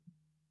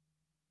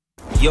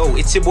Yo,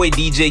 it's your boy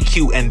DJ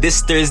Q, and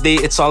this Thursday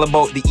it's all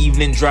about the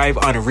evening drive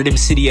on Rhythm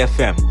City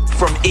FM.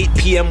 From 8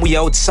 p.m. we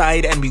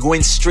outside and we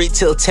going straight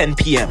till 10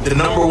 p.m. The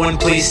number one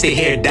place to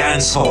hear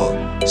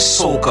dancehall,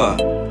 soca,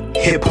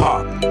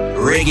 hip-hop,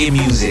 reggae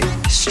music.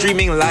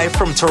 Streaming live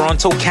from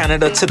Toronto,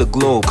 Canada to the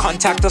globe.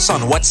 Contact us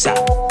on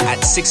WhatsApp at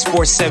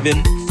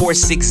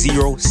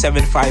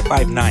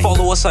 647-460-7559.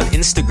 Follow us on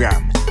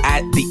Instagram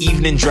at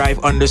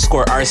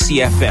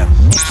 @theeveninggrive_RCFM.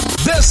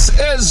 This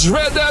is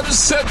Rhythm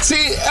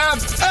City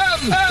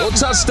FM. Don't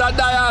touch that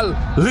dial.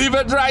 Leave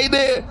it right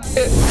there.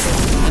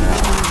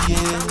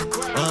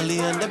 Only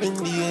end up in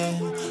the air.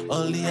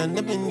 Only end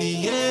up in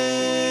the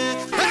air.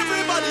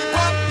 Everybody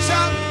pop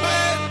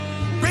champagne.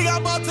 Bring a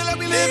bottle and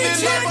we live in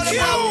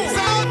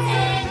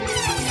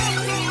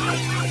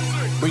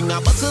Bring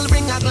a bottle,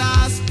 bring a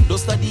glass. Don't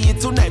study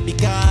it tonight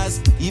because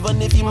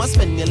even if you must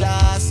spend your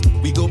last,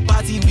 we go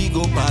party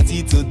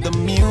to the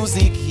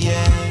music,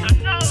 yeah.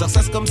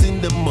 Success comes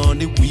in the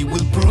morning, we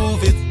will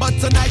prove it. But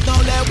tonight,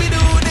 don't let we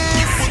do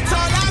this. Put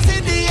all us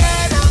in the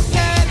air.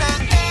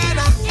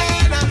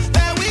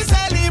 Then we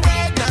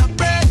celebrate now,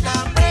 break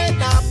now.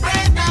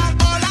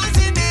 All us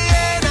in the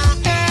air.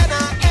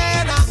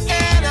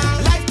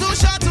 Life too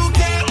short to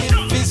care.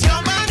 If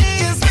your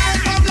money is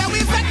spent, come let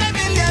we bet the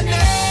millionaires.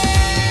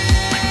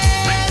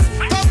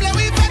 Come let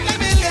we bet the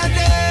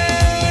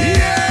millionaires.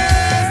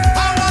 Yes! I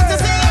want to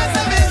see us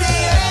a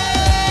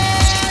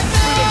millionaires.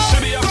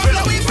 Come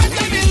let we bet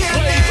the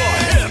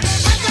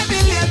millionaires. Bet the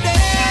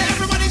millionaires.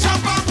 Everybody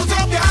jump up, put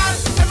up your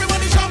hands.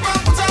 Everybody jump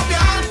up, put up your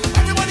hands.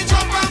 Everybody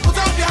jump up, put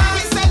up your hands.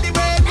 We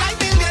celebrate like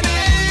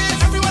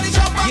millionaires. Everybody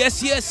jump up.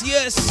 Yes.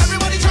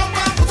 Everybody jump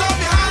up, put up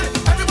your hands.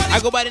 Everybody I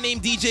go by the name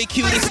DJ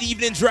Q. This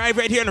evening drive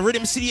right here on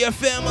Rhythm City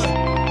FM.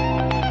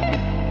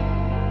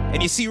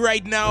 And you see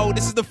right now,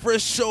 this is the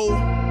first show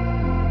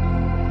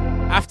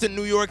after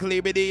New York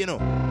Labor Day, you know.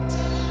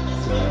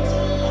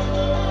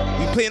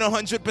 We playing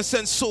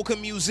 100% soca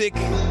music.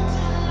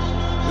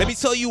 Let me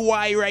tell you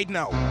why right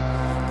now.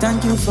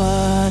 Thank you,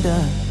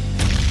 Father,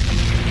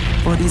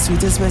 for the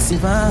sweetest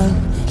festival.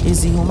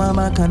 Is the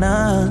Umama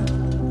Canal.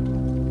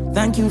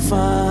 Thank you,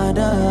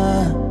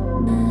 Father,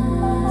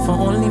 for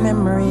only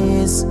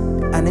memories.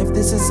 And if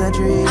this is a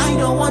dream, I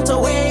don't want to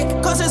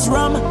wake, cause it's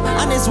rum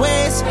and it's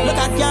waste. Look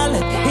at y'all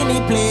in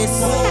the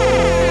place.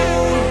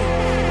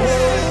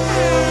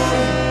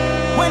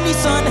 When the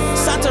sun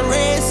starts to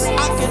race,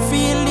 I can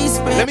feel this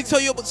space. Let me tell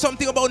you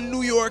something about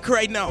New York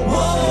right now. Is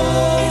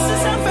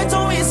this a fact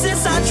or is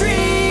this a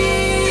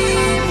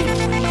dream?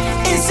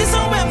 Is this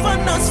a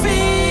weapon us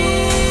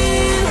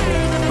feel?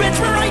 Reach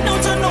me right now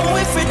to know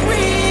if it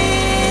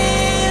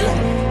real.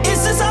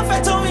 Is this a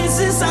fact or is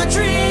this a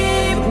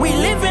dream? We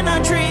live in a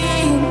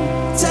dream.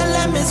 Tell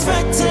them it's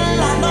fact till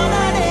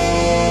another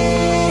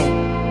day.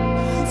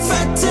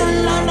 Fact till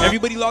another.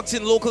 Everybody locked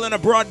in local and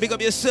abroad, big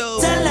up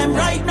yourself. Tell them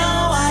right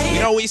now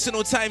You're not wasting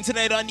no time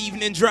tonight on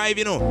evening drive,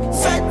 you know.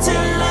 Fact till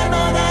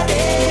another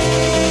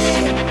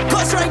day.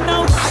 Cause right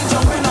now I'm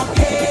jumping up,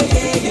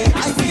 yeah.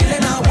 I'm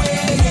feeling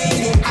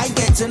away, yeah. I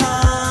getting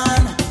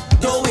on.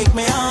 Don't wake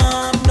me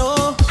up,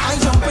 no. I'm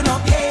jumping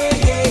up,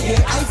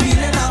 yeah. I'm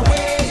feeling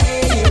away,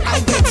 yeah. I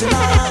getting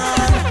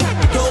on.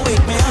 Don't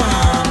wake me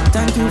up.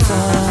 Thank you,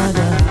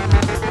 Father,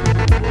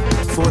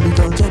 for the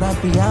culture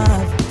that we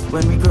have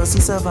when we cross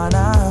the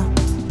savannah.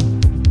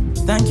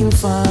 Thank you,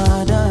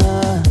 Father,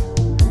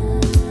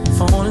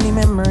 for only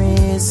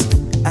memories.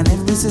 And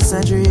if this is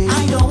a dream,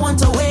 I don't want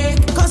to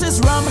wake, cause it's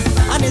rum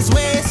and it's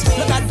waste.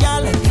 Look at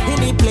y'all in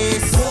the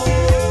place.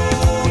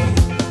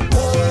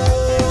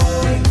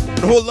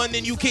 The whole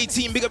London, UK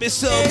team, big up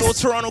yourself. The whole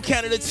Toronto,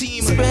 Canada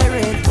team.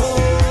 Spirit.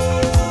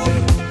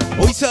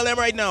 What you tell them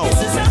right now? Is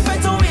this a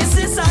fact or is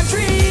this a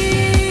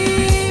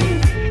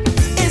dream?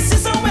 Is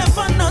this a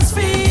weapon us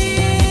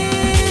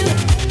feel?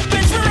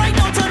 Bitch me right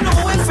now to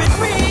know if it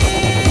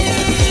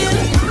real.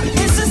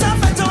 Is this a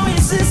fact or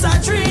is this a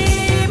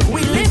dream?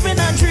 We live in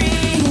a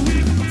dream.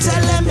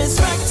 Tell them it's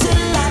fact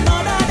till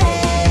another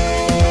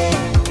day.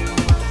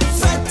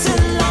 Fact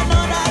till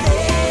another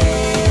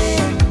day.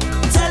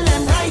 Tell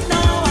them right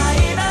now I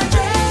ain't a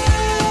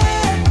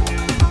dream.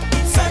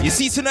 Fact. You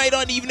see tonight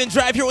on Evening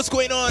Drive here, what's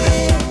going on?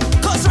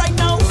 Cause right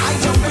now I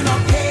jumping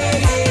up,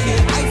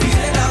 yeah. I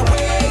feeling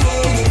away,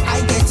 yeah. I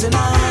getting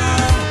on.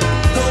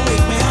 Don't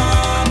wake me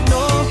up,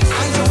 no. I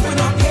jumping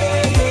up,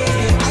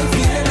 yeah. I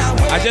feeling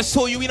away. I just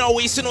told you we not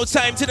wasting no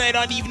time tonight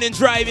on Evening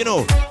Drive, you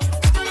know.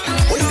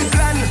 What you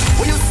plan,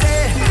 what you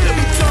say, let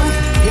me jump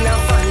in a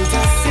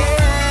fantasy.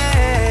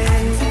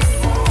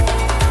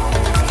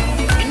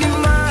 In the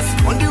mass,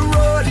 on the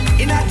road,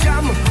 in a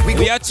jam. We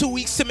had 2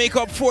 weeks to make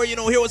up for, you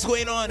know, hear what's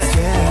going on.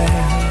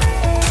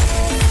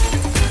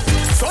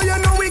 So you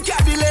know we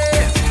can't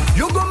delay.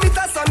 You go meet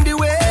us on the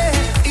way.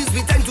 It's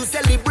the time to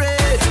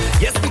celebrate.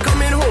 Yes, we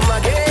coming home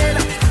again.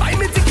 Buy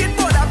me ticket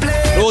for the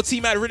play. The whole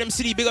team at Rhythm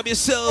City, big up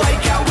yourself. I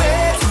can't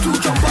wait to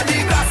jump on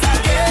the grass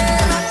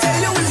again. I tell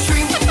you it's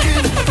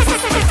drinking.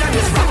 First fight and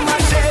it's from my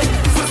shade.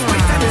 First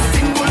fight and it's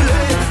single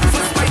leg.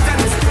 First fight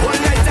and it's all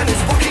night and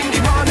it's walking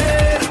the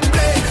morning.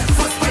 Play.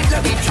 First fight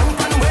let me jump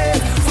and wait.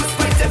 First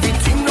fight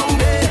everything down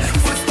there.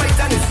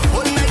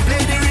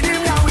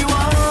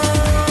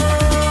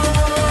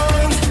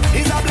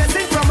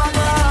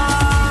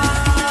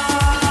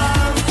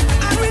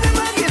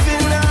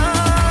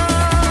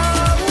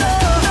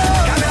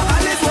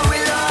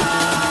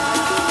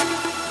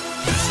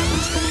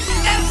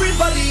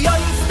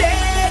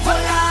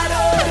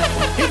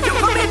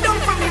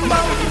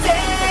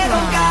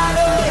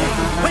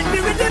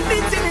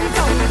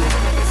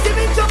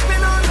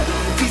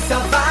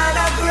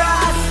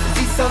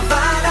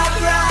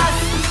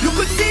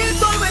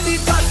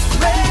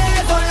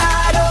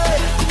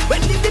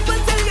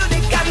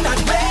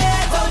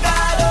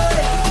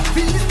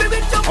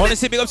 want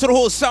to say big up to the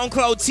whole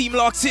SoundCloud team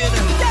locked in.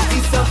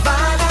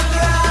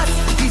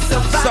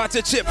 Start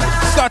to chip,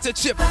 start to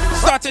chip,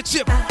 start to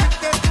chip.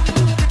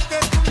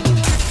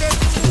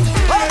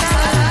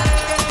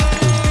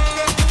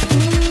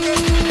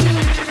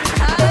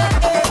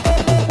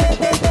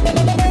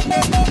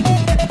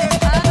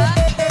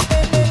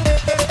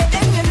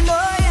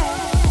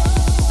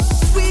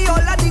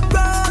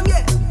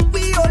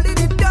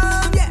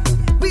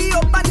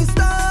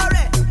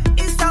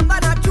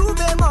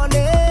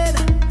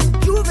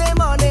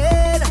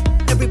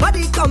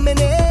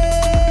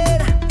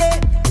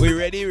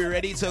 We're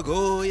ready to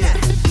go, yeah.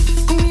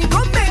 We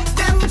gon' make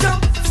them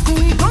jump,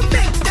 we gon'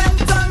 make them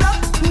turn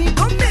up, we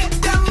gon' make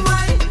them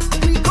wine,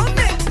 we gon'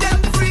 make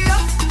them free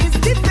up. It's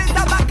the place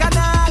of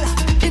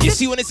Bacchanal. You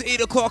see when it's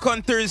 8 o'clock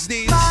on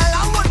Thursdays.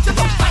 I want you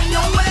to find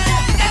your way.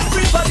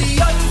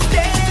 Everybody on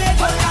stage,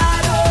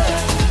 Bogado.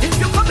 If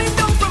you're coming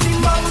down from the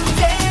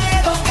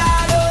mountain,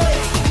 Bogado.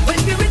 When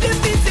the rhythm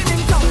beats in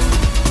town,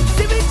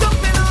 see me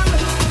jumping on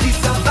the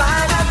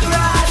savannah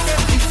grass,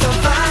 the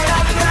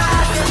savannah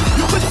grass.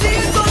 You could see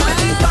it on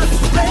the bus,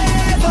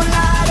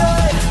 Bogado.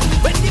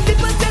 When the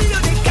people tell you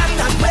they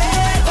cannot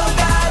wait,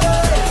 Bogado.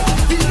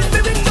 Feel the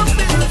spirit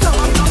jumping in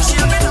town.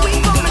 When we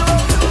come down,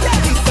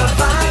 the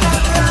savannah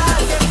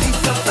grass, the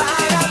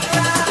savannah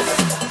grass.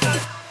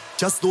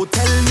 Just don't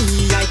tell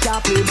me I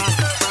can't play mass.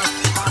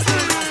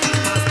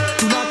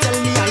 Do not tell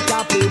me I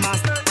can't play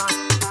mass.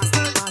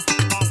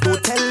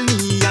 Don't tell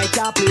me I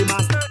can't play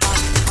mass.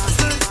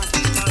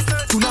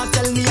 Do not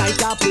tell me I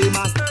can't play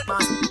mass.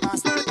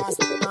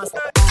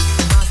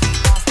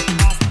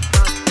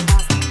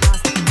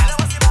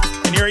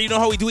 And you already know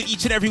how we do it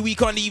each and every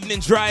week on the evening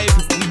drive.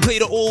 We play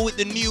the old with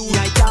the new.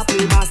 I can't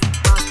play mass.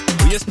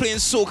 We're just playing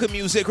soca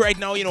music right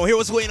now. You know, hear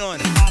what's going on.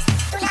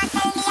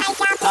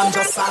 I'm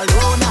just a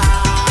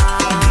loner.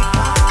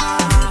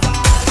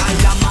 I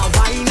am a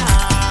whiner.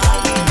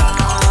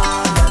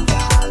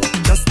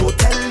 Just don't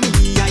tell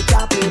me I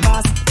can't play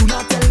mass. Do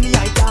not tell me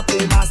I can't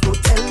play mass.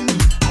 Don't tell me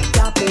I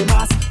can't play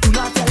mass. Do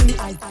not tell me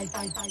I.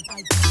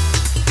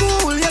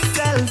 Fool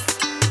yourself.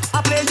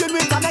 I play you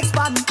with an next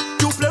man.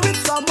 You play with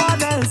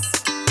someone else.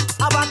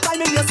 Have a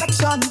time in your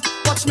section.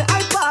 Watch me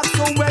I park.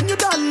 So when you're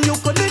done, you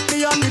could meet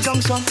me on the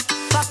junction.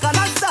 Back and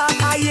I start.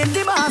 I in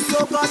the mass.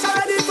 So gosh, I'm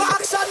ready for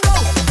action now.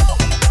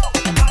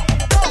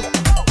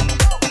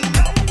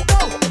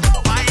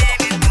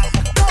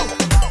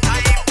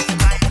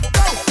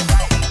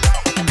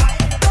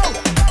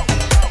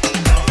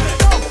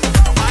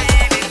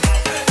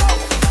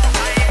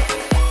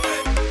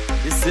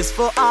 This is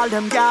for all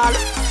them gal.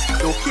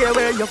 Don't care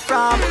where you're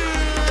from,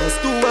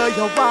 just do what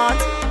you want.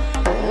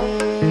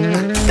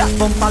 That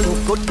bumper look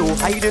good, don't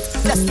hide it.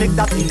 Let's make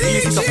that thing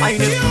easy to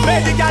find it.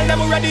 Where the gal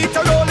them ready to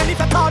roll, and if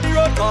I call the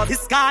road, cause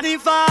it's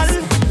carnival.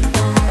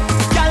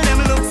 Gal them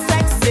look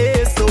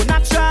sexy, so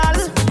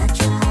natural.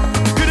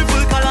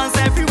 Beautiful colors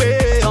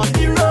everywhere on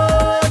the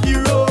road, the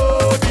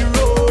road, the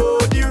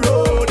road, the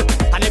road.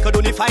 And you could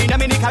only find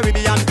them in the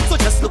Caribbean. So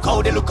just look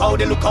how they, look how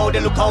they, look how they,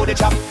 look how they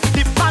chop.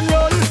 Dip and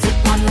roll,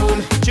 dip and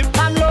roll, chip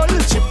and roll,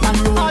 chip and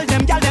roll. All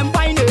them gal them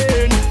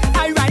whining,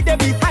 I ride them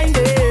behind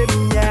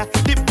them, yeah.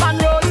 Dip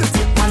and roll,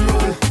 dip and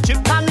roll,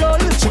 chip and roll,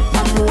 chip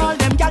and roll. All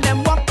them gal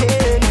them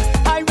walking,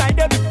 I ride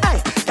them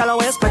behind. Gal I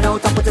wanna spread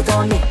out and put it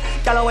on me.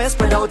 Gal I wanna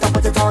spread out and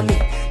put it on me.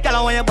 Gal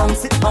I wanna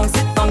bounce it, bounce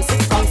it, bounce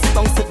it, bounce it,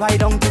 bounce it right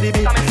down to the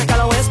beat.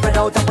 Gal I wanna spread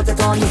out and put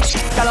it on me.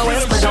 Gal I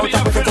wanna spread out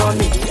and put it on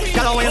me.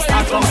 Gal I wanna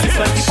start from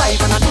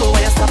 6:25 and I know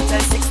where you stop till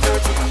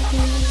 6:30.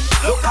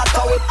 Look at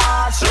how it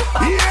arch, look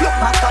back, look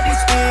back at the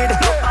speed,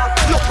 look back,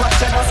 look what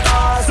you just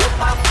cause, look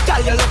back.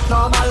 Girl, you look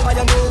normal, but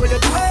you know what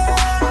you're doing.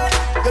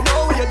 You know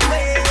what you're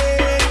doing,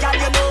 girl,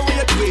 you know what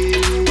you're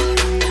doing.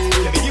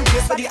 Give you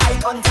face for the eye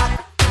contact.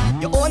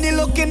 You only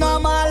looking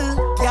normal,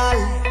 girl,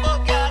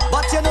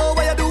 but you know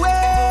what you're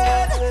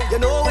doing. You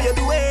know what you're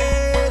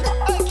doing.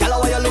 Girl,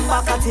 how you look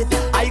back at it,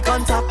 eye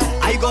contact.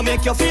 I go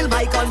make you feel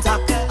my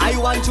contact. I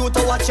want you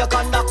to watch your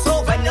conduct.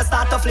 So when you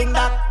start to fling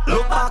that,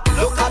 look back,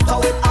 look at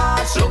how it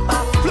arch.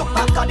 Look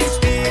back at the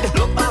speed.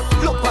 Look back,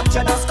 look what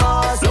you just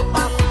caused. Look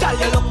back, girl,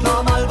 you look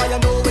normal, but you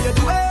know what you're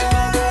doing.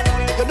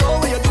 You know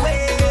what you're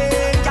doing,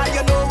 girl,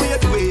 you know what you're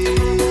doing.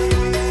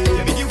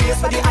 Give me the waist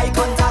for the eye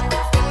contact.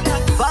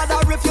 Father,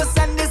 if you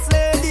send this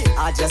lady,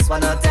 I just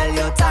wanna tell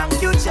you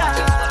thank you, child.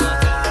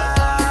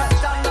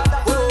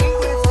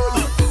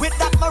 With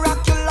that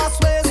miraculous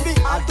ways, me,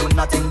 I do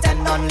not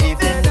intend on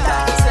leaving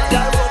that.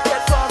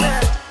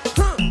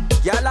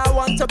 Girl, I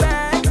want to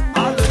bang.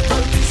 A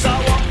little piece of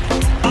walk,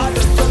 a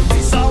little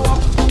piece of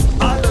walk,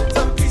 a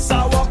little piece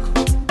of walk.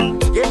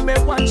 Give me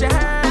what you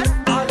have.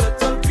 A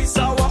little piece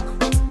of walk,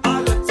 a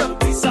little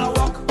piece of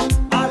walk,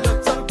 a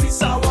little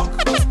piece of walk.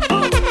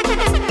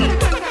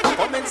 I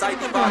come inside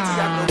the party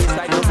and know it's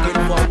like looking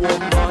for a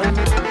woman.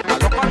 I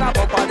look on her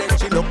bumper, then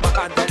she look back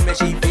and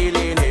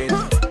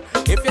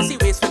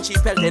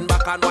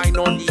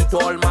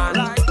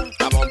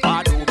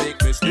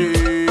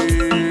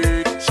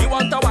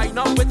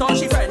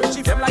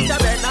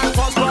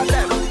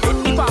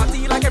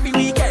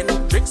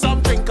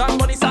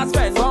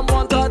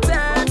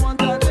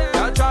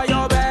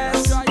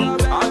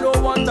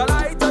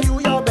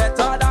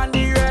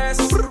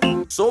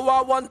So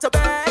I want to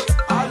beg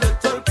a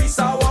little piece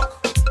of work,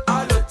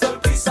 a little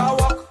piece of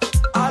work,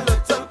 a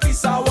little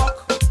piece of work.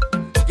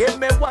 Give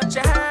me what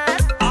you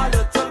have, a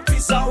little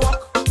piece of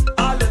work,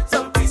 a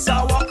little piece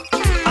of work,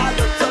 a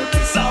little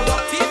piece of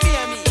work.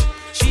 Hear me,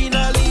 she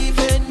not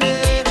leaving me,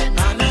 and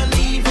I not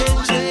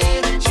leaving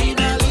Jay. She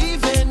not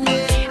leaving me,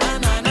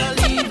 and I not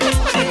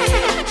leaving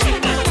Jay. She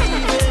not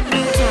leaving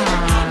me,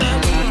 and I not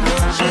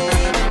leaving Jay.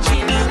 She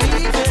not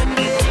leaving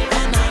me,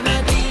 and I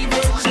not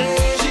leaving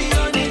Jay. She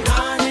only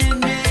haunting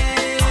me.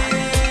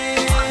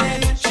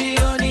 She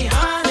only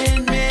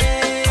haunting me.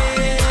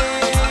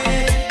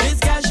 This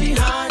girl, she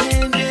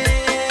haunting me.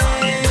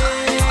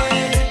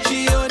 She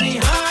only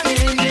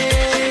haunting me.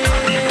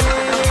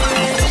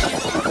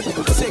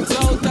 6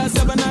 out of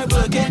 7 I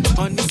working.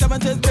 On the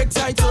 7th is big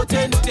side so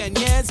 10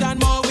 years and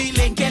more we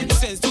linking.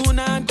 Since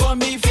tuna and call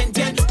me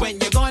fainting. When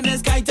you're gone, the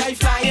sky tie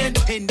flying.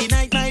 In the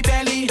night, my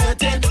belly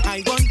hurting.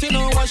 I want to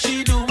know what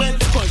she doing.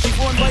 Cause she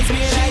phone voice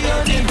me and I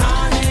only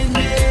haunting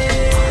me.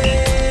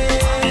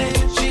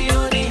 She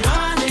only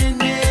haunting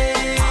me.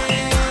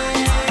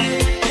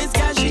 This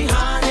girl, she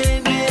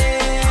haunting me.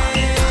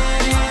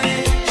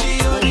 She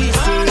only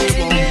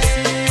haunting me.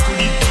 To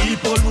the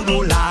people who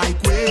don't like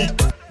we,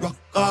 rock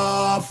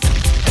off,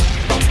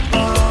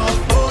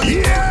 oh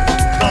yeah.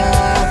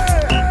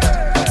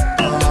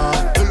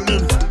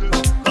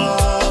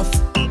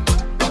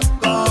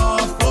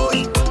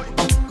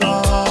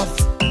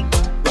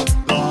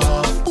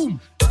 Boom.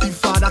 The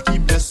Father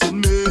keep blessing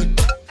me.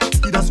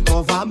 He does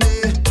cover me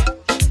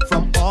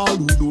from all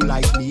who don't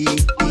like me.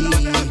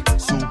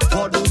 So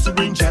for those who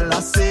bring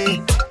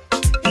jealousy,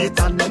 hate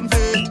and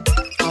envy,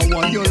 I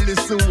want you to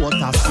listen what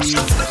I say.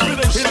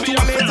 It's too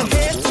late to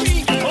hate me.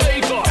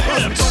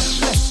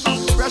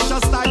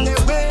 Precious time they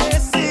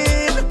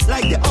wasting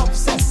like they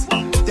obsessed.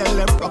 Tell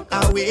them rock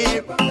away,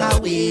 rock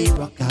away,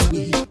 rock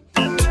away.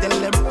 Tell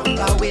them rock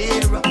away,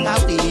 rock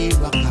away,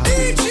 rock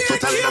away. So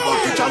tell them about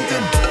the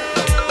chanting.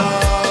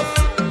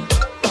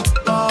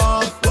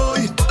 Off,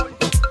 boy,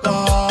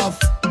 off.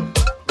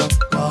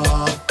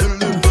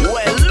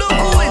 Well, look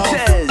who it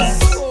is.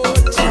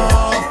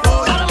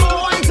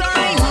 One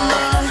time,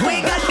 we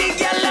got the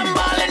girl and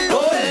ballin'.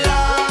 Oh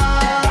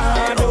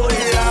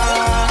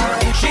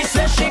Lord. She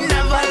says she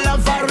never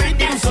loved her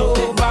rhythm so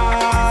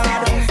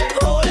bad.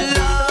 Oh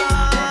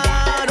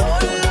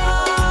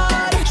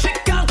Lord. She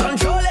can't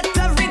control it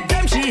every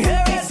time she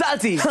hears it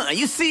salty.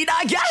 You see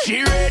that girl?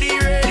 She ready.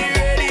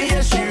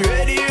 Yes, she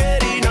ready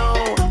now.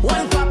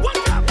 One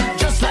clap,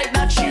 just like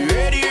that. She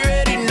ready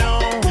now.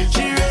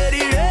 She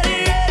ready,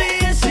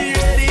 yes, she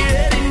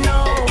ready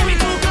now. Give me 2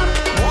 clap.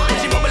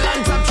 She bubble on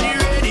top. She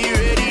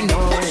ready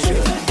now.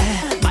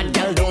 Bad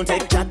girl don't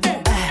take chat.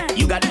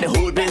 You got the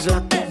whole biz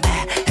locked.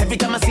 Every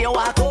time I see you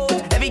walk out,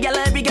 every girl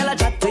I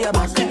chat to your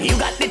back. You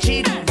got the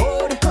cheat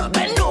code.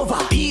 Bend over,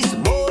 beast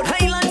mode.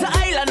 Island to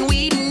island,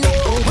 we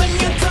know. When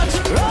you touch,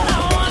 run, I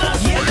wanna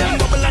see them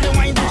bubble on the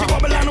wine. She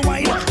bubble on the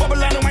wine.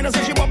 Bubble on the wine, I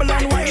say she bubble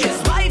on the wine.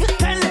 It's 5,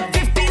 10,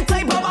 15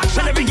 type of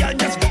action. Every girl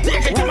just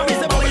take it to me.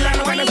 Say bubble on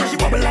the wine, I say she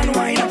bubble on the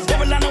wine.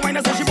 Bubble on the wine, I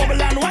say she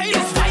bubble on the wine.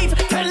 It's 5,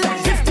 10,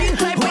 15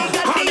 type. We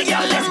got the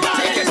girl, let's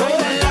take it. Oh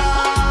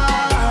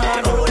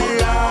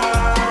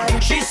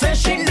Lord. She says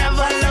she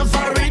never loved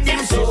her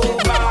rhythm so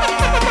bad.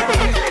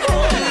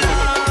 Oh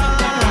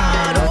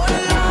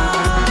Lord.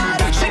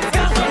 She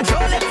can't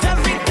control it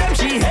every time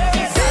she hears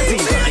it salty.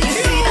 You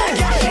see that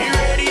girl? She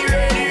ready.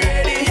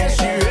 Yes,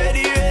 she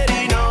ready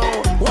now.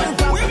 One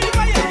clap,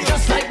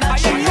 just like that.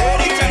 She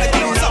ready.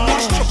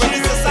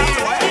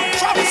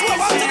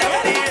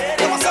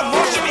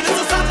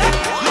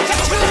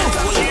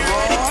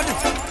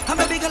 I'm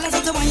a big girl, I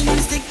said to wine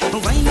and stick.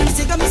 Wine and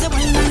stick, I'm a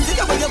wine and stick.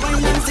 About your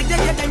wine and stick.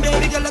 Take your time,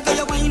 baby girl, look at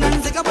your wine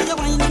and stick. About your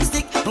wine and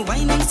stick.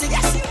 Wine and stick.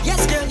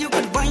 Yes, girl, you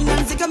could wine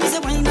and stick. I'm a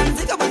wine and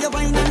stick. About your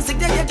wine and stick.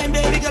 Take your time,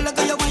 baby girl, look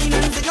at your wine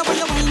and stick. About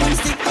your wine and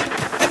stick.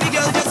 Baby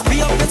girl, just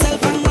free up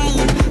yourself and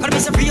wine. Gotta be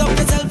so free up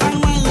yourself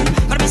and wine.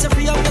 Gotta be so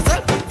free up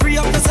yourself, free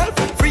up yourself,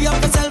 free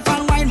up yourself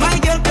and wine. My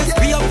girl, just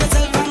free up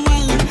yourself and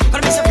wine.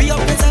 Gotta be so free up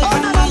yourself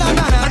and wine.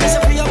 Gotta be so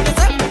free up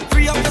yourself,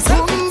 free up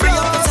yourself, free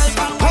up yourself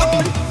and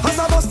wine. As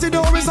I bust the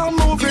door is a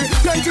movie.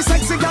 Plenty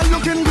sexy girl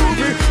looking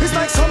groovy. It's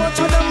like so much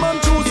of them on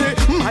Tuesday.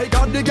 My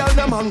God, the girl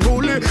them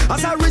unruly.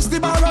 As I reach the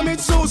bar, I meet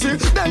Susie.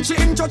 Then she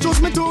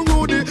introduced me to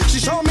Rudy. She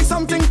showed me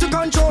something to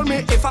control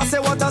me. If I say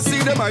what I see,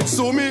 they might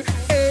sue me.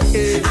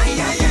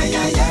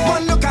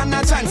 One look and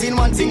a chanting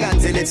one thing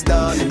until it's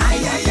done.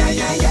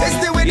 It's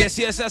the way. Yes,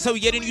 that's how we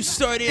getting you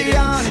started.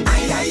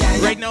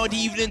 Right now, the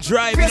evening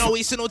drive, you know,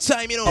 wasting no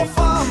time, you know.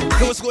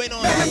 What's going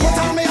on? Make me put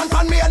on me and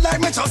pan me head like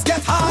me just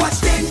get hard. Watch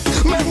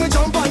this. Make me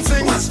jump and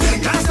sing. Watch this.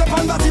 Can't step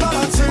on body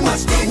balancing.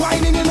 Watch this.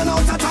 Whining in and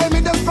out of time, me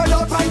them spread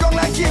out and gone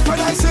like cake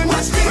producing.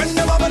 Watch this. When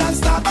the bubble and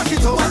start back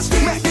it up. Watch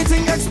this. Make the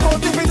thing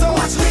explode if it out.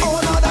 Watch this. Oh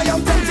Lord, I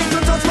am tempted to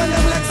touch when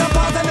them legs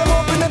apart and them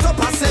open it up.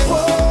 I say,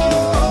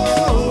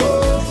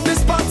 whoa,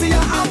 this party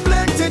I have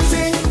plenty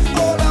thing.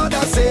 Oh Lord,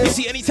 I say. You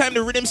see, anytime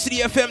time the Rhythm City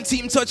FM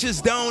team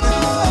touches down,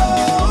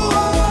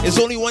 there's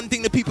only one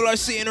thing the people are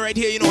saying right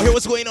here, you know. Hear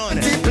what's going on.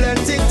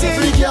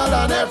 Every girl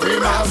and every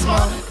man's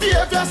man.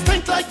 Behavior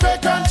stink like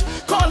vagrant.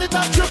 Call it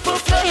a triple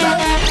flagrant.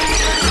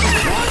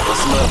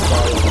 What's love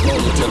for? No,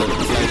 you tell them,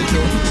 fly the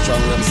drone.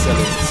 Strong and sell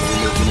it, so we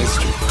making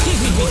history.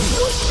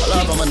 I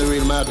love them on the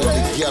real mad, the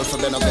girl for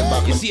them up their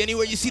back. You see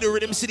anywhere you see the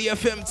Rhythm City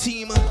FM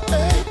team.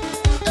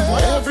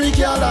 Every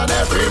girl and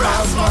every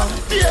man's man.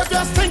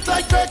 Behavior stink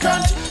like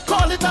vagrant.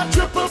 Call it a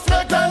triple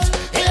flagrant.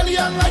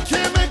 Alien like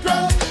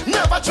immigrant.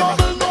 Never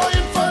trouble, no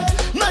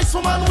infant. Nice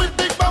woman with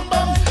big bam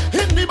bam.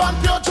 In the band,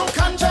 pure joke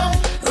and jam.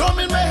 Rum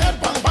in my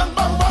head, bang, bang,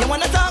 bang, bang. You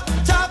wanna talk,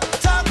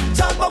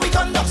 but we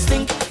conduct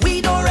stink.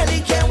 We don't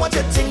really care what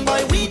you think,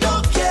 boy. We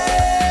don't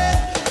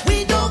care.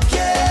 We don't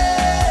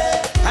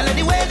care. And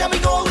anyway that we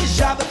go is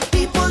job.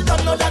 People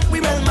don't know that we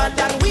real mad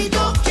and we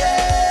don't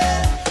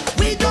care.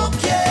 We don't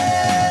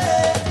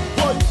care.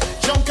 Boy,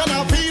 jump and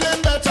I'm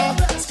feeling better.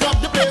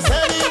 Scrap the place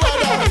any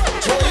weather.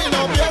 Throwing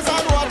up beers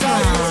and water.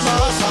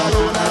 Smash all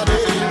over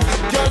the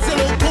girls, you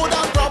look good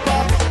and proper.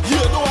 You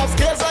do have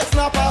skills like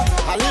snapper.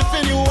 I live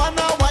in you and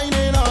I'm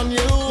whining on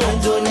you. I'm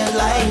doing it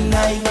like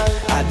Nike.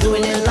 I'm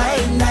doing it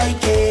like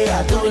Nike.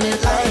 I'm doing it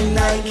like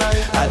Nike.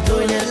 I'm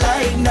doing it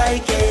like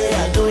Nike.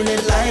 I'm doing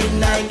it like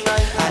Nike.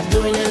 I'm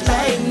doing it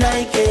like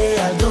Nike.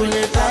 I'm doing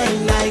it like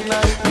Nike.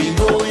 We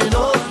going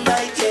all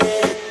night,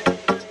 yeah.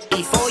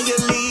 Before you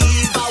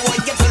leave, I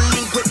want you to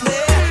link with me.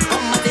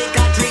 Come and take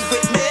a drink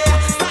with me.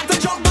 Start to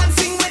jump and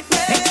sing with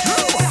me.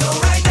 So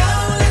right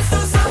now, let's do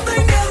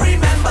something to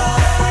remember.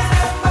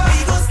 We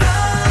go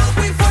stop,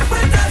 we fuck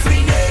with us, we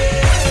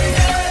need.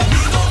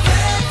 We go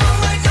play from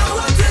right now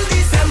until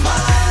December.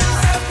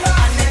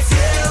 And next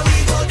year, we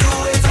go do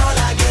it all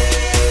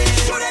again.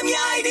 Show them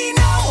your ID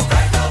now.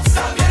 Right now,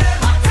 stop it.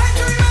 My time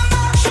to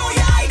remember. Show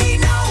your ID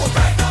now.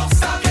 Right now,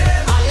 stop it.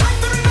 I like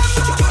to remember.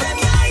 Show them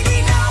your ID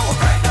now.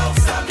 Right now,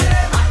 stop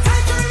it. My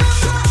time to remember.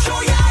 Show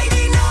your ID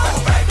now.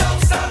 Right now,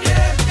 stop it.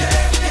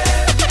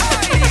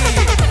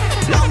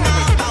 Long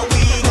after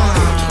we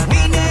gone,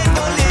 we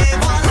never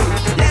live on.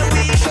 Let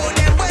we show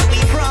them where we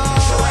from.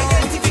 Show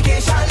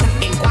identification.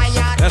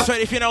 Inquire. That's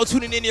right, if you're now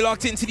tuning in, you're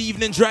locked into the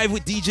Evening Drive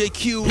with DJ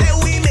Q.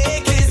 Let we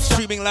make it.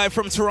 Streaming live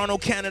from Toronto,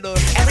 Canada.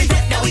 Every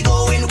step that we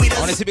go in with I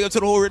want to us. say big up to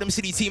the whole Rhythm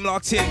City team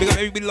locked in. Big up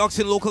everybody locked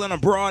in, local and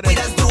abroad. We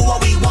just do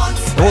what we want.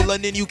 The whole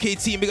London, UK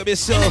team, big up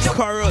yourself.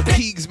 Cara,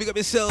 Keegs, big up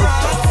yourself.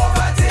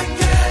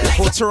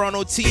 Whole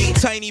Toronto team,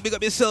 Tiny, big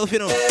up yourself, you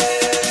know. So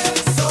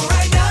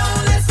right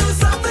now, let's do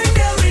something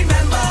to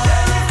remember.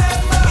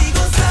 We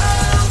go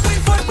south, we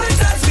fuck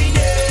with us, we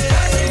need.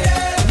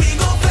 We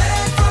go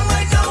play from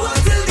right now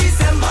until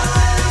December.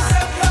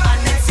 And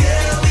next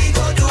year, we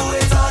go do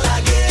it all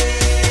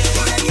again.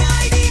 Show them your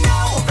ID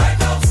now. Right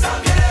now,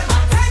 stop it.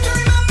 My time to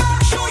remember.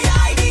 Show your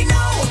ID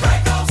now.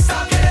 Right now,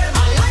 stop it.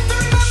 I like to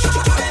remember.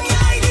 Show them your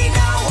ID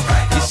now.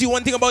 Right now. You see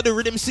one thing about the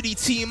Rhythm City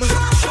team?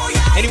 Show your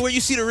ID. Anywhere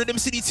you see the Rhythm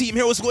City team,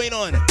 hear what's going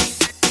on. We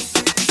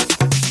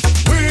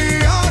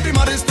are the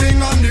maddest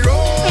thing on the road.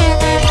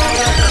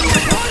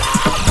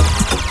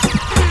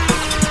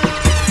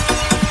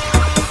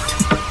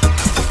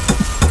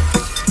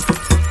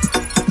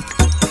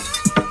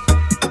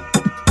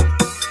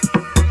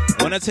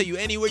 I want to tell you,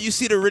 anywhere you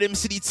see the Rhythm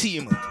City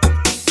team,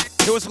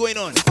 hear what's going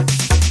on.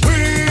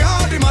 We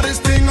are the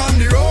maddest thing on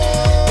the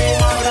road.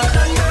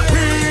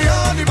 We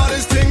are the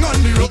maddest thing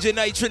on the road. DJ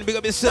Nitrin, big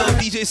up yourself.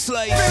 DJ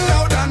Slice. We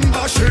loud and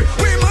bashy.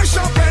 We mash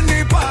up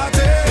any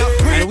party.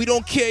 And we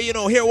don't care, you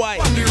know, hear why.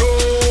 On the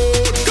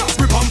road. 'Cause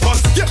we pump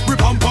us, yeah, we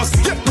pump us,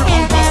 yeah, we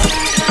pump us.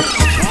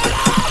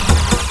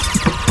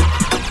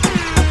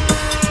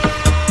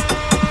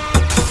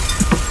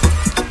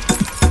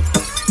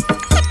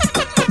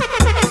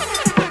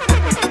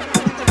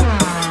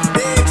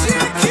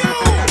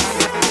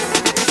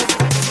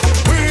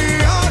 We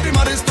are the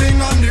maddest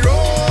thing on the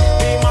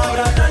road.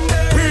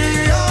 We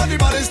are the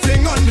baddest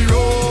thing on the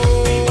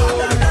road.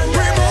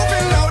 We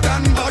moving loud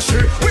and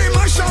bashy. We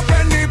mash up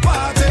any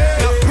party.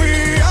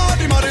 We are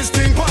the maddest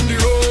thing on the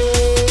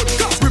road.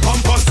 'Cause we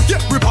pump us,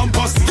 yeah, we pump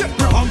us, yeah,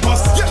 we pump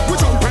us, yeah. We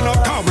jump in a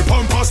car, we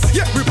pump us,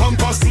 yeah, we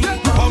pump us, yeah,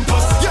 we pump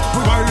us, yeah.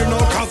 We riding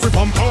our cars, we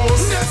pump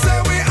us. They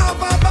say we have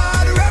a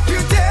bad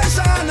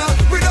reputation.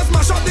 We just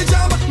mash up the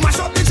jam, mash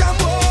up the jam.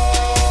 Oh.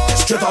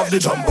 Straight off the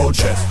jumbo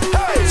jet.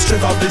 Hey.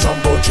 Straight off the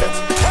jumbo jet.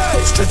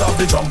 Hey. Straight off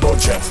the jumbo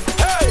jet.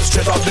 Hey.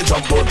 Straight off the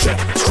jumbo jet.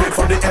 Straight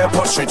from the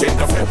airport, straight in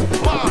the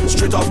film.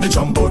 Straight off the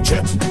jumbo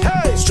jet.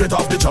 Hey. Straight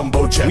off the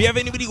jumbo jet. We have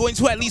anybody going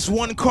to at least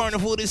one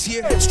carnival this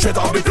year? Straight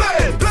off the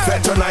plane.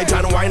 Fed tonight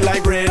and wine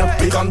like rain.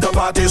 We come to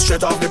party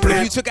straight off the If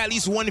plane. you took at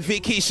least one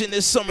vacation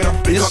this summer,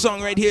 this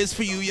song right here is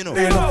for you, you know.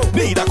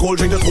 Need a cold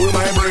drink to cool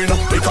my brain.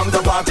 We come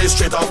to party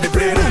straight off the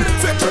plane.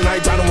 Fed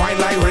tonight and wine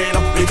like rain.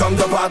 We come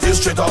to party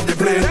straight off the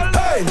plane.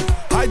 Hey,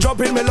 I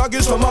drop in my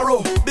luggage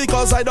tomorrow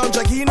because I don't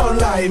check in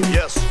online.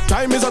 Yes,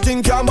 time is a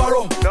thing can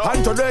borrow.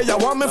 And today I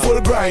want me full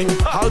grind.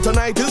 All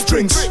tonight is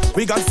drinks.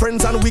 We got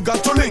friends and we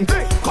got to link.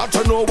 Got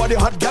to know what the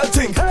hot girl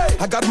think.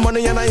 I got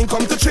money and I ain't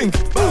come to drink.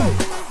 Boom.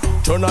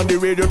 Turn on the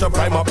radio to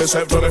prime up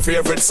myself to my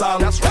favorite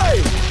song.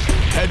 Hey,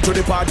 head to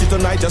the party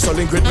tonight just to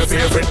link with my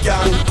favorite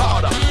gang.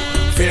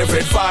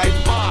 Favorite vibe,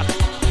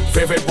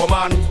 favorite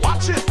woman.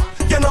 Watch it.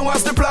 You know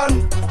what's the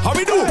plan? How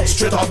we do? Hey.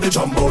 Straight off the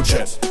jumbo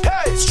jet.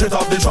 Hey. Straight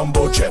off the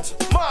jumbo jet.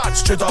 Man.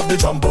 Straight off the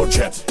jumbo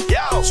jet.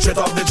 Yo. Straight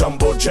off the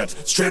jumbo jet.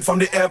 Straight from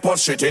the airport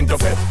straight into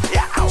Fed.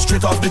 Yeah.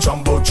 Straight off the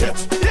jumbo jet.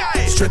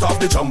 Yeah. Straight off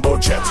the jumbo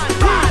jet.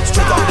 Man.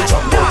 Straight off the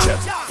jumbo jet.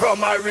 From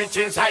my rich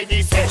inside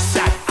the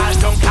session, I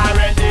don't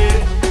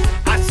already.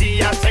 I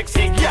see a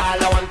sexy girl,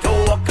 I want to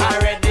walk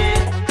already.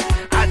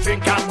 I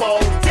drink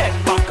about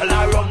 10 buckle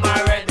of rum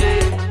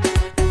already.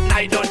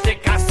 I don't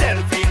take a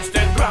selfie,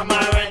 Instagram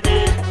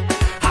already.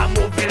 I'm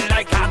moving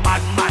like a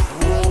madman.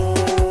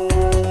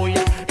 Whoa,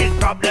 yeah. It's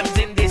problems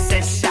in this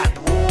session.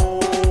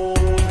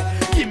 Whoa,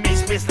 give me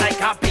space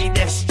like a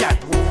pedestrian.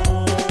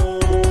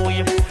 Whoa,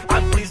 yeah.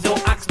 And please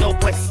don't ask no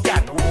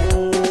question.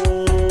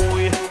 Whoa,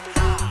 yeah.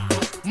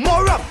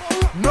 More up,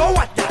 no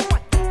water.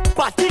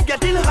 Party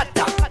getting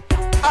hotter.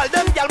 All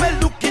them gyal well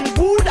looking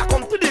good. I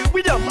come to deal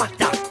with the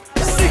matter.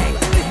 Sick,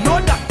 no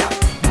doctor.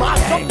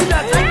 Mass up to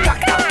that like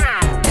doctor.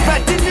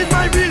 Fighting is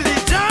my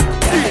religion.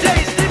 DJ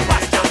is the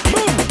pastor.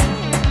 Boom.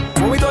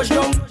 When we touch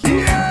down,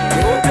 yeah.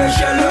 You open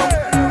shell up.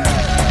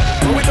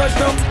 When we touch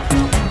down,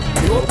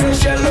 you open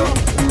shell up.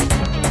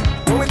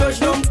 When we touch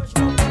down,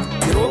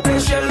 you open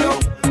shell up.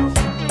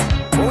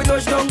 When we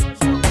touch down,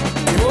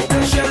 you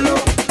open shell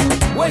up.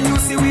 When you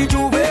see we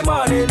Juve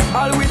morning,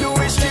 all we do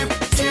is chip,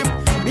 chip.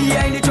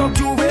 Behind the truck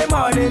Juve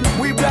morning,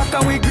 we black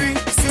and we green,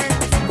 sick.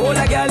 All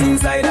a girl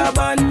inside a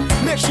van,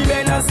 make she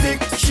bend and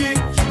stick, she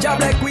job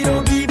like we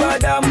don't give a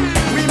damn.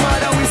 We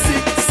mad and we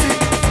sick, sick.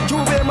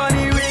 Juve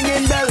money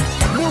ringing bell,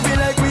 moving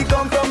like we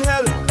come from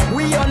hell.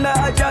 We under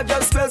a jab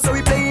spell, so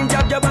we playing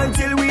jab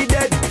until we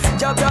dead.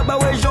 Jab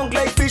always junk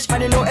like fish,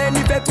 and you know any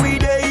effect we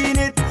day in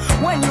it.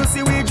 When you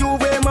see we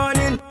Juve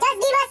morning, just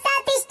give us a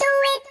fish to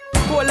it.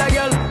 All a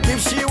girl, give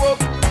she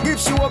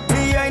walk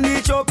behind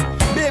the truck.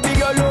 Baby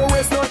girl, no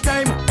waste no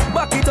time.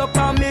 Back it up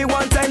on me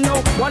one time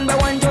now. One by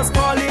one, just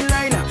fall in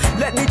line.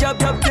 Let me jab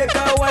take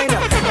a wine.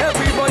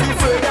 Everybody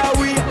further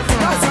we,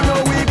 cause you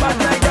know we bad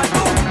like that.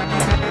 Boom.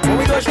 When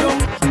we touch down,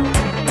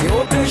 you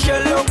open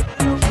shell up.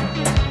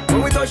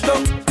 When we touch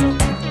down,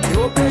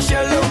 you open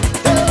shell up.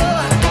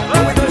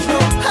 When we touch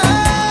down,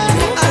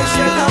 you open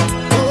shell up.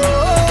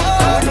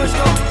 When we touch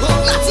down,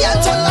 not yet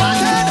to learn.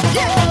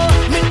 Yeah,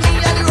 meet me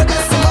on the road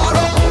this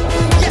tomorrow.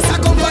 Yes, I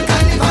come for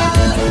carnival.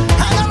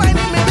 And I'm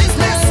minding my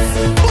business,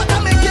 but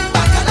I'm making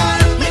bacchanal.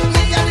 Meet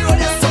me on the road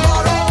this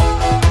tomorrow.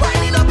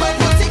 Winding up my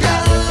pretty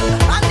girl,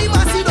 and the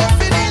mass you don't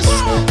finish,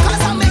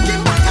 cause I'm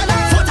making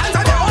bacchanal. 4 times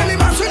I'm the only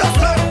man we don't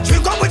learn.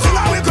 Drink up with you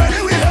now, we're going,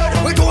 we heard.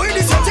 We're doing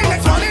this same thing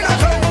next morning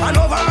again, and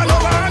over and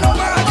over and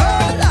over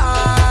again.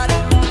 Lord,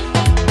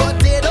 but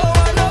they don't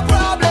want no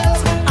problems,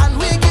 and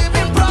we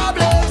giving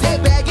problems. They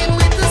begging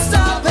with to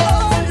stop it.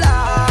 Oh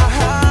Lord,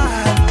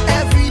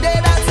 every day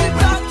that's the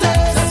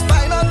practice. Let's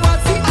find out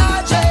what's the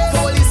address.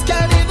 Police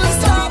can't even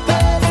stop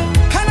it.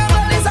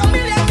 Carnival is a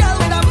million girl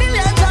with a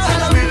million jobs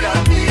and a million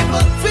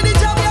people. For the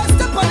job, we have to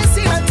step on the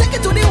scene and take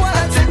it to the one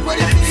and take what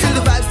it is. Feel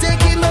the vibes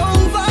taking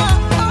over.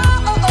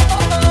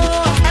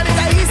 And the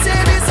guy he say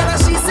this and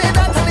she say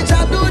that, and the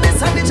job do this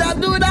and the job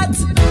do that.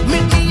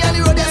 Meet me on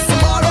the road this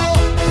tomorrow.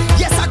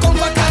 Yes, I come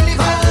for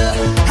carnival,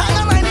 and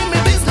I'm minding my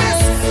business,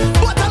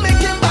 but I'm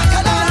making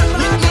bacchanal.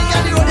 Meet me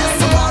on the road this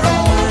tomorrow.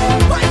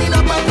 Winding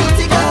up my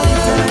booty girl,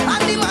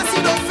 and the mass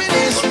you don't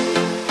finish.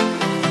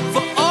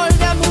 for all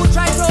them who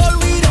try to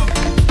hold we down,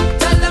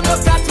 tell them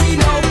look at we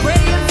now.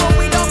 Praying for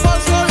we don't fall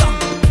so long.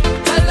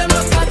 Tell them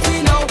look at we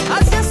now.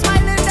 As you're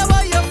smiling, the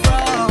where you're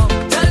from.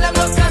 Tell them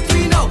look at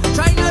we now.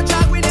 Try not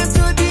drag with them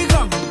to the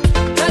ground.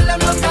 Tell them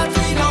look at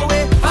we now.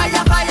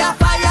 Fire, fire,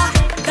 fire.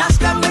 Dash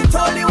them with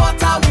holy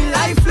water. We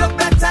life look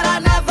better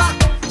than ever.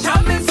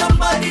 Jamming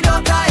somebody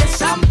daughter is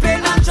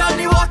champagne and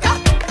Johnny Walker.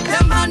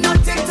 Them had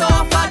nothing to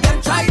offer. Them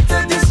try to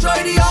destroy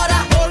the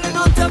order. Holding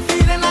on to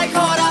feeling like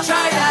order.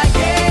 Try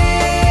again.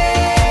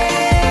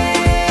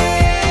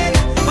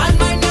 Man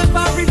might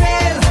never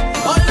prevail.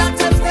 All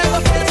attempts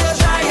never fail. So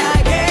try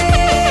again.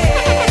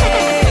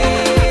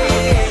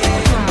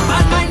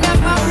 Man might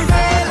never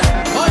prevail.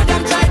 All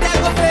them try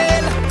never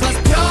fail. Cause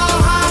pure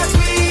hearts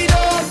we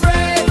don't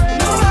afraid.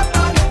 No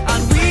weapon.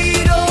 And we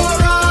don't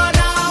run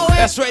away.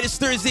 That's right, it's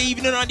Thursday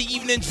evening on the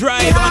evening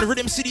drive on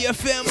Rhythm City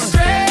FM.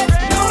 Straight.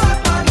 No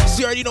weapon. So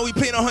you already know we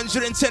playing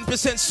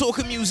 110%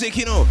 soca music,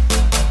 you know.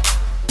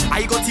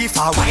 I go too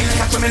far, wine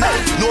like a criminal.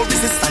 No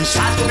resistance,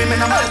 shot to be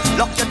minimal.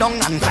 Lock you down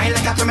and cry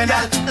like a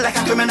criminal, like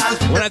a criminal.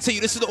 When I tell you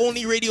this is the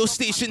only radio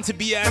station to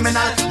be at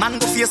Criminal, man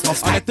go face no on a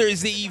fight.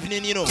 Thursday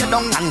evening, you know. You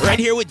down and Right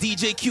here with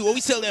DJ Q. What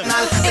we tell them?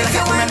 like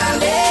a criminal.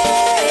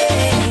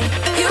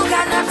 You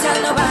cannot tell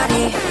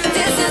nobody.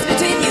 This is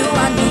between you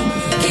and me.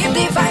 Keep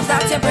the vibes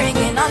that you're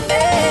bringing on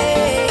me.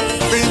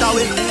 Bring it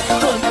away.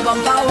 Hold my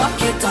bumper, walk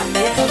it on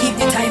me. Keep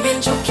the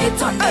timing, choke it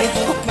on me.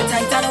 Hook me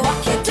tight and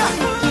walk it on.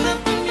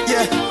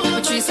 Yeah,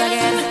 Patrice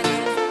again.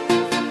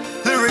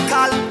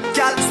 lyrical,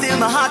 girl, steal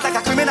my heart like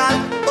a criminal.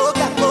 Oh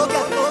God, oh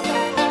God, oh God.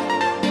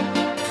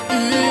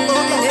 Oh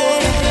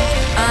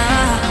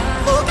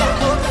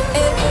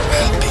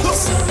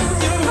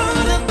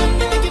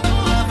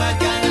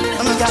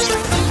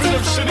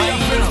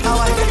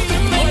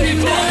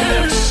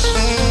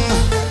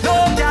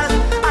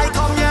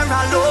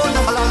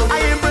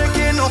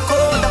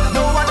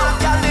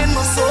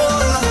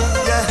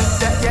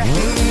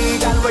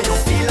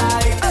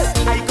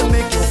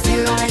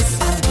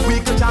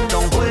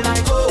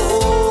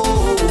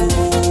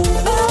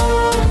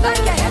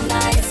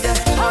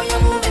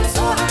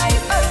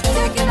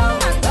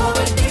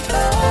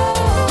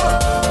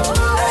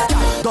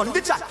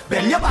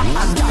bend your back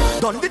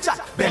and done the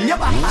chat, bend your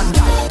back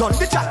and done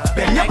the chat,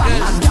 bend your back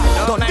and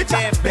done the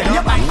chat, bend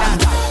your back and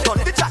done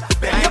the chat,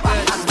 bend your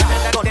back and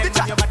done the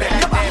chat,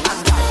 bend your back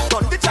and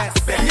done the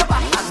chat, bend your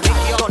back and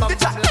done the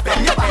chat,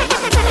 bend your back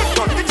and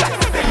done the chat,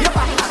 bend your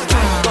back and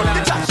done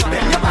the chat,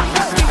 bend your back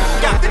and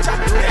done the chat,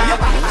 bend your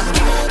back and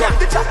done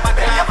the chat,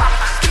 bend your back.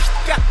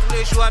 Kick tous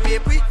les jours à mes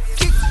prix,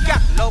 kick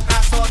là où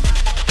qu'à sortir,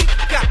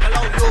 kick là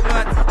où yo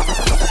mat,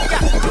 kick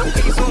le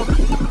prison,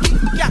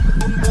 kick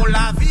pour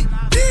la vie.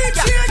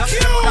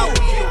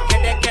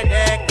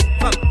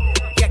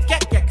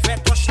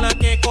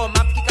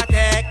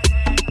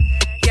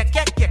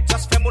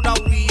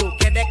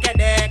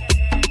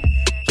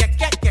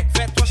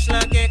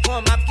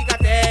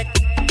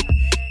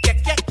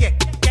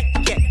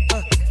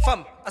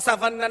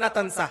 Savane n'a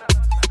n'attend ça.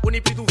 On est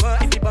plus souvent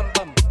et puis bam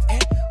bam.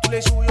 Tous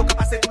les jours yo ka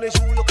passer, tous les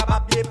jours yo ka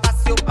pas bien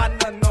passer au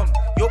panom.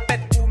 Yo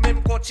pète pour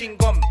même coaching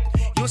gum.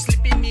 You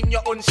sleeping in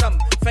your own sham.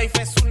 Fait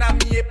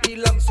tsunami et puis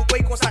l'homme sous quoi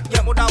il consacre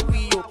y'a moda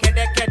oui yo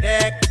kedek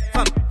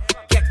fam.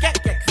 Kek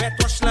fait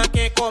touch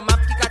lanké comme ma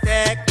petit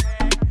katek.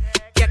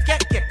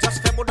 Kek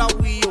just fait moda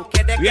oui yo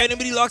kedek. We have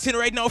anybody locked in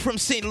right now from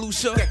St.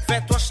 Lucia?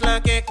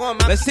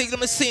 Let's take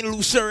them to St.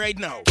 Lucia right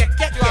now.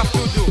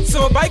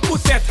 So by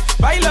Coutet,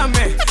 by la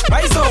main,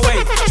 by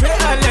Zoé, je vais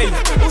aller.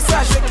 Où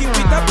ça je qui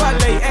vite à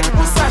balai, et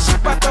où ça je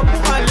pas ta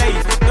pour aller.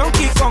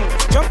 Donkey Kong,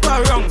 jump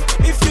around,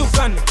 if you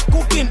can,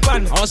 cooking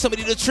pan. I want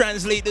somebody to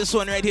translate this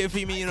one right here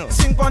for me, you know.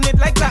 Sing on it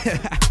like that.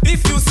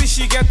 If you see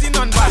she getting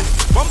on bad,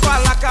 bumper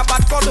like a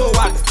bad for the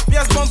wad.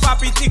 Yes, bumper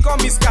pity comme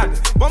iscad,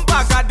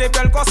 bumper garde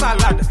belle comme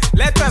salade.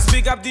 Let us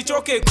big up the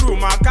choke crew,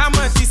 ma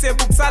kamati se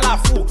book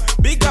salafou.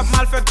 Big up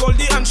Malfait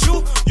Goldie and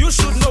Shoe, you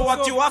should know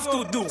what you have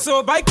to do.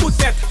 So by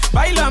Coutet,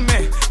 by la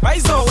main, by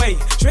Zoé,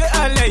 je vais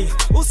aller.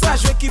 Où ça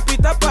je vais keep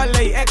it up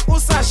aller, et où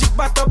ça je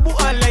pas ta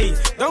pour aller.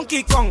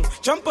 Donkey Kong,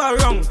 jump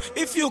around,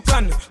 if you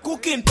can,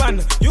 cooking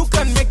pan, you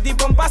can make the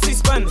bumper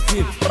spin.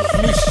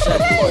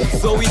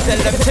 So we tell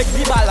them take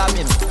the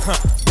balamin.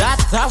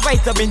 That's a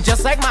vitamin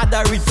just like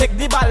Mandarin. Take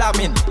the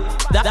balamin.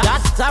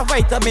 That's a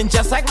vitamin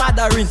just like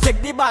Mandarin.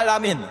 Take the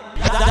balamin.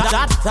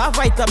 That's a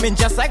vitamin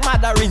just like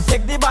Mandarin.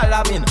 Take the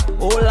balamin.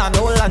 Hold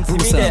on, see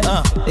me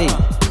there. Hey,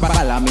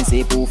 balamin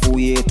c'est pour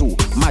fouiller tout.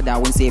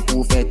 Mandarin c'est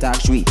pour faire ta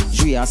chui.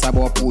 Jouer à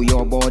savoir pour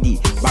your body.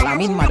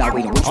 Balamin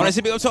Mandarin.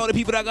 Honestly, big up to all the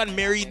people that got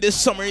married this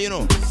summer, you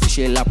know.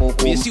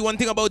 You see one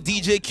thing about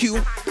DJ Q.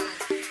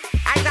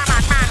 I'm the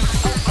madman.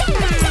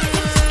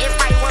 If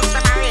I was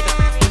married,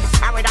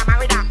 I would have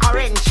married an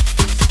orange.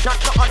 Not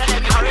the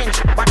ordinary orange,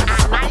 but a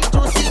nice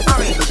juicy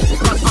orange.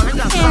 Because orange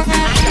is something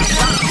nice.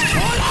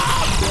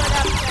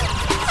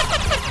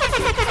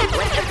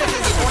 Well, if this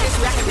is the only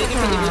way I can make it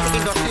for the music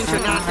industry in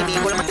Trinidad today,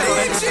 well, I'm going to tell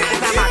you,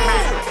 I'm a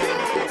madman.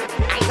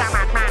 I'm a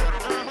madman.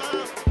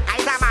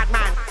 I'm a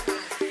madman.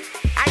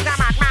 I'm a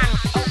madman.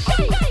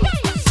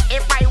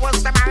 If I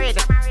was married,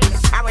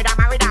 I would have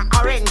married an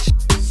orange.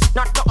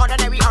 Not the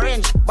ordinary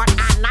orange, but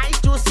a nice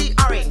juicy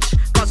orange.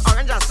 Cause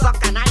orange does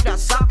suck and I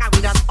does suck and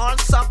we does all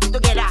suck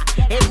together.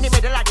 In the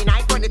middle of the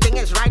night when the thing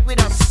is right, we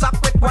does suck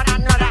with one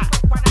another.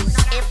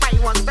 If I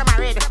was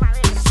married,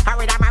 I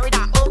would have married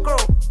an okro.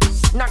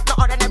 Not the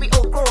ordinary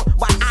okro,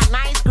 but a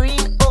nice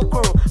green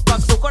okro.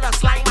 Cause okro does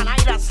slime and I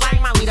does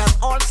slime and we does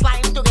all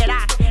slime together.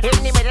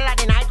 In the middle of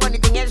the night when the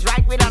thing is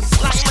right, we does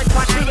slime with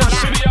one another.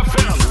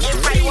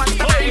 If I was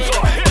married,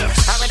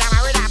 I would have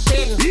married a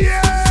pin.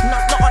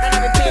 Not the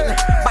ordinary pin,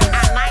 but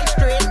a nice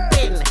straight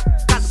pin.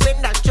 Cause pin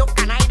does choke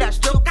and I does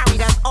choke and we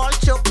does all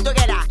choke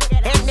together.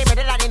 In the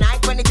middle of the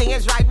night when the thing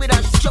is right, we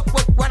does choke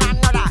with one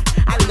another.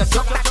 And we go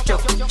choke like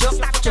choke, choke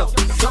like choke,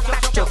 choke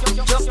like choke,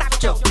 choke like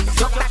choke,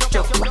 choke like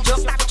choke, choke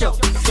like choke,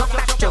 choke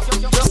like choke, choke like choke,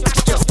 choke like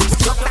choke,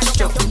 choke like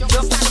choke,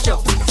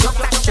 choke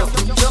like choke,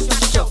 choke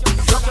like choke,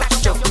 choke like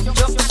choke,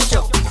 choke like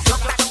choke,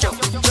 choke like choke,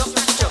 choke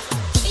like choke.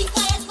 Be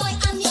quiet, boy,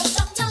 I'm your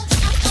doctor.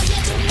 I'm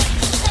here to make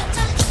you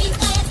better. Be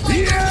quiet, boy,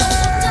 I'm your doctor.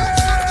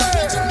 I'm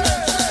here to make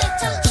you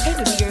better. Hey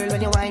baby girl,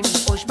 when you whine,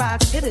 push back.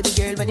 Hey baby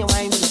girl, when you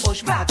whine,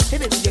 push back. Hey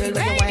baby girl,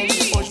 when you whine,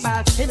 push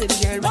back. Hey baby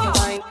girl, when you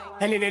whine.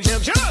 And then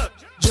jump, jump,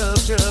 jump,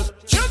 jump,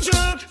 jump,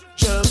 jump,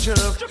 jump,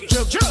 jump,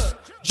 jump, jump.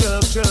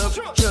 Jump, jump,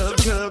 jump,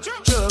 jump,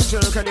 jump,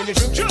 jump, and then you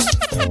jump,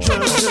 jump,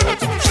 jump, jump,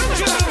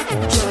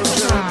 jump,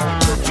 jump.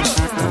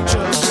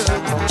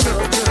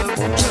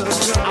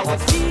 I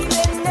was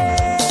feeling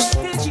it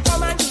till she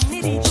come and give me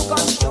the choke on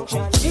the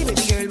junction. Hey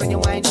baby girl, when you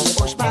whine, you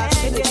push back.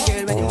 Hey baby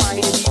girl, when you whine,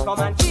 you come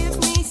and give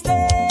me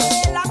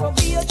stay. Like a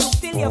real choke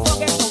till you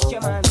forget about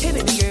your man. Hey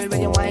baby girl,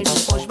 when you whine, you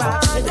push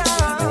back. Hey baby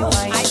girl, when you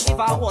whine. I give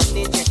her one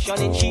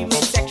injection in she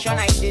midsection.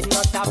 I did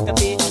not have to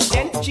pay.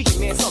 Then she give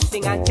me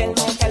something and tell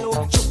me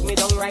hello. Choke me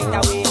down right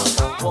away.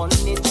 One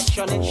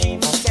injection in she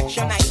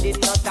midsection. I did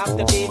not have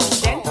to pay.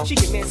 Then she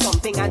give me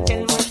something and tell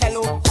me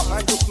hello. Come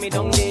and choke me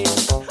down there.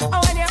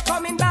 Oh, when you're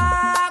coming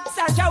back,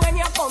 Sasha, when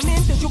you're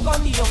coming to choke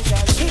on the young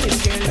girl. Hey baby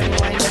girl, when you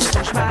whine, you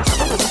push back. Hey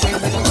baby girl,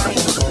 when you whine.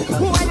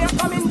 When you're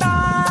coming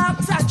back,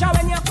 Sasha,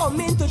 when you're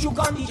coming to choke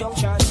on the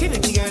junction. Hey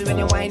baby girl, when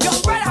you whine, you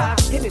push back.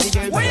 Hey baby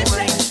girl, when you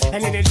whine.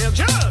 And then jump,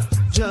 jump,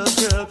 jump,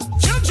 jump,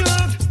 jump,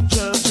 jump,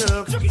 jump,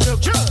 jump,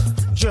 jump, jump.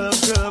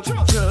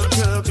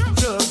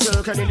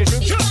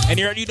 And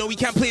you already know we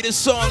can't play this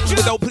song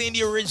without playing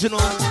the original.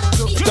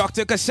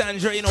 Dr.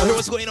 Cassandra, you know, hear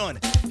what's going on.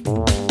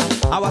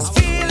 I was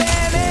feeling it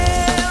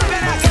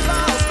back in the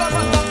house,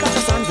 Dr.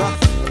 Cassandra.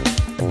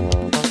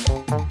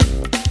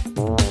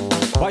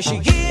 Why she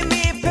give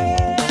me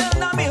pain,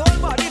 now me whole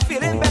body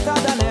feeling better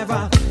than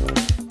ever.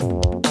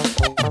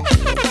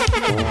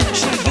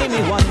 She gave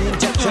me one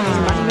injection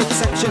in my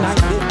midsection, I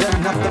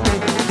didn't have to pay.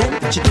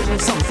 Then she gave me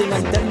something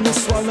and then me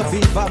swallow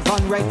fever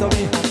van right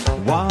away.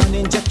 One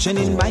injection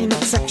in my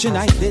midsection,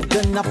 I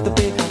didn't have to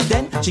pay.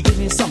 Then she gave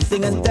me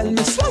something and tell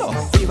me swallow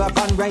fever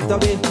van right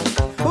away.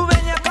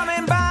 When you're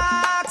coming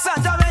back,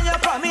 Santa, when you're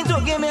coming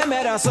to give me a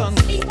medicine.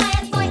 Be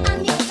quiet, boy,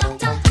 I'm your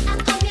doctor. I'm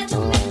here to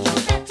make you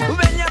better.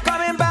 When you're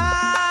coming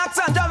back,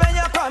 Santa, when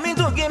you're coming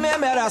to give me a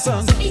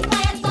medicine. Be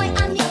quiet, boy,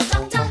 I'm your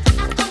doctor.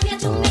 I'm here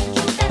to make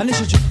you better. And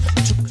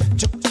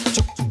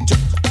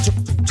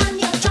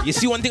you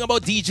see one thing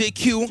about DJ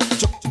Q?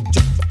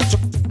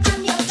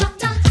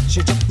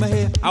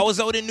 I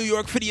was out in New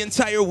York for the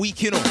entire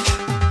week, you know.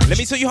 Let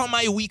me tell you how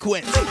my week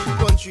went.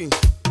 Country.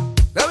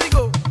 There we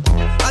go.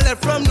 I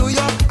left from New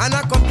York and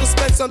I come to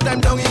spend some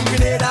time down in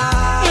Grenada.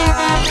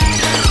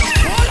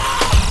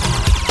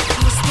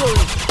 True story.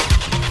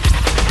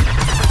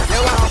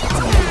 Yeah, what happened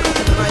to me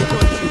in my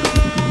country?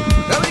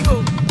 There we go.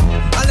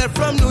 I left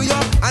from New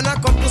York and I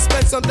come to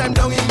spend some time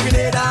down in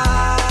Grenada.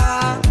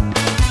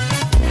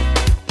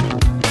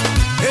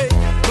 Hey,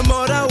 my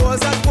mother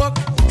was at work,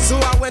 so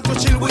I went to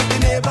chill with the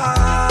neighbor.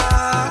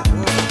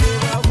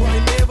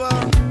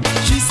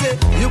 She said,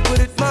 you could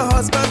eat my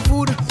husband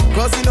food,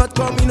 cause he not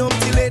coming home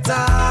till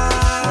later.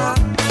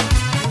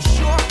 You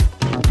sure?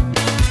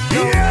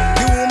 No,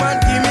 the woman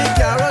give me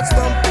carrots,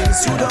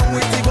 dumplings, you done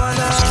with the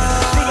banana.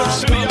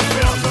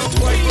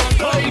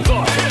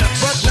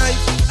 But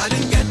knife, I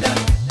didn't get that.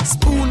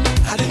 Spoon,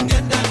 I didn't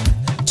get that.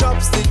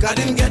 Chopstick, I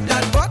didn't get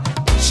that. But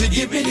she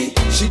give me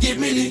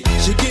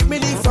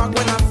the fuck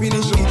when I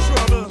finish it.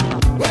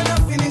 When I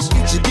finish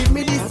it, she give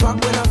me the fuck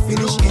when I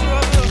finish it.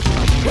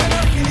 When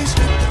I finish it,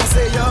 I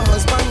say your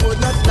husband would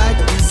not like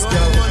this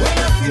girl. When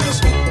I finish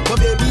it, but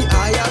baby, I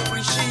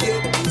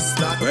appreciate this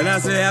stuff. When I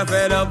say I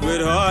fed up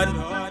with hard,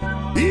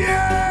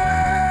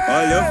 yeah,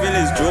 all you feel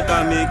is joke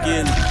I'm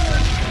making.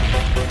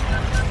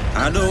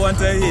 I don't want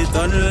to hate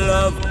on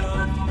love,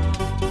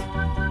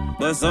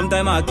 but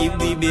sometimes I keep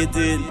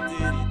debating.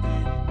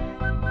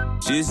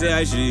 She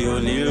say she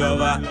only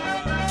lover,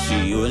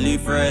 she only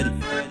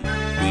friend.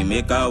 We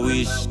make a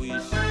wish,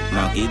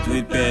 mark it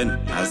with pen.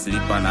 I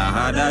sleep and I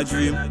had a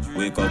dream,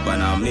 wake up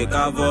and I make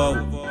a vow.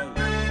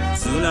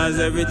 Soon as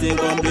everything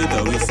complete,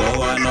 we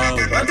saw I know.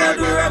 What I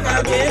do wrong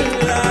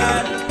again,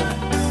 lad?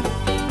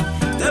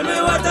 Tell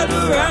me what I do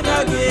wrong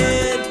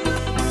again.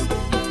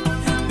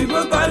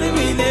 People calling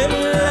me name,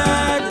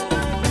 lad.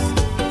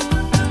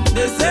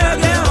 They say I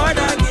get hard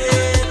again.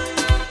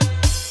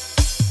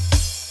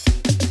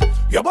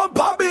 Your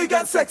bumper big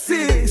and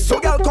sexy, so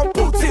girl come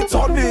put it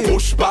on me.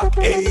 Push back,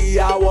 hey,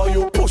 I want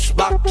you push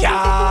back,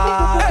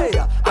 yeah. Hey,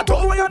 I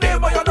don't want your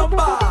name or your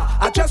number,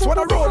 I just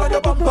wanna roll on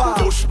your bumper.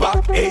 Push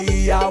back,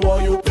 hey, I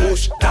want you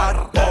push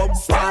that bumper.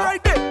 Stay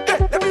right there,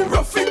 hey, let me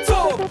rough it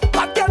up.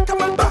 Bad girl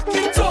come and back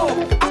it up.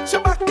 At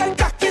your back and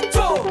cock it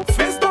up.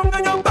 Face down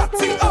and your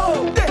body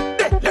up.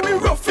 Hey, let me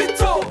rough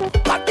it up.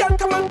 Bad girl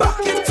come and back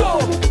it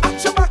up.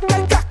 At your back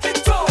and cock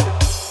it up.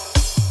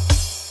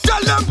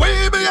 Tell them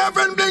we be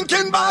having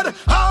blinking bad.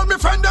 All my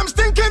friend them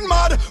stinking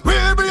mad. We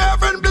be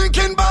having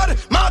blinking bad.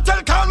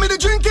 Martel call me the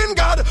drinking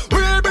god. We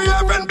be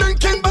having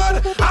blinking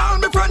bad. All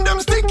my friend them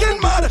stinking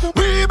mad.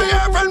 We be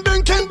having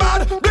blinking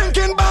bad.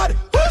 Blinking bad.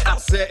 I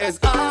say it's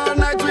all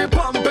night we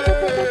pumping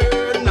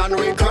and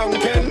we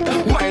crunking,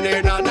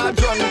 whining and a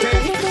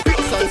drunken.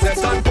 Pure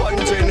sunsets and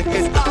punching.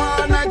 It's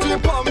all night we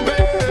pumping,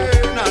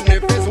 and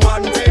if it's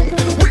one thing,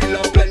 we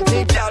love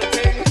plenty gal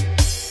thing.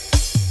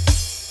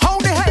 How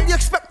the hell you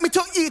expect me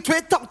to eat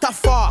without a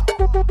fork?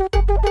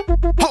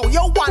 How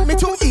you want me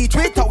to eat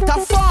without a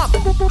fork?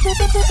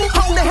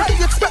 How the hell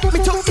you expect me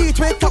to eat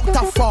without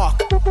a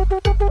fork?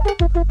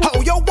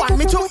 How you want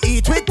me to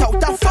eat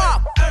without a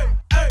fork?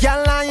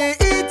 Girl, I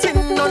ain't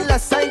eating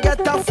unless I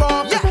get a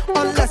fork. Yeah,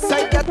 unless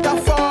I get a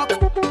fork.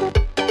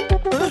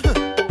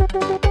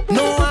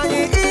 No, I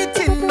ain't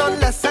eating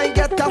unless I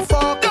get a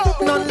fork.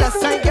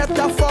 Unless I get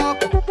a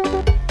fork.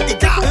 It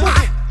got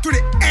to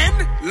the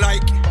end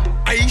like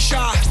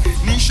Aisha,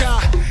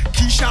 Nisha,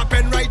 Keisha,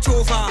 pen right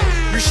over.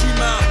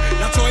 Rishima,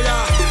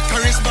 Latoya,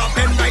 Charisma,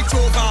 pen right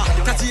over.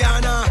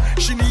 Tatiana,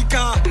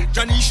 Shinika,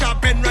 Janisha,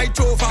 pen right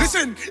over.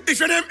 Listen, if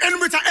your name end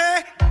with a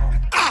A,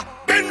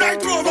 pen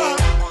right over.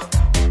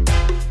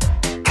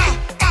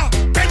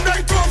 Pen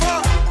right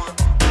over.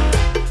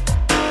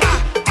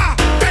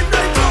 Pen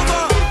right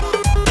over.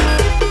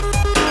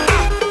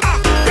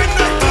 Pen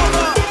right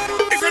over.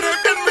 If your name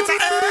end with a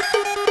A.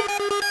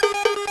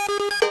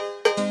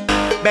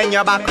 Bend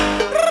your back.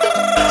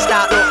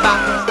 Start look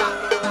back.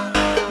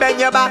 Bend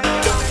your back.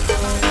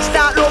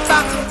 Start look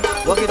back.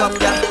 Walk it up,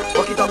 girl.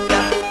 Walk it up,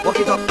 girl. Walk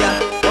it up, girl.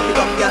 Walk it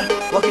up, girl.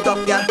 Walk it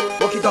up, girl.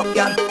 Walk it up,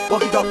 girl.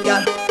 Walk it up,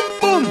 girl.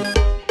 Boom.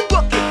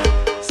 Walk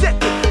it. Set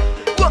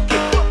it. Walk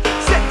it.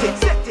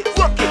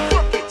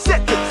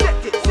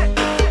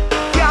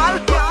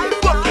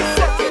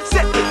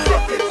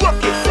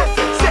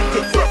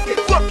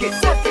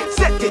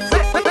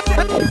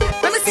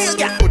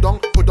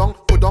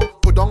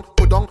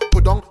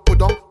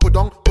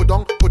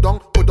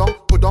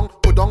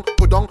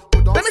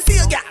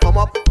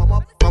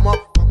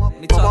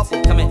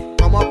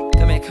 Come up.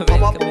 Come here.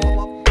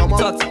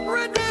 Talk to me.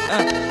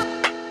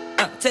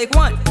 Take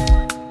one.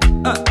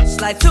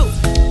 Slide two.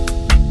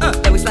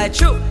 Then we slide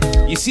through.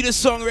 You see this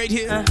song right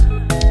here?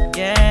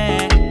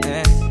 Yeah.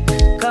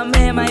 Come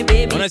here, my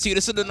baby. When I see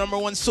this is the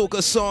 #1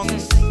 soca song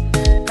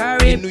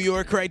in New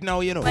York right now,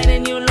 you know. Why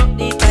didn't you look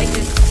the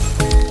tightest?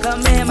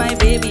 Come here, my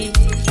baby.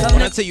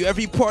 When I tell you,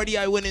 every party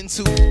I went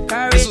into,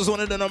 this was one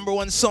of the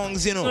 #1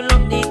 songs, you know. You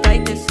look the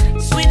tightest.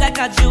 Sweet like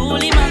a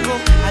Julie mango.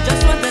 I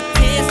just want the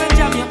taste and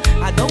jam you.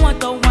 I don't want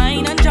the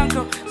wine and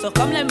junker. So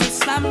come let me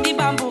slam the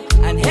bamboo.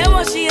 And hear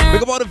what she has.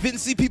 Think about the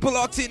Vincy people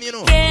locked in, you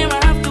know. I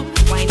have to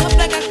wind up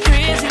like a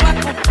crazy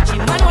wacko. She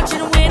man watching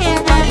the way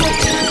to bamboo.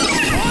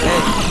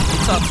 Hey,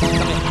 talk to me.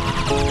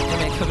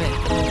 Come here.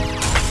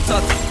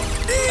 Talk to me.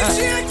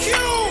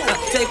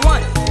 Take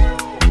one.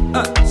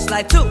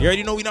 Slide two. You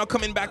already know we not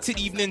coming back to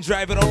the evening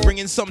drive without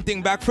bringing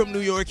something back from New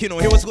York, you know.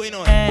 Hear what's going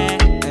on.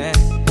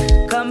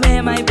 Come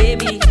here, my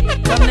baby.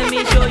 Come let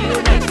me show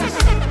you niceness.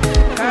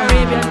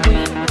 Caribbean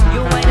queen,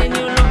 you wine and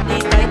you look the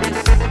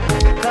tightest.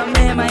 Come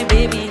here, my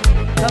baby.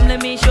 Come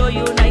let me show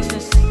you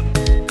niceness.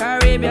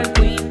 Caribbean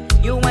queen,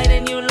 you wine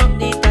and you look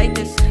the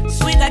tightest.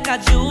 Sweet like a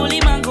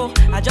Julie mango.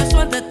 I just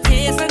want the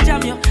taste and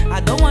jam you. I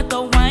don't want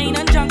the wine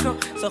and junker.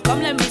 So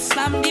come let me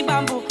slam the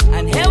bamboo.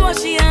 And hear what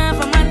she have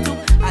for man too.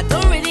 I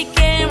don't really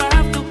care, I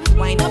have to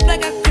wind up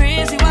like a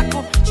crazy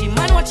wacko. She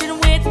man watching the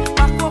wait,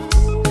 wacko.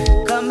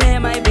 Come here,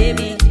 my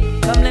baby.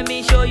 Come let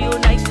me show you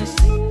niceness.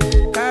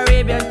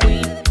 Caribbean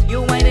queen,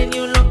 you wine and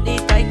you look the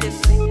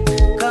tightest.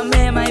 Come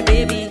here, my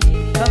baby.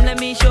 Come let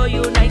me show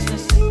you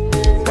niceness.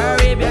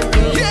 Caribbean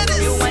queen,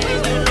 you wine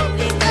and you look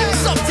the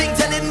tightest. Something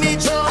telling me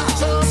Joe,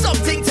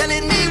 something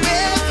telling me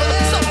where,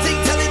 something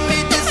telling me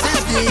this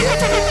is the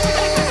end.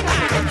 I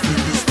can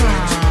feel the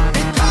spirit,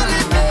 it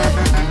calling me,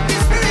 the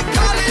spirit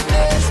calling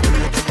me,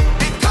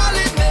 it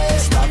calling me.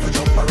 Start to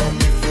jump around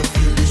if you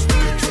feel the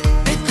spirit,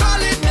 it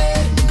calling me,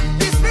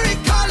 the spirit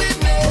calling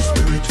me,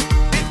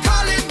 it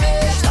calling me.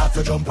 Start to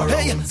jump around.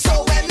 Hey, so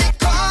when it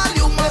call,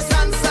 you must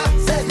answer.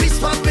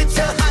 Respond with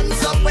your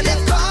hands up. When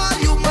it call,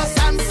 you must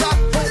answer.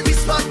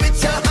 Respond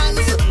with your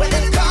hands up. When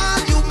it call,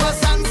 you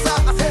must answer.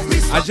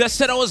 I just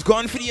said I was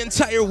gone for the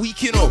entire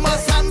week, you know.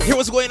 Hear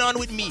what's going on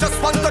with me. Just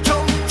want to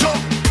jump.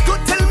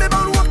 Don't tell me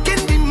about work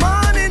in the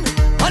morning,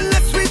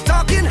 unless we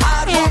talking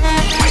hard work.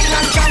 Wine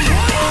and jam.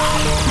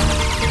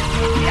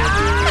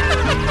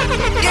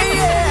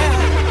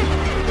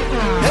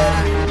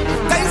 Yeah.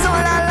 Time's all I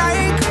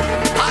like.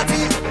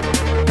 Party.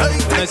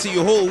 And I see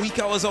you whole week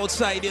I was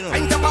outside, you know.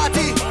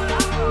 Party.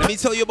 Let me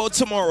tell you about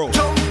tomorrow.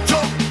 Don't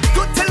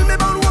tell me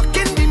about work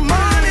in the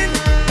morning,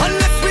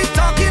 unless we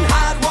talking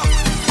hard work.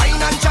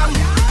 Wine and jam.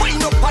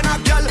 Wine up on a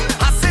girl.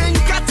 I say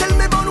you can't tell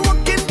me about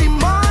work in the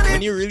morning.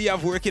 When you really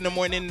have work in the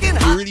morning,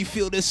 you really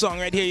feel this song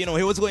right here, you know.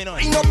 Hear what's going on.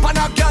 Wine up on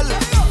a girl.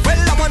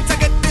 Well, I want to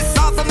get this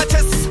off of my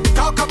chest.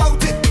 Talk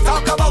about it. All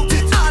of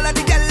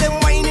the girl them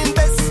whining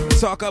best.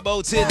 Talk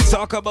about it.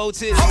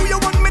 How you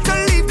want me to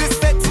leave this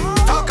set?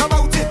 Talk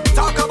about it.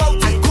 I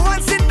go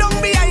and sit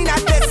down behind a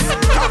desk.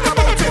 Talk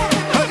about it.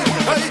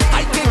 Hey,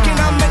 I taking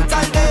a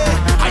mental day.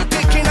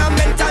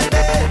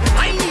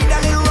 I need a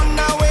little run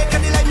away,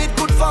 cause the line it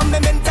good for me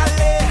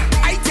mentally.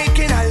 I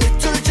taking a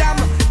little jam.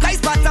 Nice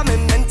part of my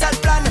mental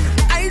plan.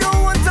 I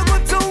don't want to go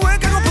to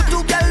work. I go put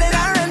two girl in a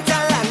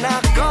rental and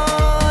I'm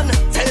gone.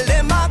 Tell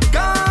them I'm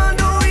gone.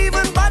 Don't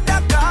even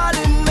bother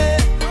calling me.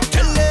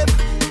 Tell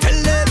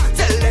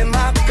them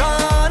I'm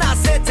gone. I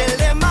said tell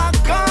them I'm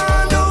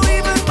gone. Don't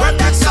even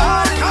bother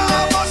calling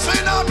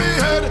me.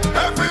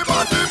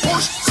 Everybody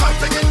push.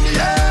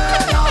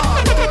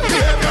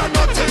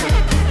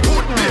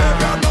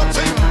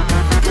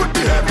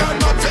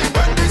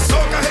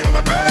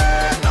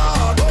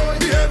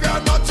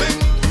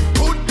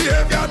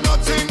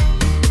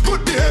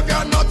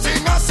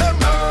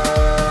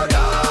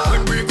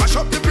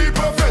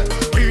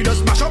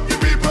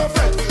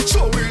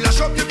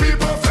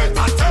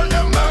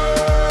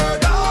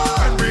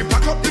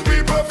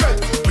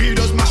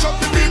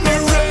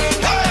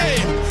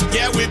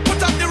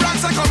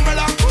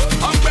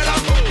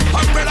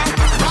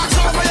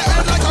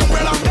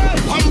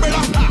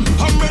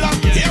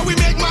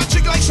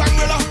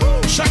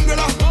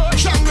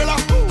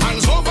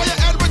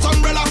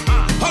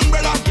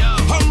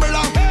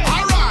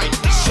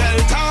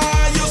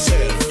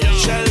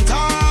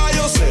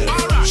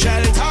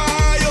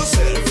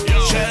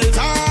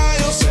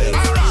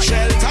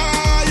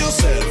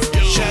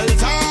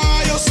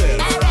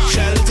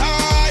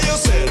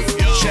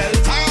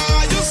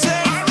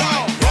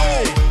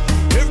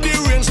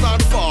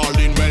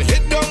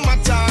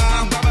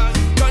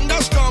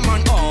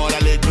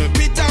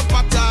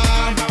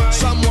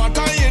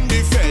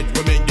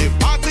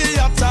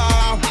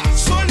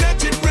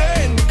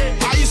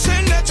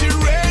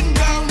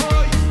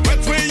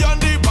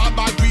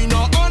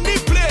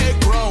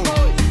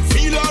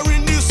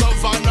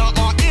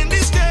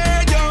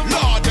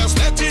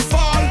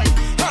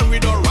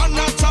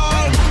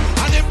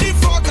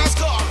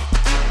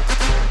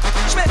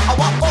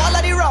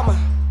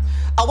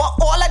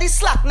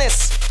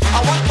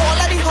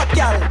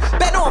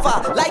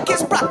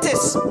 is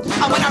practice.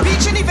 And when I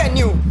reach in the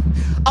venue,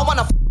 I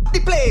wanna the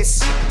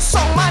place.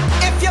 Song man,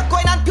 if you're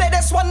going and play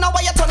this one, now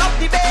I you turn up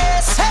the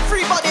bass.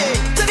 Everybody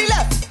to the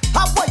left,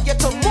 I want you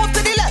to move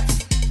to the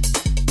left.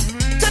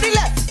 To the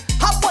left,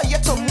 I want you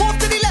to move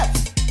to the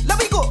left. Let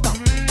me go now.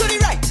 To the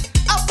right,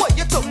 I want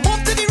you to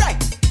move to the right.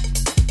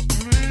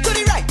 To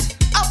the right,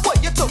 I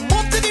want you to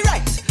move to the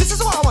right. This is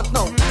what I want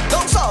now.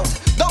 Down south,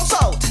 down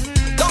south,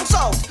 down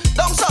south,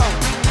 down south,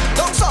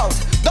 down south,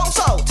 down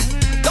south,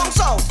 down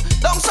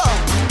south, down south.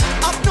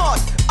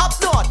 Up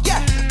north,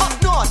 yeah, up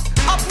north,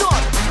 up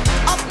north,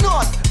 up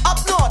north, up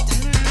north,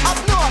 up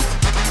north.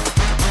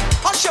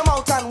 Hush your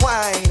mouth and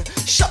whine.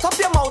 Shut up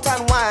your mouth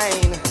and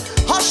whine.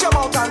 Hush your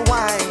mouth and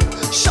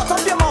whine. Shut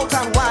up your mouth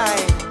and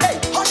whine. Hey,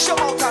 hush your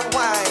mouth and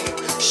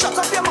whine. Shut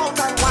up your mouth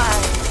and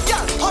whine.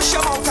 Yeah, hush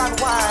your mouth and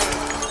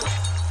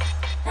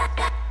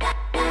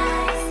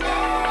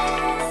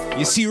whine.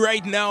 You see,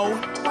 right now,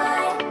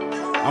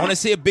 I want to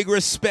say a big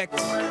respect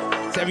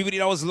to everybody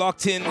that was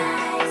locked in.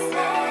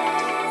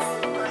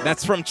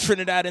 That's from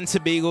Trinidad and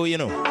Tobago, you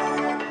know.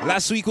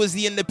 Last week was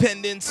the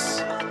Independence.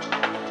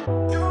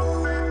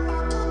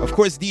 Of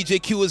course, DJ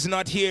Q is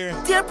not here.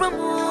 Dear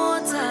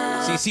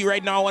promoter. So you see,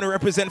 right now, I want to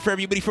represent for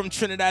everybody from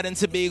Trinidad and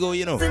Tobago,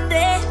 you know.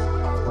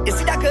 You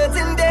see that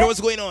curtain there? Hey,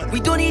 what's going on? We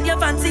don't need your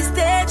fancy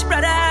stage,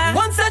 brother.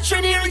 Once a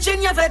Trini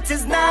reaching your vet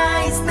is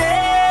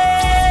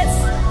niceness.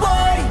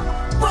 Boy,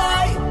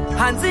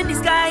 hands in the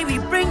sky, we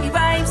bring the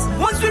vibes.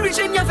 Once we reach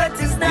in your vet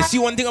is nice. You see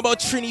one thing about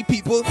Trini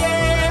people?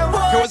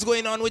 Yeah, hey, what's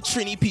going on with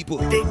Trini people?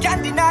 They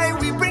can't deny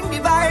we bring the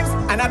vibes.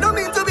 And I don't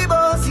mean to be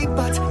bossy,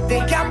 but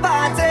they can't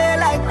party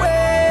like we.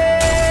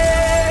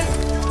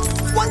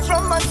 Once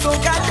from my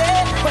Soca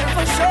day, but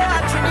for sure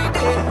at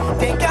Trinidad,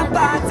 they can't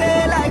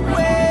party like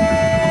we.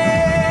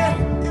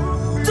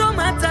 Don't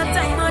matter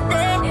time or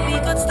day, we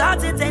could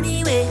start it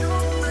anyway.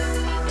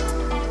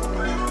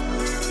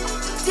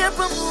 Dear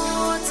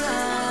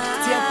promoter,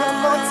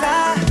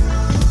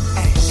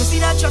 you see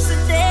that trust in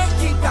there?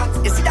 Keep that.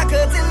 You see that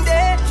curtain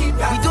there? Keep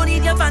that. We don't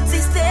need your fancy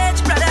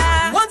stage, brother.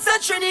 Once a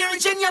Trini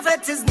reaching your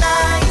vet is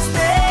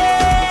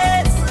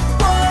niceness.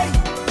 Boy,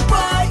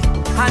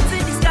 hands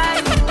in the sky,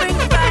 we bring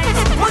the vibes.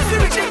 Once we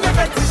reach in your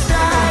vet is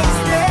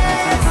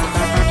niceness.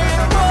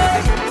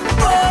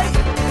 Boy,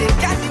 they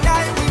can't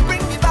deny we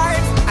bring the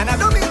vibes. And I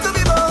don't mean to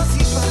be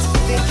bossy, but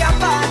they can't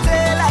party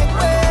like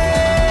we.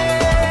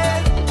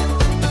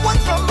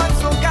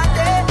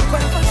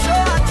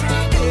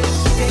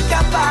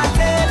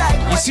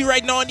 You see,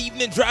 right now on the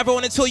Evening Drive, I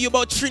want to tell you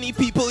about Trini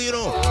people, you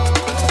know.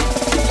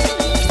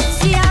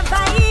 She have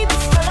vibes.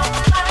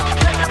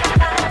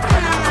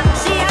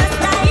 She has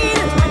style.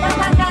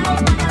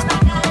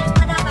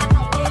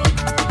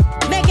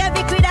 Make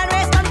every queen and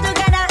race come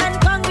together and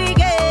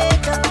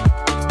congregate.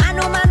 I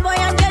know man, boy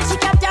and girl, she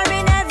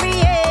capturing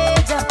every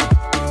age.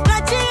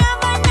 But she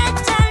have a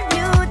natural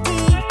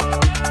beauty.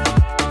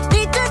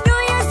 Need to do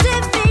your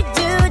civic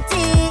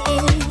duty.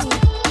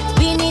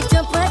 We need to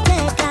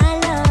protect our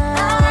love.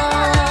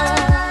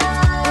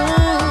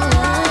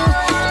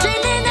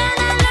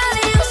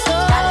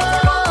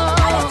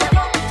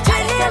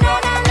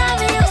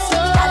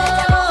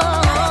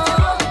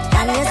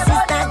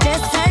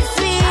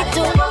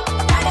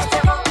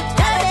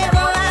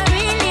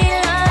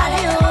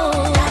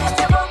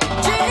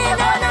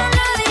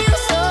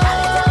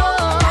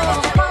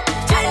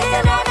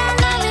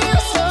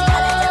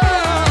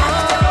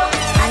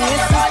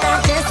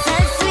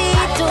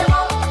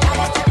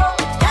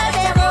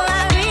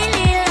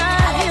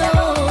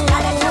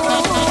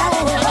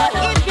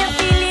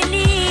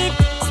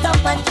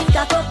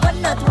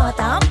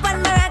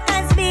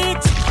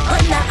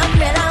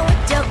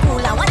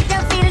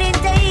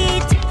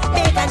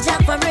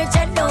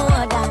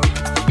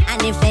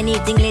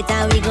 Anything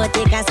later, we go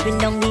take a spin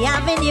down the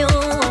avenue.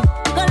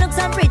 Go look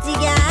some pretty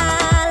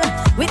girl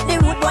with the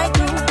rude boy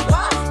crew.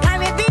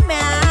 Caribbean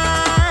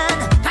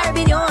man,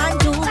 Caribbean and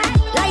too.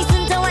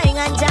 License to wine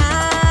and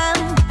jam,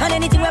 and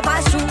anything we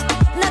pass through.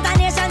 Not a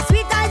nation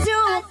sweet as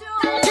you.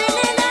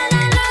 Trinidad,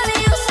 I love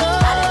you so.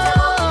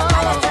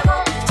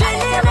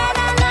 Trinidad,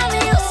 I love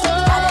you so.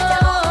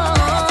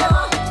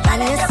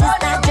 And your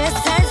sister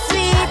just as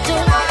sweet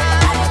too.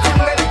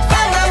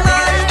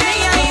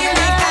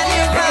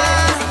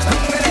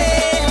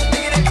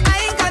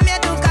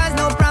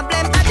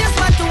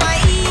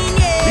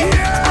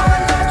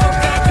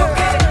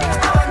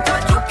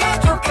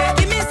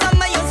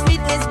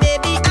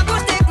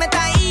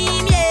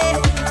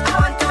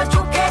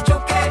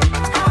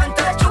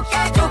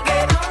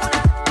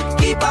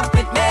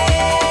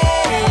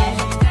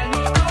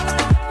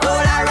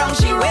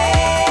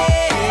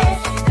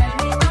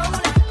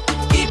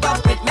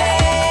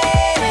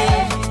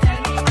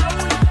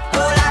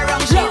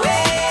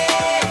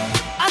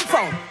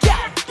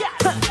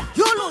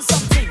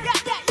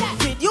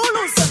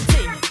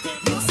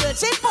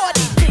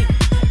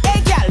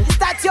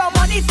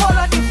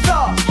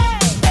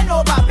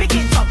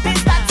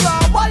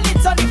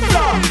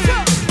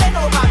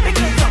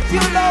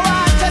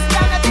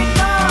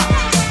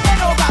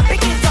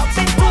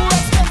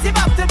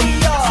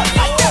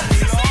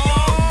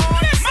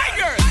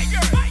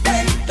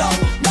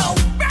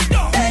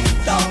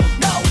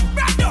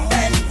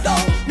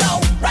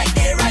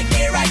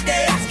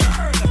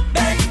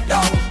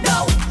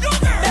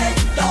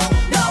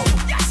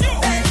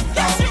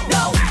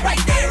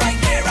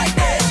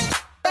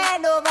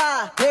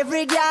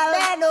 every girl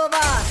bend over,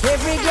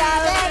 every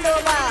girl bend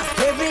over,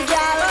 every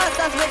girl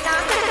bust us with now.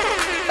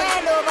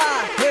 Bend over,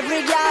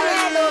 every girl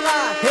bend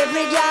over,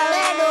 every girl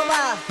bend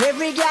over,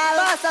 every girl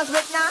bust us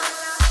with now.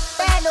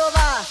 Bend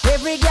over,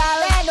 every girl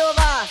bend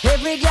over,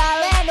 every girl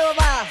bend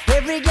over,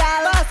 every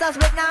girl bust us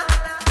with now.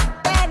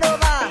 Bend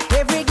over,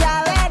 every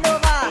girl bend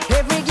over,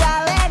 every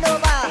girl bend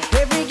over,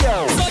 every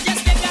girl. So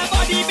just get that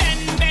body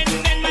bend,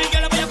 my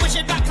girl, up, you push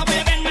it back, up,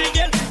 you bend, my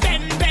girl.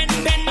 Bend,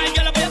 my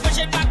girl, up, you push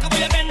it back, up,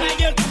 you bend, my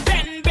girl.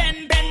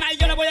 Bend, my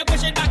girl, up, you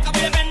push it back, up,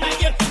 you bend, my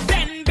girl.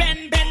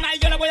 Bend, my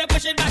girl, up, you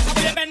push it back, up,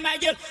 you bend, my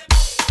girl.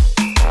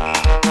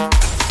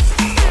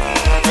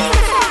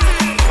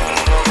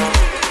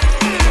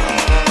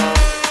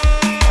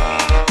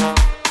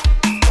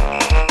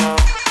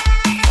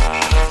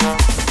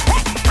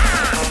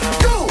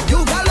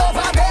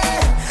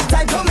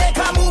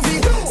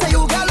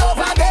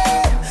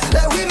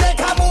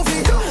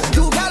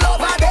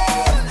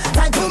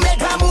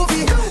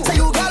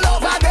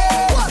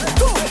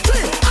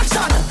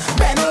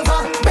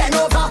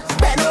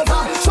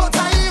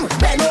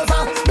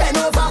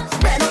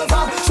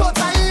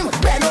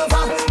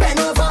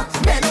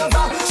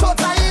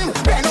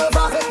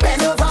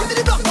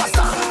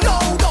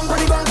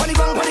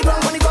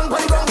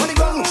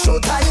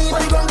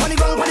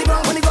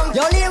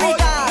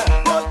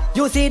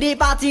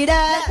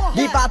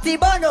 The party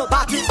burn up,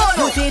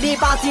 you see the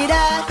party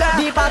there,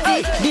 the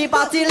party lit, the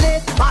party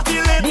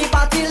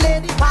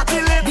lit,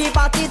 the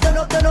party turn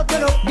up,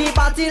 the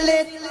party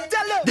lit,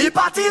 the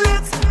party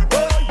lit,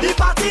 the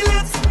party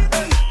lit,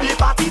 the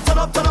party turn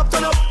up,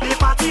 the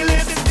party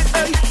lit.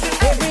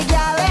 Every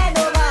girl bend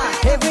over,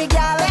 every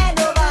girl bend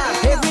over,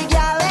 every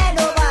girl bend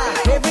over,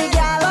 every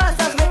girl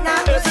bust us with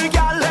now. Every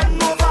girl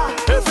bend over,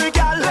 every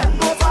girl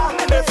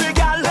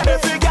bend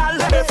over,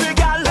 every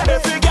girl,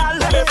 every girl, every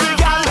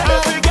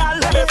girl,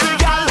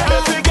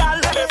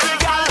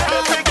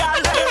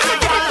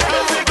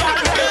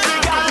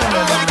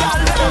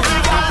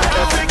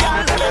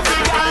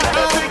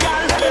 every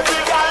girl,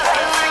 every girl.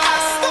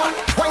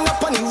 Wind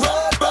up on the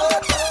road,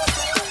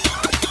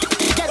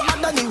 get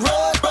mad on the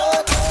road,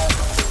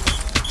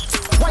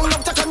 wind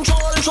up to control.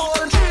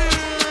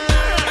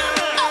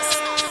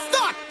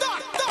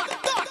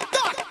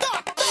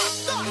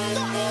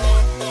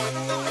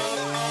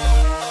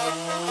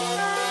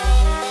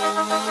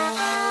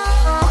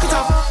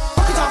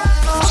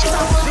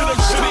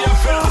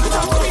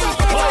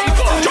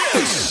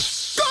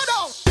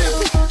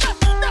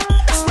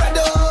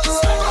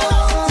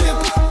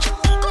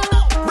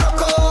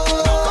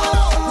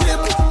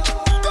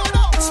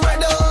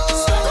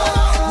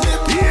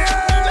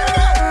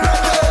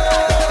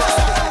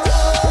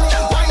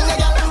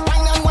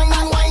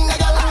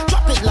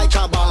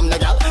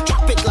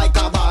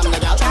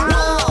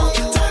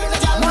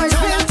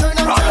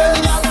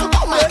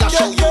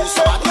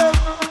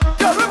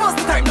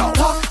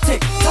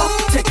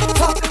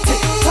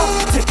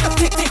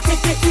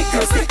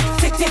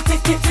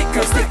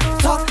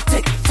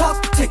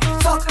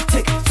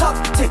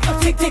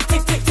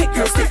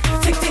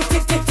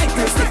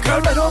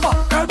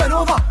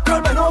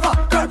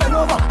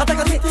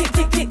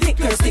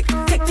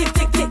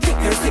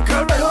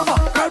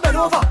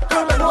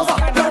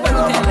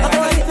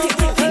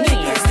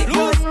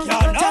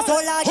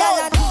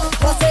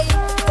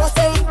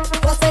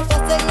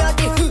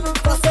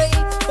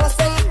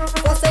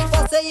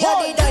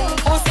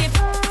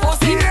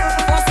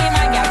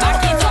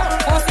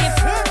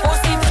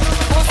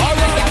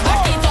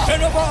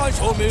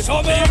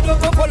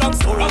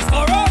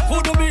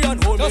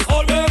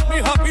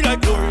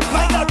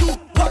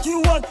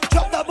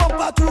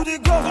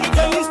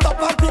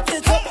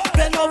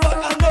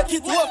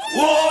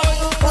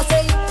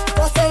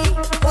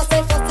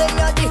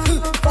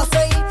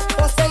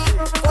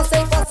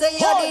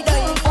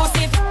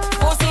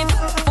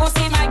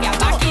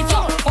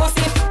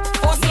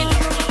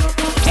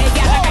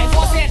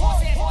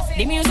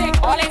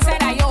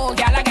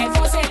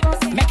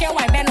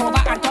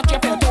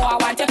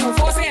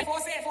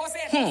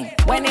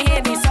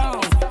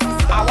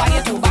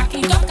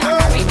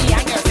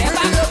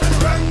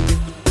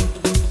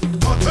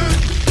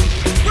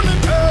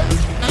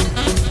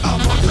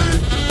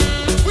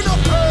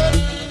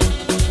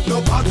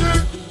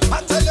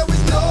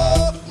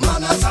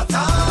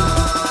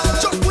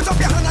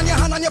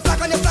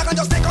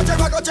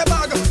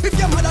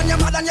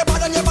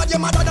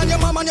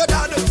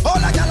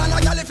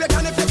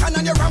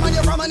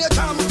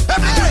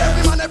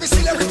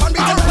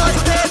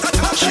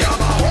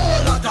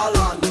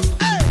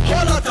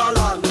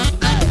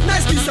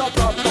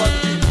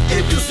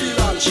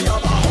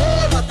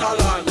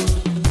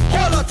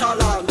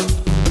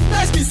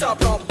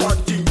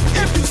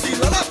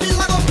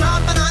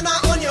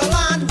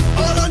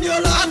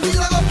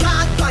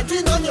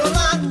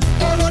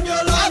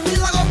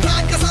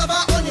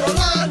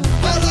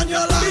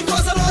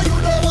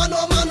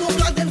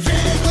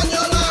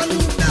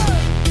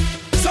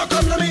 So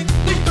come to me,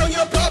 dig down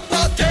your prop.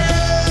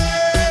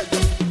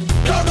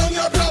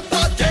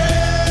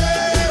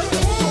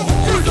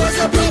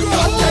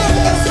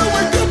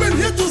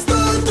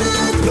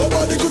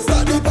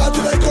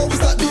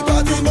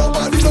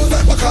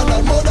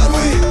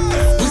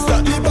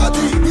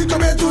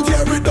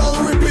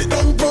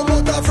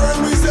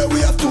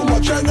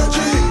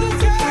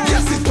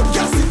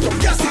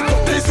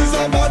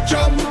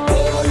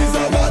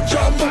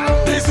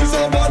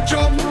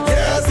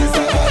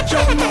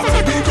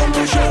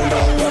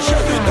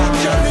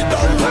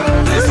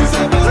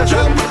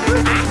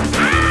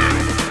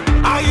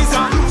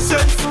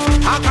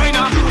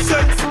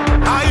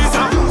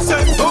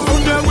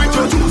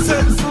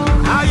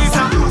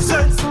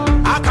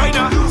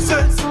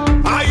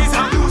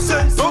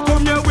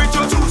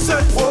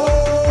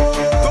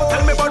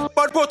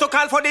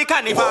 the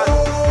carnival.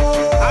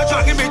 I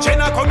dragging me chain,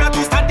 I come here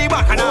to start the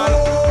bacchanal.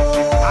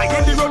 I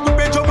get the road to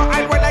be jump,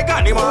 I ride like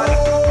animal.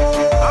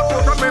 I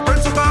program my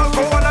principal,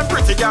 go on and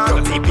pretty girl.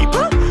 Dirty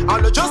people,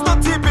 all just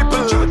dirty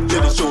people. Till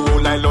the show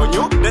like on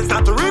you, then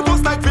start to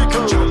reverse like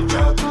vehicle.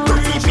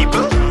 Dirty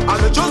people,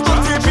 all just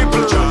dirty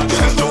people. Till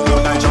the show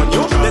like on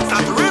you, then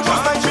start to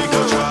reverse like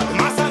vehicle.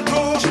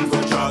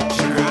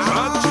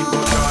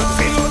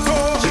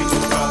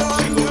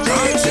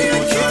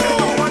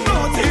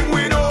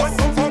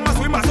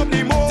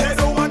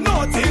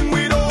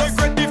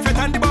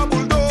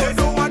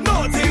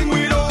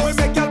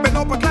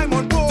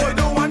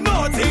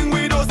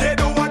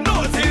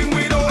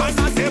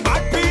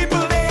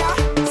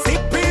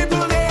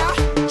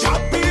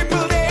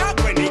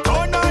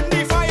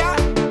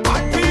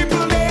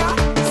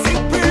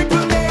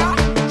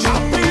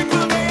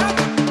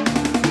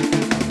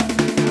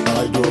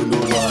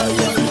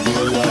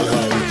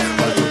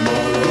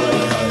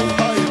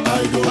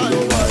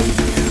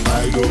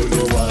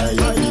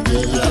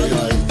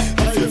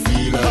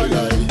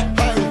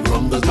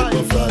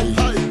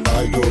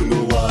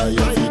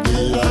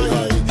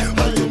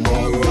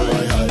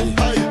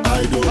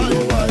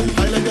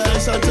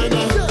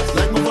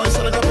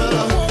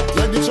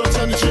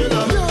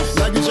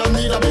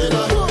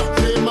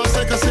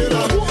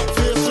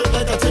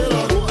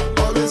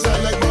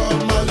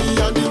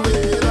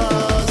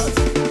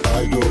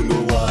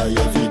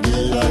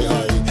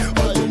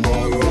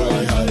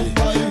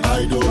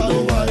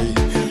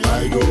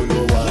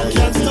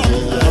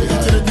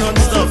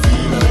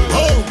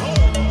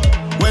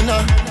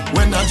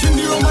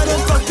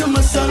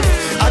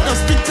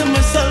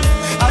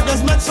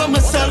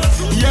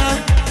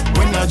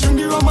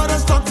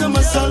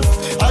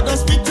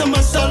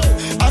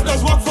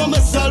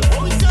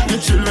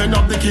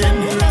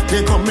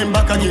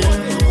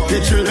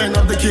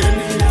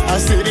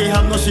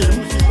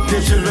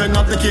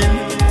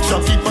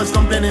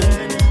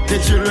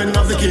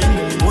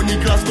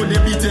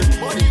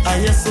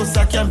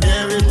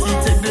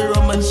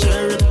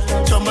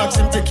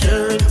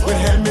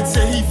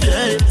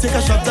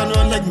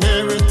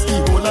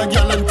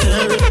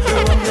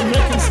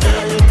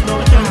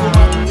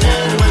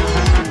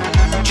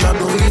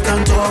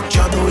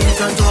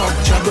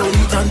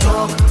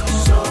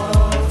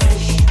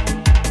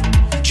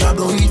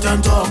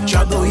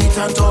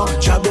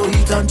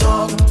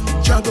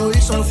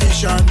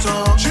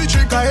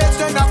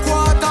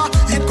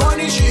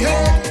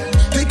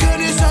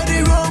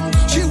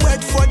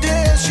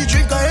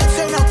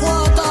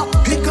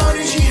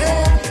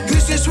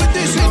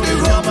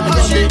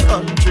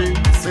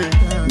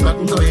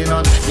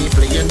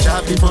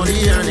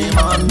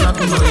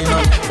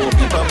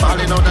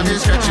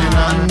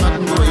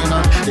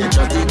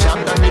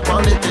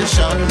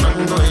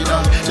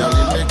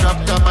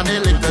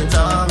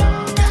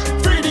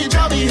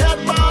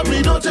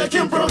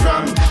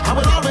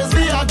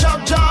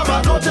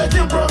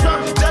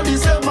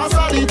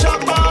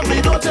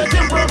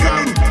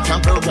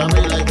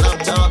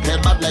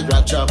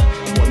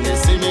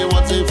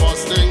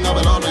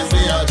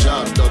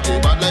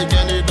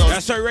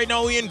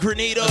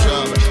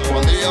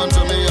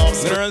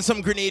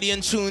 Some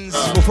Grenadian tunes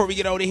before we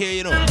get out of here,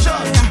 you know. Don't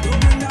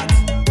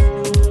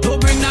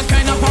bring that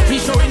kind of poppy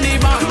show in the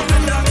band.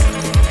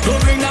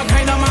 Don't bring that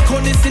kind of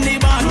maconis in the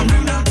band.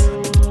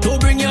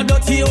 Don't bring your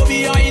dirty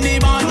OBI in the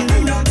band.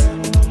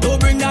 Don't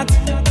bring that.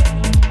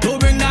 Don't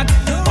bring that.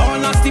 All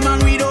nasty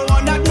man, we don't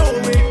want that, no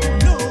way.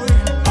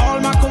 All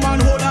my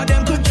command holder,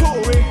 them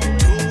control it.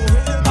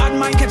 Bad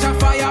mind catch a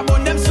fire,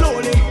 burn them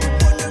slowly.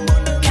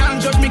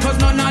 Can't judge me cause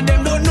none of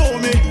them don't know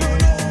me.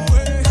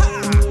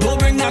 Don't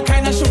bring that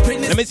kind of show.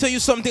 Let me tell you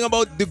something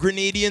about the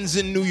Grenadians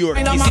in New York.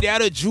 You see, they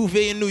had a Juve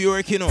in New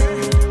York, you know.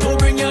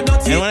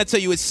 And I want to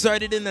tell you, it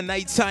started in the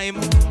nighttime.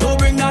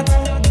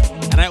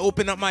 And I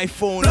opened up my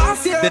phone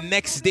the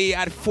next day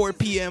at 4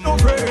 p.m. And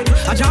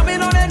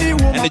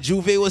the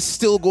Juve was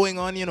still going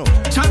on, you know.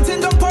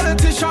 Chanting the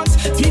politicians,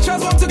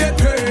 teachers want to get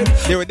paid.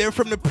 They were there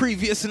from the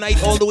previous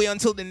night all the way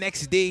until the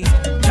next day.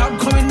 Job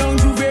coming down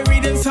Juve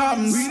reading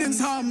Psalms.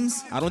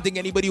 I don't think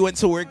anybody went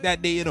to work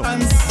that day, you know.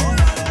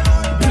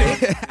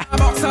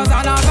 Boxers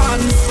and our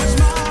guns.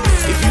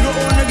 If you don't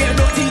want to get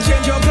dirty,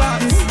 change your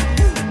plans.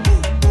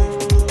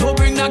 Don't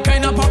bring that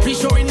kind of poppy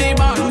show in the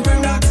band.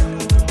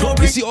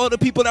 You see all the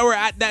people that were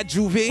at that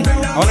Juve?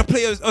 I want to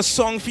play a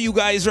song for you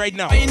guys right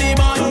now.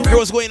 Hear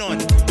what's going on.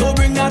 Don't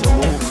bring that.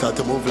 Start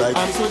to move like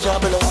I'm so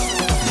jobless.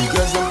 The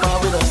girls don't power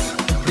with us.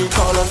 They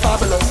call us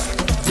fabulous.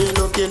 They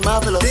looking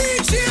marvelous.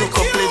 So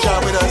come play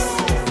job with us.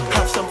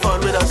 Have some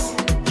fun with us.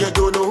 You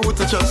don't know who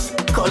to trust.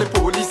 Call the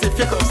police if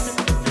you cuss.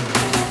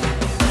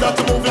 Got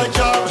to move like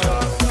job.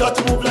 Got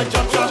to move like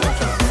job.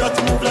 Got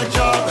to move like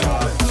job.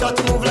 Got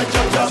to move like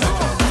job.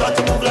 Got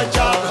to move like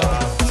job.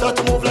 Got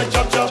to move like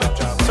job.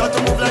 Got to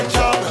move like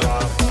job.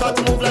 Got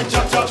to move like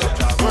job.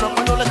 Run up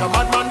and down like a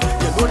madman.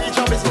 You know the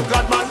job is no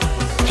glad man.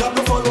 Job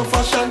no follow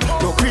fashion.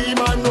 No cream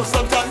and no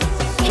sultan.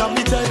 Job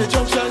meet at the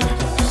junction.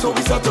 So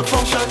we start to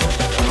function.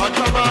 Hot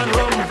man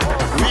rum.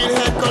 Real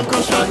head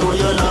concussion. Know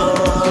your love.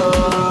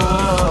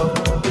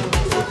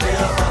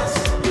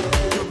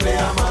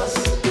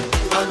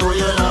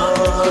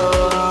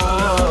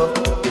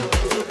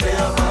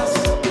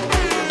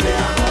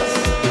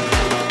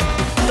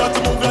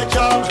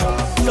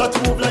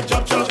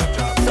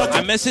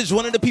 messaged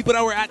one of the people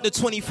that were at the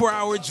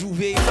 24-hour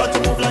Juve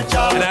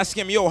and asked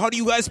him, yo, how do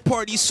you guys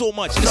party so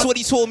much? This is what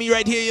he told me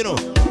right here, you know.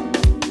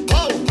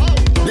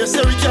 They say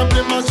we can't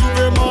play much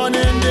Juve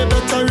morning, they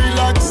better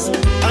relax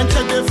and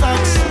check the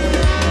facts.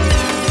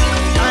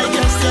 I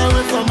can stay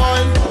away from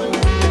oil.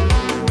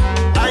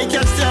 I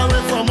can stay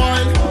away from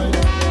oil.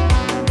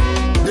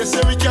 They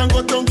say we can't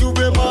go down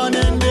Juve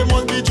morning, they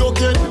must be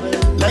joking,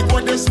 like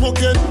what they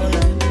smoking.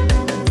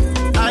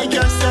 I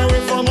can stay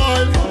away from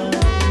oil.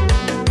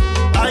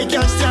 I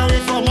can stay away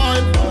from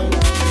oil.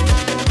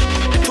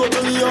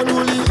 Totally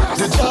unruly.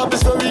 The job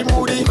is very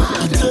moody.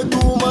 He take 2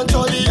 woman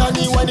jolly and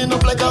he winding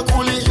up like a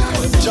coolie.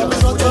 The job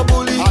is not a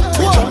bully.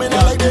 We jumping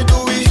out like they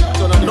do it.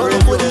 No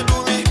look what they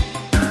do it.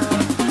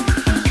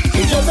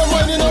 The girls are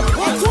winding up.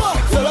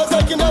 Fellas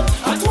liking up.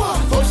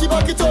 How she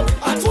back it up.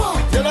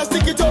 Then I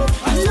stick it up.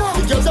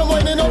 The girls are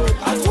winding up.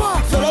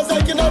 Fellas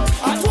liking up.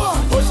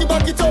 How she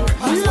back it up.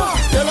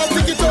 Then I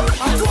stick it up.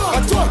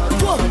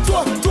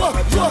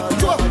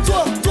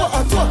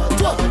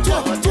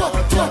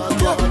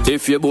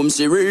 If your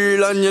boomsy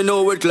real and you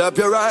know it, clap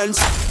your hands.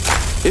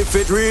 If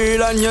it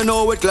real and you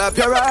know it, clap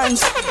your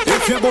hands.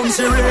 If your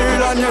boomsy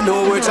real and you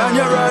know it, and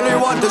you really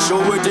want to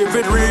show it. If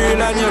it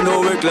real and you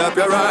know it, clap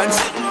your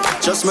hands.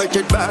 Just make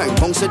it bang,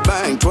 bounce it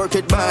bang, twerk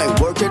it bang,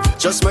 work it.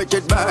 Just make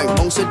it bang,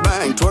 bounce it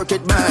bang, twerk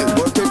it bang,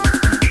 work it.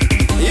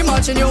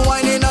 Imagine you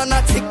whining on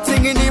a thick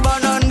thing in the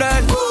band and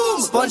then boom,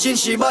 sponging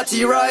she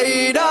body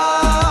rider.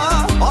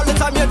 All the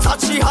time you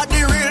touch, she had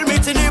the real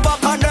meat in the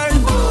back and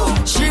then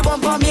boom, she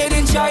bumper made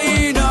in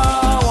China.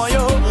 Want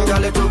you,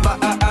 got little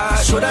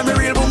bad, show them the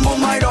real boom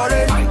boom, my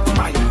darling.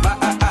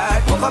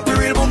 Pop up the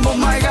real boom boom,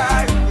 my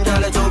guy.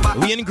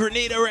 We in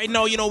Grenada right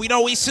now, you know, we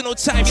not wasting no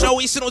time. We not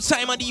wasting no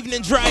time on the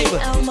evening drive.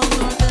 Well,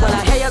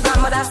 I hear your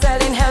grandmother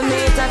selling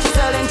helmet and she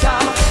selling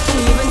charm.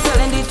 She even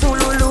selling the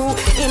Tululu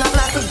in a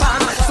plastic bag.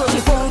 So she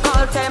phone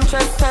call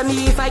temptress, tell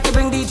me if I can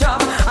bring the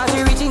job. As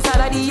we reach inside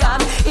of the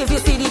yard, if you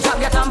see the job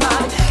get on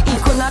bad. He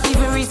could not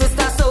even resist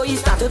her, so he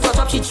started to touch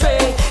up she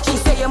tray. She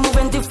say you're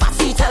moving too fast,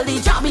 he tell the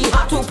job he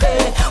had to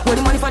pay. What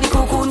the money for the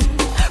cocoon?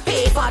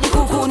 Pay for the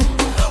cocoon.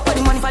 What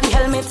the money for the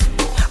helmet?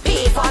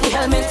 Pay for the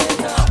helmet.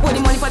 What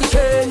the money for the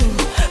chain?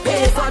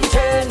 Pay for the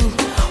chain.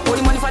 What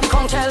the money for the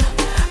conchel?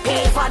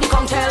 Pay for the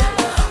conchel.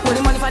 What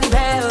the money for the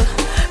bell?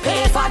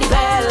 Pay for the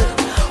bell.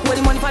 What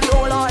the money for the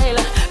old oil?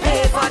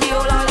 Pay for the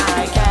old oil.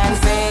 I can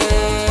say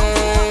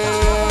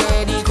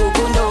the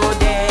cocoon no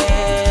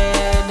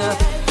dead,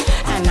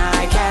 and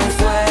I can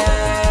swear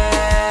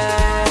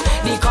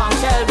the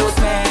conchel do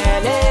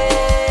smell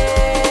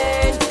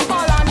it.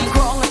 All on the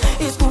ground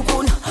is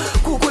cocoon,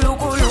 cocoon,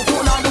 cocoon,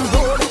 cocoon on the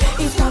road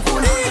is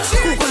cocoon,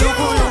 cocoon,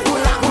 cocoon,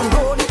 cocoon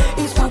road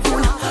is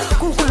cocoon,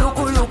 cocoon,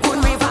 cocoon, cocoon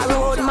river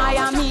road,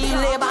 Miami,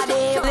 Labor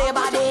Day,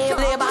 Labor Day,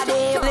 Labor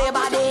Day,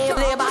 Labor Day,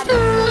 Labor Day.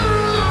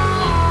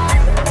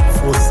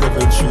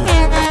 472.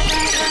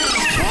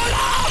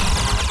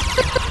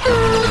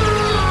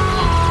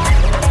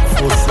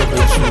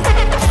 472.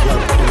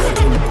 Jack Killer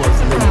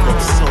Impulse link up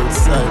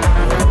Southside.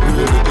 We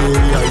in the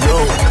area, yo.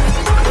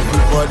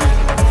 Everybody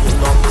is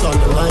locked on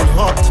the line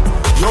hot.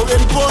 Yo,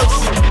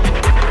 Impulse.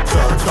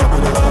 Chop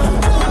in the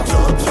line.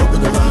 Chop in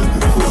the line.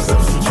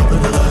 472 chop in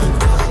the line.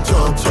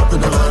 Chop in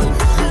the line.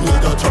 We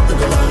need a chop in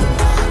the line.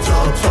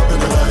 Chop in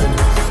the line.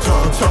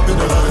 Chop in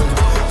the line.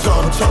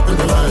 Chop in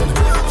the line.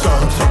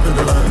 Chop in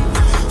the line.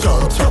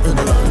 Chop in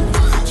the line.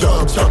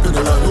 Chop in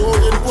the line.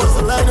 Oh, Impulse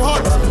the line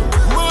hot.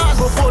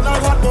 My phone I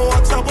got, my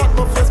WhatsApp hot,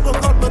 my Facebook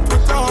hot, my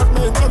Twitter hot, my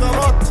Instagram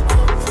hot.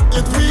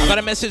 I got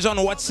a message on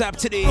WhatsApp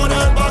today.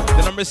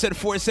 The number said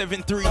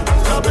 473.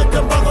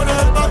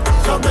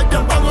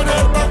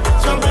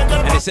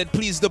 And it said,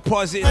 please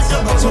deposit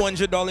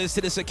 $200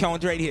 to this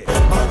account right here.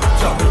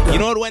 You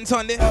know what went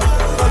on there?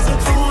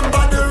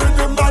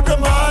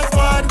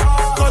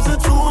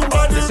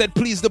 It said,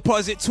 please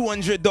deposit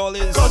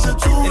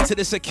 $200 into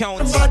this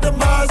account.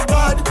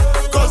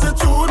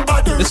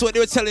 This is what they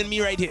were telling me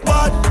right here.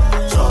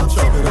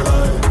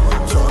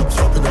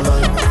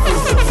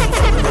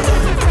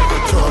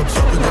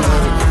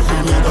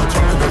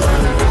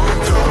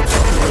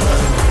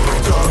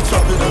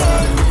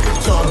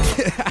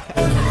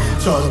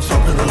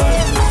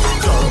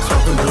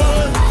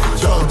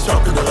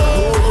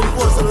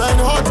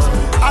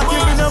 I'm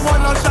giving them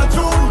one last shot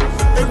tune.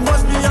 It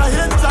must be a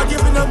hint. I'm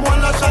giving them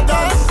one last shot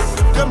dance.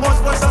 They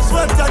must bust a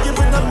sweat. I'm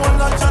giving them one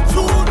last shot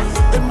tune.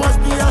 It must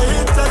be a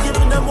hint. I'm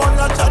giving them one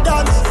last shot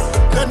dance.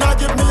 Then I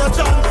give me a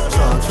chance.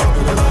 Chop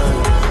in the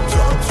line.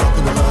 Chop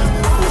in the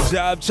line.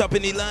 Job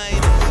chopping the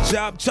line.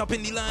 Job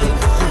chopping the line. We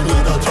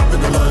need a chop in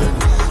the line.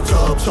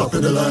 Chop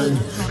in the line.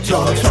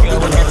 Chop in the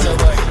line.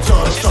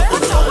 Chop in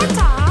the line.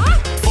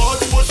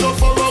 40 push up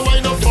for a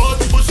wine up.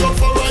 40 push up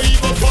for a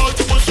heave up.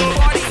 40 push up.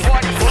 40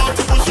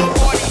 push up.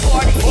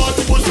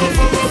 40 push up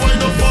for a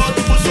wine up.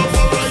 40 push up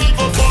for a heave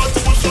up. 40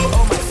 push up.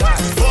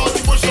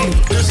 40 push up.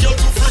 This girl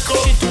too freak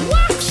up.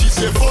 She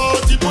say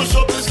 40 push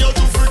up. This girl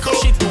too freak up.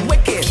 She too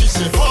wicked. She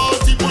say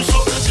 40 push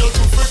up. This girl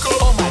too freak up.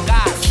 Oh my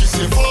God. She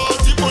say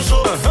 40 push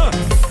up.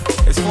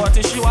 It's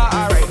 40 she want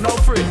alright, no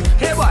free.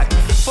 Hey what?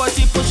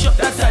 40 push up,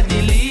 that's a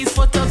delay.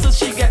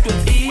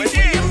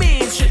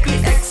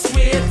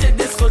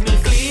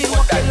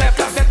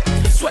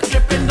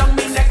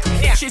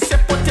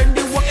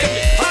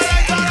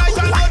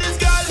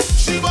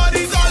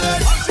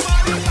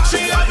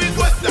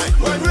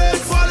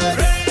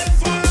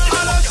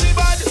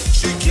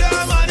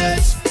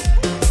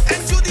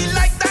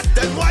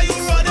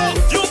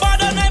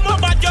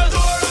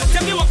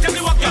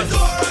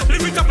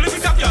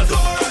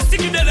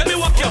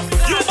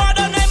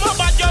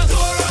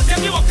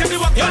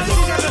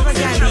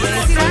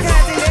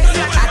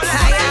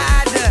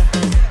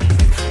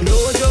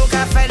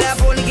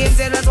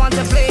 they just want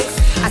to play.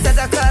 I said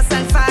a curse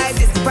and fight,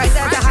 it's the price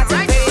that I had to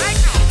pay.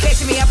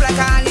 Catching me up like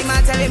a animal,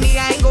 telling me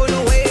I ain't going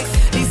away.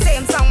 The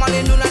same song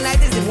morning, noon and night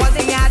is the one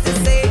thing you had to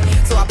say.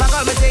 So I pack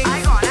all my things,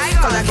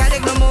 cause I can't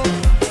take no more.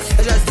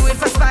 I just do it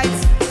for spite.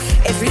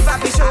 It's real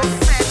papi show.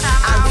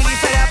 I'm really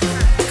fed up,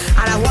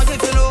 and I want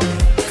you to know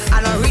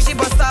I don't reach the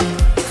bus stop,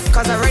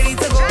 cause I'm ready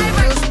to go.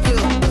 Real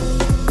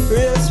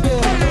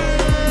spill,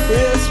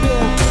 real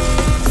spill,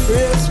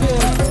 real spill.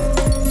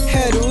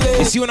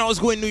 You see, when I was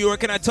going to New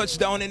York and I touched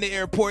down in the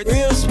airport,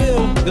 real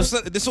spill. This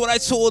is what I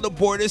told the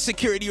border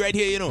security right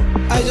here, you know.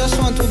 I just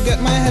want to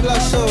get my head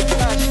locked up.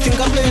 Think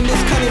I'm playing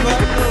this carnival.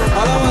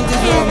 All I want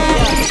is rum.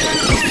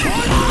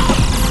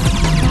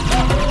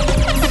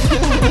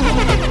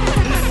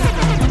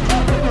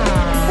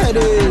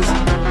 Anyways,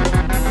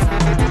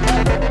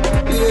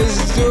 it is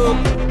joke.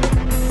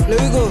 Let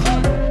me go.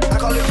 I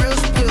call it real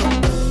spill.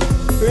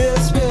 Real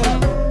spill.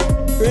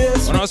 Real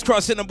spill. When I was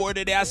crossing the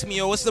border, they asked me,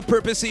 yo, what's the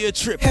purpose of your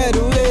trip?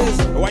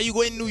 Headways. Why are you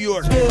going to New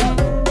York?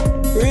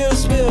 Real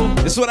spill.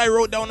 This is what I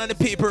wrote down on the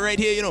paper right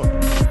here, you know.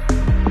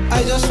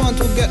 I just want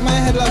to get my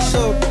head locked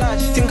up.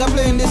 Think I'm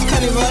playing this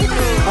carnival.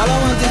 All I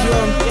want is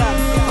rum.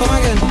 Come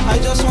again. I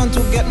just want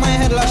to get my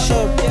head locked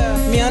up.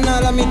 Me and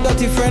all of me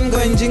dirty friend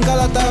going drink a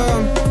lot of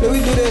rum. Let me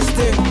do this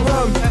thing.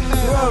 Rum,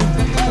 rum,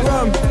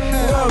 rum,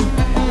 rum,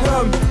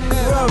 rum,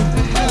 rum,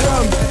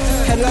 rum.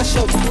 Head locked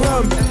up.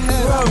 Rum,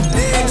 rum,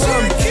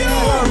 rum,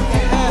 rum,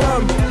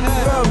 rum,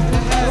 rum,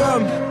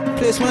 rum.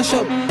 Place my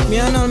shop. Me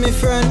and all my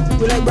friend,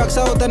 we like bracks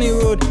out on the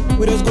road.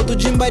 We just go to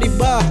gym by the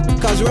bar,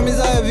 cause rum is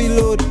a heavy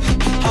load.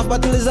 Half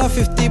bottle is a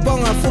 50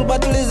 pound, a full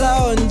bottle is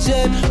a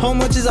 100. How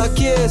much is a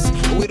case?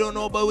 We don't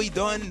know, but we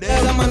done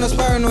that. I'm on a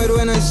paranoid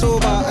when I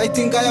sober. I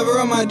think I have a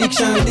rum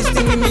addiction. This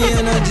thing give me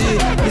energy.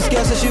 This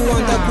girl says she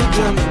want a quick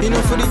jam.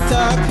 Enough for the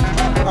talk.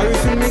 I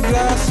refill me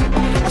glass.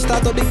 I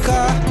start up the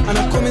car and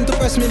I come in to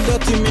press me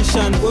dirty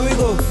mission. Where we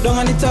go? Down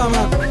on the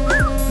tarmac.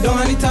 Down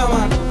on the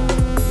tarmac.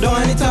 Down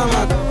on the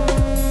tarmac.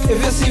 If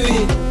you see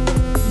me,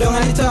 down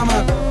on the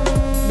tarmac.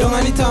 Down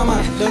on the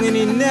tarmac, down in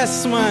the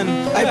nest, man.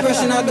 I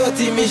press in a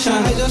dirty mission.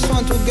 I just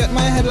want to get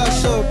my head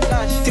locked up.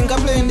 Think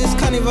I'm playing this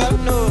carnival?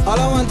 No. All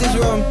I want is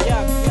rum.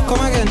 Come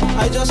again.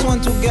 I just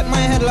want to get my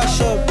head locked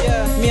up.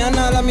 Me and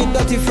all of me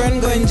dirty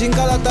friend going drink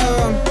a lot of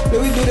rum.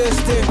 Let me do this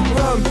thing.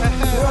 Rum,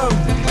 rum,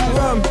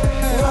 rum,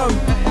 rum,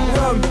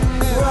 rum,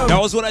 rum. That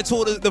was what I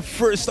told the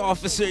first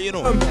officer, you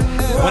know.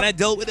 When I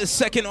dealt with the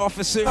second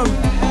officer,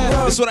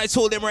 this is what I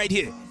told them right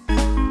here.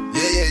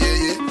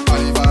 Yeah.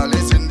 Carnival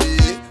is in the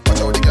watch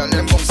how the girl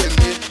them bumps in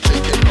the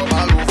shake it come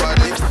all over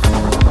the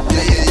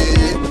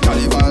yeah.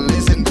 Carnival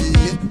is in the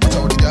watch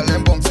how the girl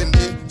them bumps in the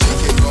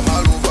shake it come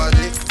all over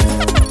the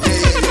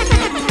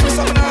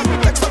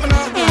yeah. Next up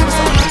now.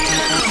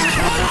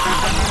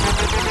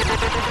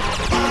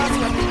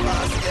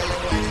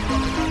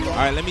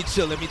 Alright, let me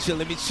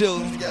chill.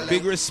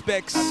 Big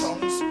respects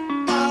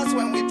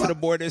to the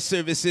border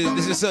services.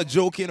 This is a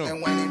joke, you know.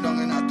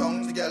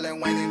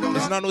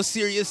 It's not no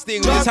serious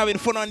thing. We're just having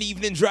fun on the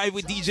evening drive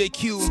with DJ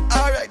Q.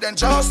 Alright then,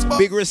 just boss.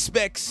 Big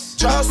respects.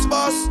 Just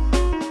boss.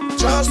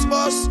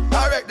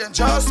 Alright then,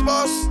 just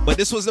boss. But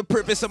this was the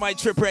purpose of my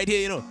trip right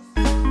here, you know.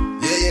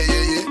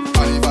 Yeah.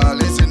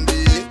 Carnival is in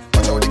the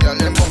watch how the girl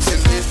them bumps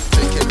in the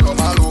shake it come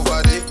all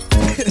over the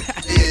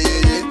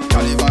yeah.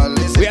 Carnival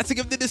is in we have to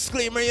give the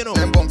disclaimer, you know.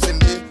 Them bumps in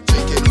the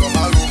shake it come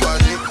all over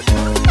the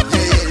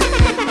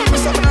yeah. Give me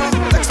some now.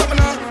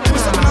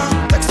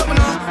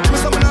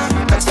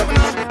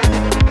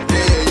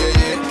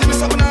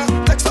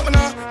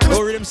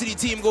 City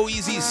team, go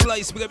easy,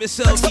 slice, pick up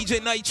yourself,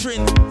 DJ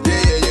Nitrin.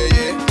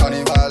 Yeah.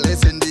 Carnival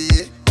is in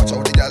the watch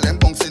how the girl them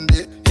bunks in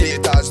the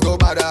haters don't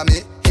bother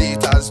me.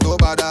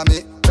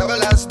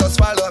 Travelers just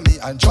follow me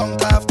and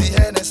drunk off the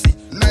Hennessy.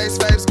 Nice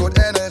vibes, good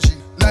energy.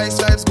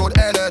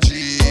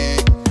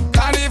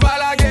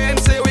 Carnival again,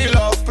 say we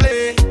love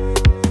play.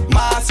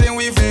 Martin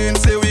we vain,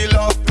 say we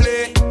love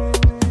play.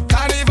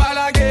 Carnival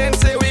again,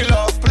 say we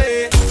love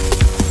play.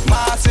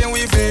 Martin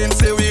we vain,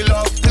 say we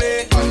love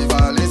play.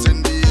 Carnival is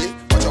in the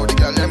watch how the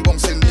girl them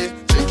bumps in the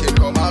drinking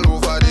rum all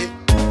over the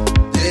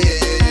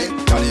yeah.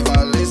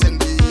 Carnival is in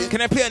the.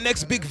 Can I play a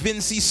next big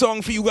Vinci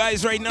song for you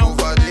guys right now?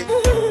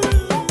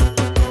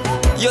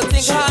 You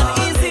think I'm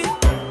easy?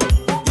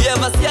 You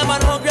ever see a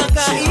man hungry and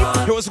can't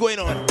eat? Hey, what's going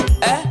on?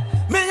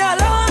 Me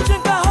alone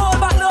drink a whole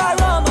bottle of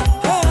rum.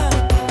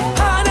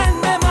 And then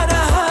me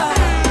mother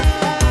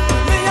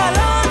me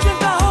alone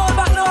drink a whole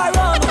bottle of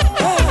rum.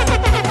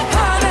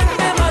 And then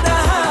me mother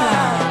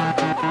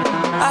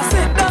I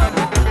sit down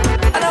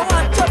and I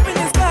want up in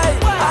the sky.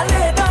 I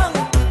lay down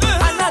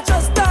and I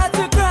just start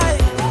to cry.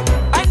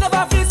 I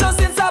never feel so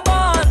since I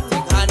born.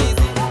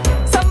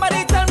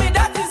 Somebody tell me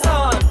that is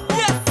on.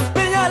 Yes,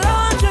 me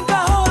alone drink a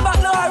whole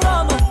bottle of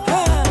rum.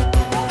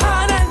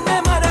 And then me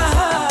mother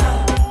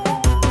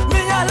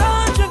me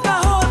alone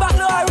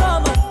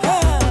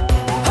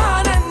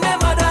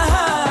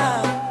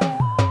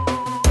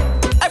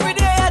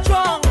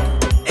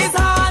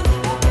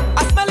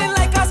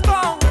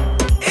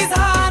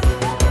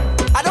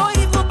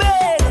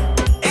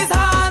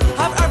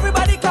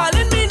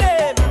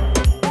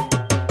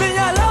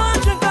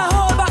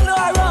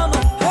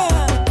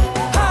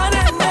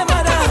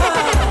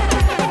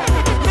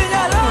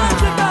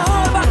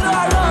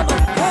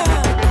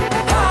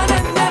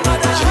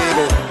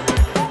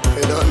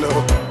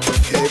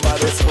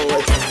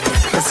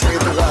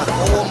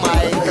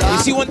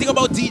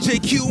about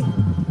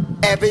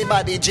DJQ?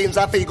 Everybody dreams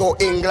of go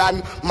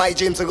England, my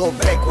dreams to go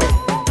back way.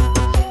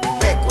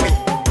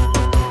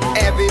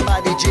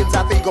 Everybody dreams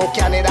of go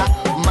Canada,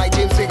 my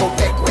dreams to go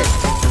back way.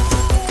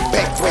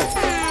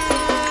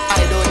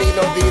 I don't need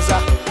no visa,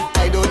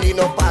 I don't need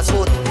no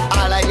passport.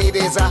 All I need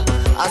is a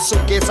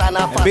suitcase and a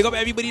passport. Big up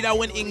everybody that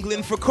went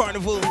England for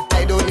Carnival.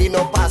 I don't need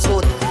no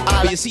passport.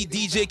 But you see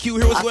DJQ,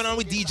 here what's going on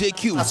with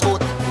DJQ.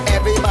 Passport.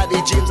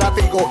 Everybody dreams of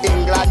go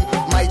England,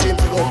 my dreams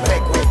to go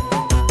back way.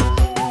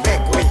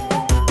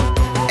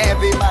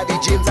 Everybody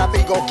dreams of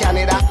go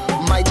Canada,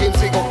 my dreams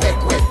to go back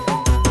way.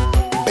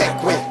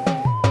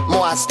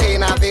 More stay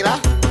in a villa,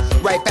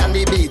 right on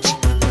the beach.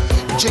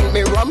 Drink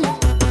me rum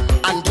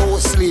and go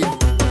sleep.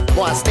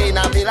 More stay in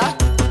a villa,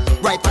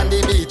 right on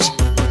the beach.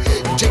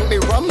 Drink me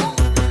rum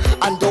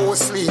and go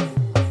sleep.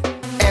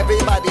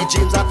 Everybody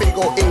dreams of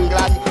go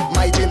England,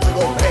 my dreams to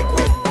go back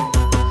way.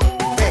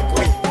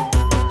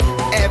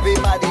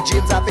 Everybody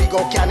dreams of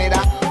go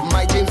Canada,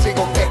 my dreams to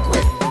go back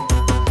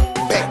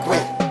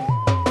way.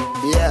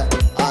 Yeah,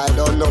 I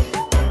don't know.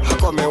 How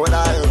come me with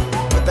I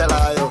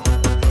tell you?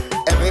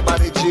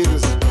 Everybody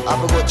dreams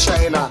of go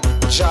China,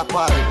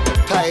 Japan,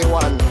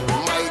 Taiwan,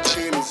 my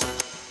dreams.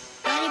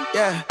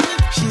 Yeah,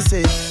 she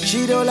say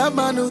she don't love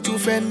man who too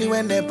friendly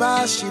when they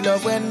pass. She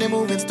love when they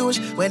move in stoosh.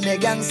 When they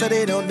gangster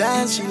they don't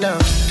dance. She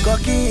love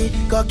cocky.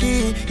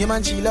 The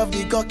man she love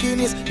the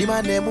cockiness. The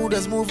man them who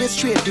does move it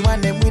straight. The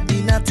man them with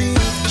the natty.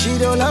 She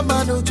don't love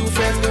man who too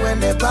friendly when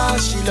they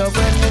pass. She love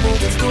when they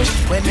move in stoosh.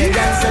 When they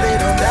gangster they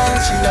don't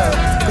dance. She love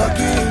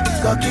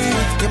cocky.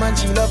 The man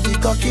she love the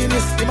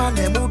cockiness. The man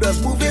them who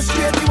does move it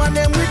straight. The man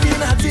them with the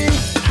natty.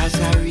 As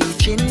I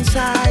reach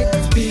inside,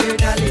 beer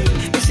darling,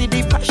 you see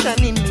the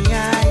passion in me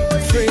eye.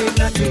 Afraid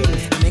not to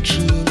make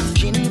she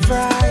engine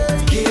fry.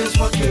 Gears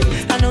walking,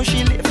 I know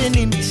she living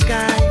in the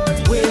sky.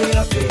 Way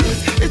up there,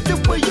 it's the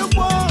way you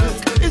walk,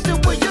 it's the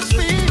way you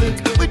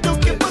speak. We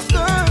don't give a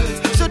girl,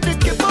 so they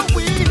give a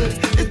weed.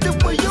 It's the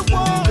way you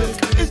walk,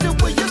 it's the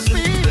way you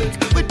speak.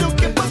 We don't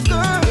give a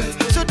girl,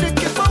 so they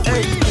give a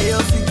weed. Hey,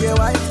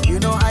 LCKY, you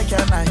know I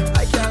can lie.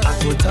 I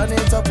could turn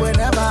it up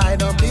whenever I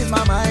don't please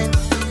my mind.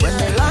 When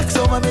they locks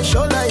over my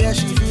shoulder, yeah,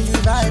 she feel the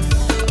vibe.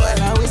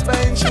 When I whisper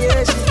in she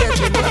hear, she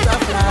catching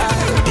butterfly.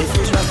 If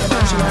it's rock the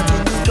man, she want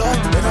in the cut.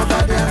 Then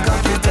over there and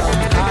cock it up.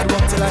 Hard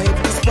work till I hit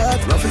the spot.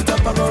 Rough it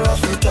up, I go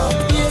rough it up.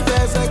 Yeah,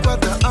 there's like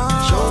what the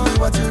show me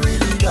what you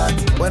really got.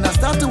 When I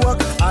start to walk,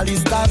 all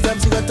these stars, them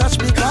she gon' touch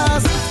me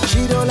cause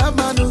she don't love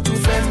man who too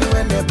friendly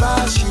when they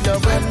pass. She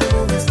love when they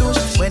move in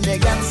stoosh. When they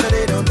gangster,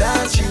 they don't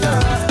dance. She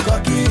love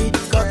cocky.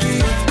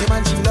 The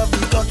man she love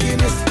the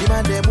cockiness. The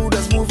man they move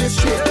just move it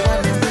straight. The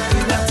man they move the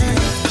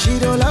natty. She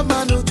don't love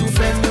man who too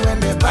friendly when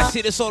they pass. I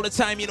say this all the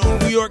time, you know,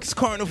 New York's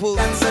Carnival.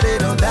 Gangster, they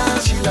don't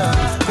dance. She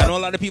love. I know a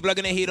lot of people are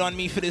gonna hate on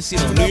me for this, you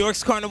know. New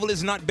York's Carnival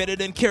is not better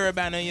than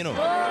Caravana, you know.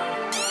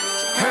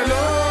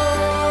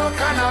 Hello,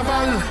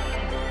 Carnival.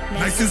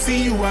 Nice to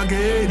see you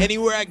again.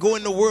 Anywhere I go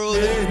in the world.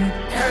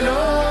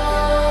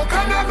 Hello,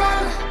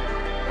 Carnival.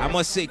 I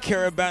must say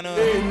Caravana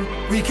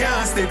we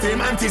can't stay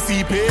time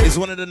anticipate. is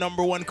one of the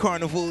 #1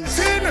 carnivals.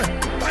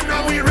 But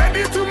now we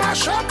ready to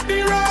mash up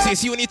the road. So you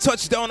see when you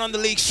touch down on the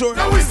lake shore.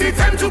 Now it's the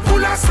time to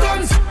pull our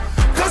stunts.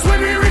 Cause when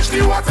we reach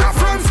the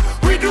waterfront,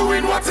 we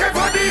doing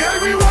whatever the hell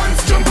we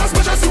want. Jump as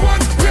much as you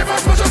want, wave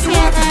as much as you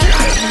want.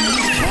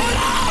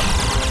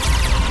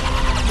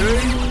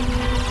 Hey,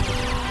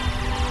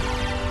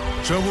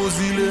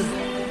 Chagozile.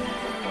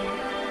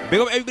 Big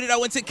up everybody that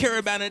went to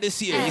Caravana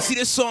this year. You see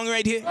this song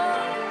right here?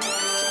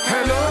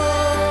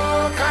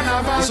 Hello,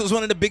 Carnival. This was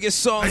one of the biggest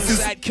songs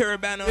at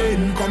Caravana.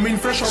 Coming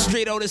fresh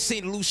straight out of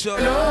St. Lucia.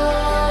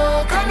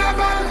 Hello,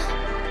 Carnival.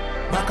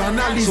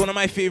 It's one of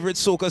my favorite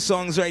soca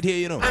songs right here,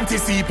 you know.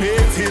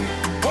 Anticipating.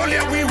 Oh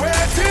yeah, we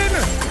waiting.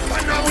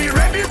 But now we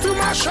ready to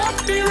mash up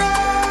the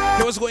road.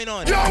 Hey, what's going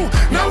on? Yo,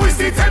 now is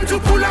the time to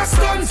pull our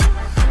stunts.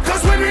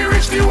 Cause when we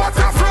reach the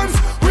waterfront,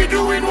 we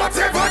doing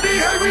whatever the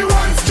hell we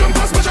want. Jump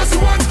as much as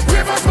you want,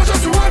 wave as much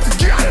as you want.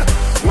 Girl,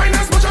 wine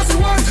as much as you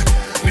want.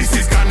 This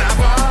is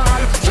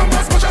Carnival. Jump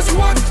as much as you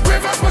want,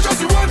 wave as much as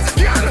you want.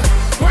 Girl,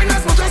 wine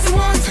as much as you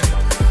want.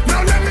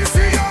 Now let me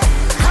see you.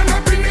 Hand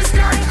up in the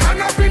sky,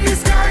 hand up in the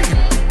sky.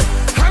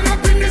 Hand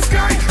up in the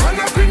sky, hand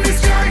up in the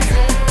sky.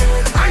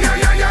 Ay,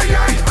 ay, ay, ay,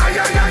 ay, ay,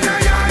 ay, ay,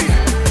 ay, ay.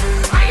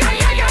 Ay, ay,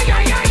 ay, ay,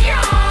 ay, ay,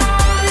 ay.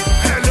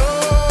 Hello,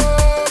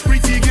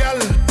 pretty girl.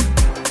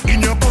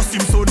 In your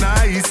costume so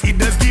nice, it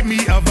does give me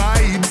a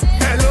vibe.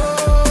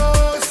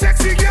 Hello,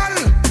 sexy girl.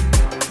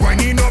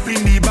 Winding up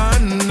in the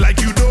band like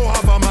you don't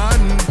have a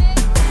man.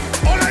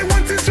 All I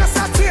want is just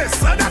a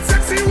taste of that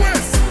sexy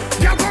waist.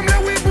 Girl, come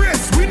let we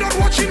brace, we not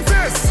watching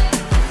face.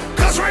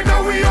 Cause right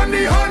now we on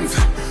the hunt.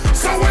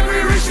 So when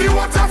we reach the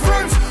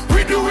waterfront,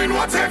 we doing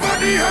whatever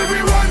the hell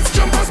we want.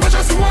 Jump as much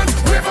as you want,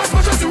 wave as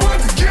much as you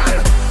want. Girl,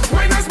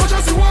 wine as much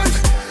as you want.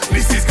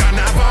 This is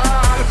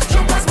Carnival.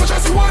 Jump as much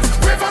as you want,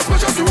 wave as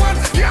much as you want.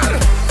 Girl,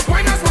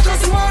 wine as much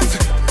as you want.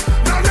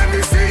 Now let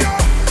me see you.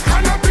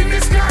 Hand up in the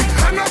sky,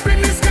 hand up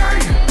in the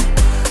sky.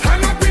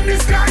 Hand up in the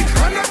sky,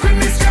 hand up in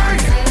the sky.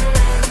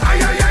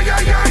 Ay, ay, ay,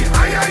 ay, ay,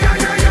 ay, ay,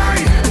 ay, ay, ay.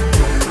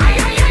 Ay,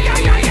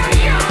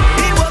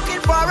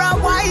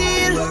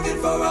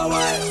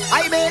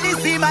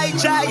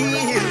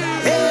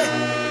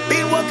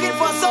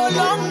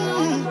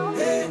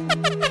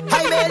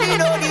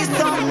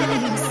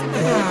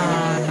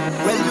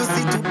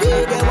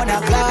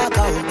 wanna clock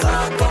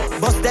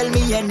out. Boss tell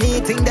me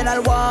anything, then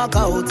I'll walk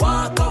out.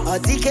 A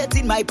ticket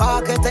in my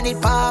pocket and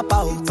it pop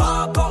out.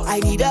 I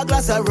need a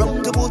glass of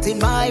rum to put in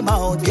my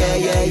mouth.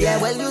 Yeah.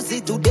 Well, you see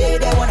today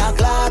they wanna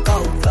clock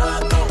out.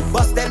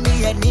 Boss tell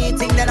me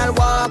anything, then I'll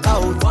walk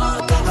out.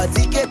 A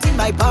ticket in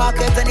my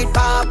pocket and it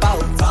pop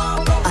out.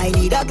 I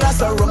need a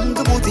glass of rum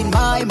to put in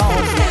my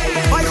mouth.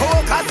 My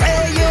coca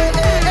say yeah.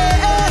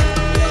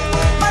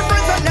 My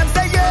friends and them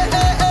say yeah.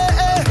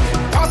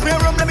 Pass me a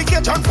rum, let me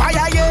catch on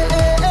fire, yeah.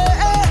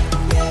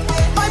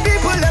 My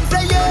people them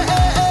say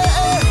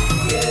yeah.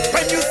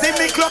 When you see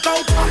me clock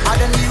out, I'm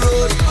out on the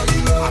road.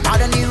 I'm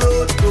out on the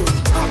road.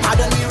 I'm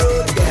out on the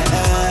road,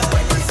 yeah.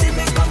 When you see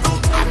me clock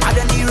out, I'm out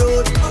on the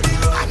road.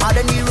 I'm out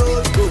on the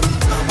road.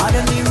 I'm out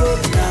on the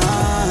road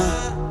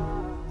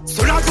now.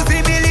 So now to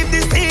see me leave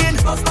this scene.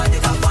 Pass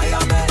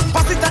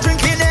it a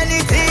drinking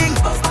anything.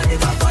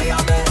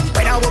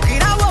 When I walk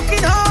in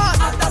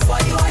hard. And that's why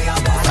you hire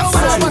me. So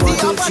I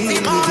party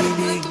hard.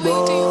 Big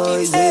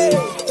boys,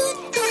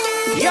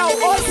 yo,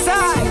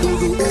 outside.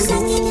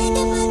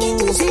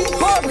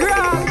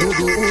 Program.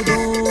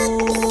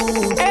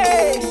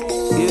 Hey.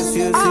 Yes.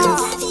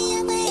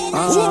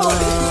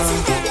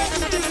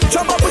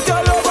 Jump up with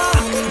your lover.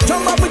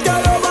 Jump up with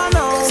your lover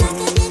now.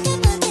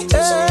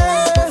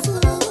 Hey.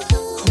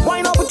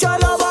 Wind up with your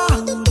lover.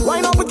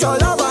 Wind up with your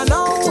lover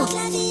now.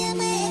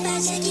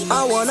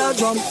 I wanna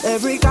jump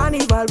every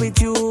carnival with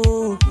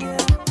you.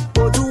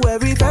 Go to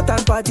every fete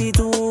and party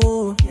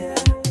too.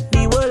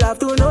 The world have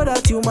to know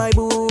that you my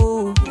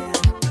boo.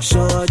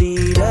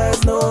 Shorty,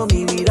 there's no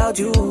me without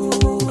you.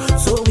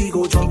 So we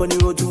go jump on the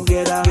road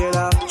together.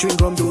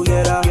 Drink rum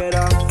together.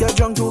 Get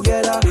drunk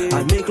together.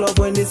 And make love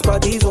when this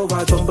party's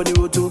over. Jump on the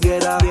road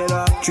together.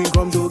 Drink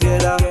rum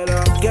together.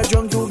 Get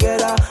drunk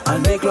together.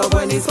 And make love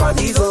when this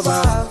party's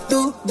over.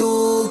 Do.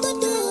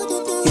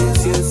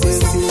 Yes.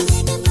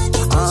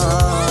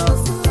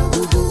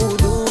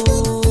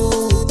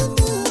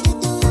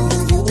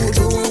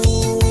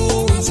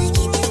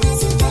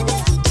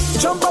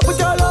 Jump up with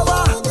your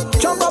lover.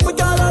 Jump up with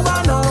your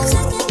lover now.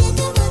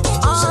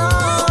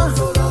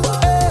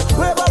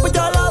 Wave up with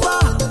your lover.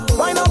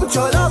 Wind up with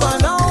your lover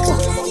now.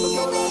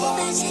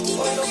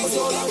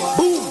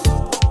 Boom.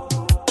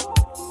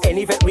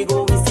 Any vet we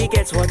go, we see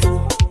gets what do.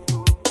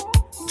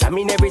 Jam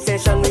in every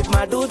session with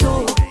my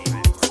do-do.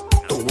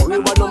 Don't worry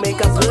about no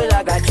makeup, girl,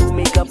 I got you.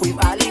 Makeup with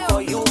Ali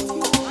for you.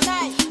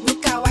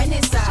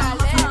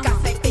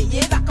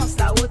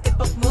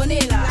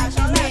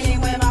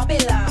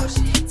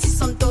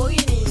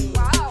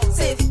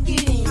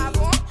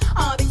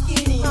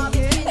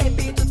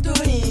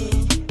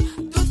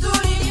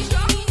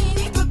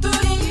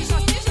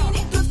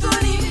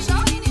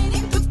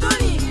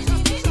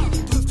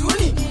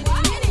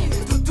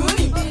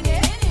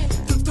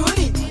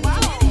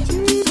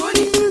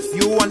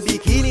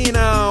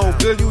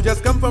 You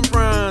just come from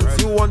France.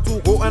 You want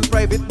to go on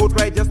private boat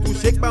ride just to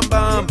shake bam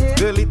bam.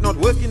 Girl, it not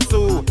working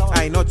so.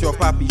 I not your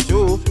papi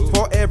show.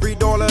 For every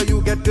dollar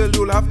you get, girl,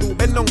 you'll have to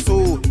bend down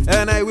so.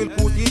 And I will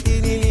put it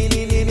in,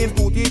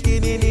 put it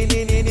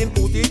in,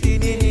 put it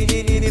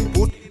in,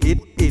 put it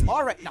in.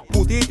 All right now.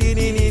 Put it in,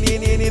 put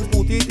it in,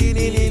 put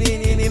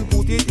it in,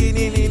 put it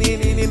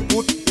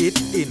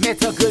in.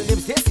 Met a girl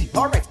named Ceci.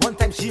 All right, one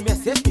time she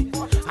messaged me,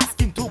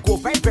 asking to go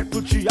buy bread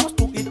to she house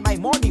to eat my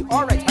money.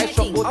 All right, I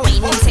shop go.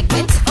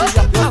 Segment.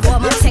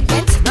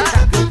 Segment. 1,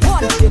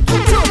 2, 3.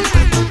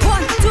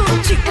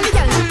 Every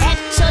girl head,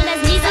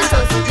 shoulders, knees and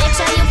toes. Make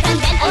sure you can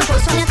bend and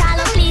pose. From your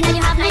towel clean and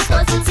you have nice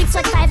clothes.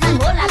 6:45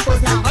 and hold that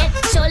pose now. Head,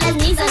 shoulders,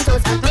 knees and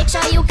toes. Make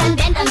sure you can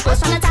bend and pose.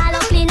 From your towel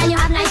clean and you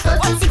have nice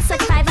clothes.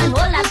 6:45 and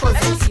hold that pose.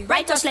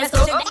 Right touch, let's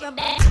go.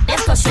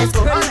 Left touch, let's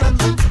go.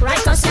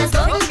 Right touch, let's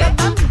go.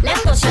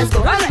 Left touch, let's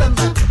go.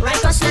 Right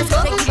touch, let's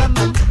go.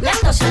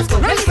 Left touch, let's go.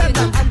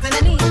 Hands in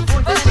the knee.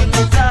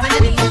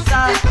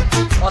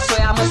 Also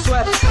I'm a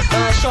sweat,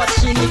 un short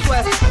chini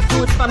quest.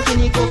 Toute femme qui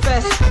n'y go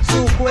fest.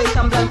 Sous quoi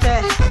semblante.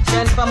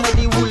 Jeune femme me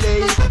dit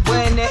roulé.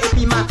 Bonne et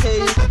puis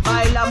maquée.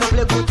 Bail la me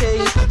ble goûter.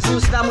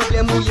 Sous la me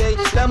ble mouiller.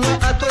 Le moins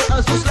un toi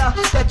un sous là.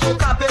 C'est au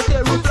capé tes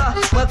roufs là.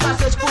 Moi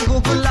cassage pour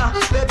Google là.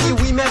 Baby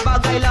oui mais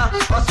bagay là.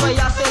 En soit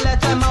y'a c'est les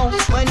témoins.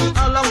 Moi ni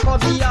en langue pour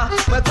via.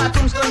 Moi qu'à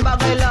tombstone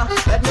bagay là.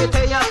 Let me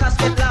tell ya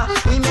casquette là.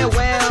 Oui mais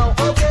well.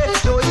 Ok.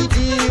 Joey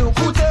dit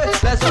écoutez.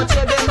 Les autres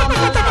c'est bien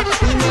normal là.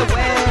 Oui mais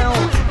well.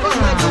 Comme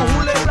moi du rouler.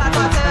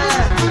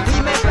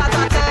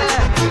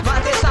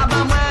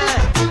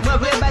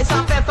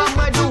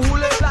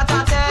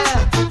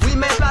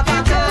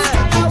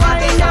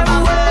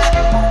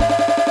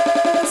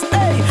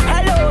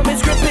 Hello,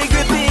 Miss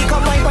Grippy.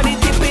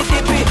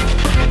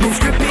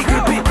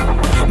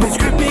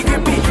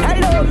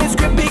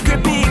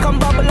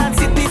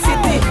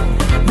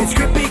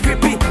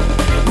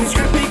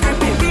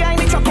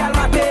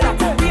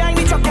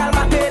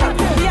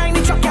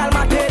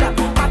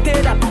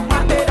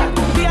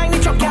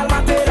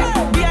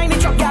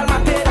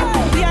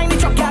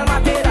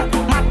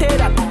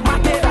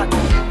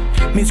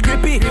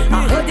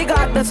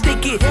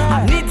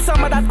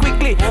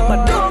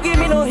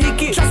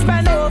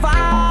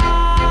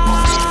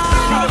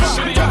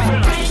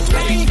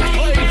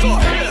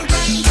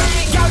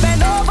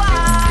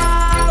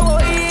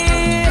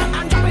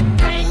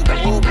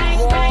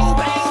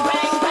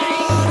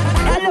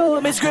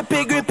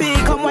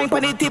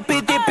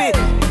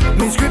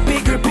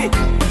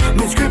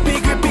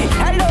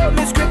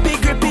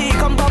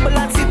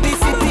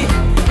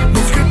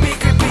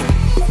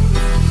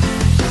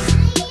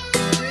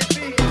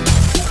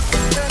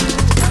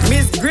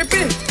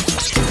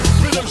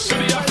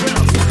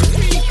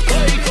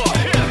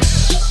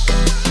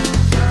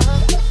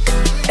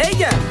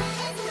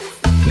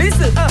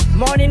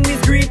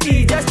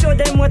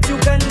 you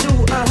can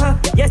do.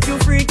 Yes, you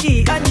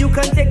freaky, and you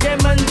can take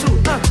them and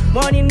too.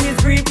 Morning is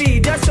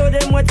creepy, just show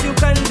them what you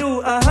can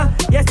do.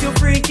 Yes, you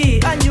freaky,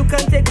 and you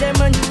can take them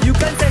and you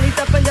can turn it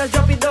up and just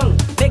drop it down.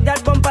 Make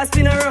that bumper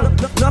spin around,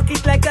 knock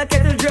it like a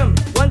kettle drum.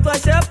 One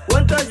touch up,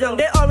 one touch down.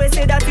 They always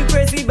say that you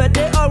crazy, but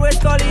they always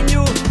calling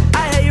you.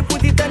 I hear you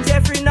put it on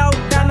Jeffrey now,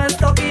 diamond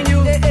stalking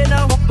you. Hey,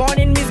 now,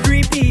 morning is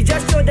creepy,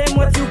 just show them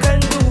what you can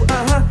do.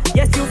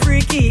 Yes, you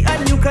freaky,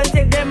 and you can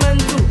take them and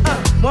do.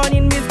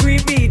 Morning is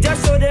creepy,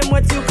 just show them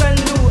what you can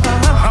do.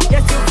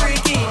 Yes, you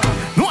freaky.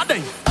 No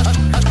day.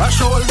 A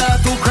shoulder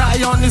to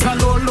cry on is a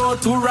low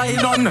to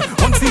ride on.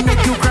 Once he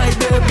make you cry,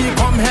 baby,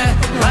 come here,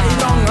 lie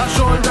down. A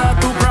shoulder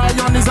to cry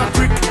on is a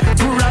trick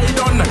to ride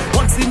on.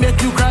 Once he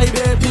make you cry,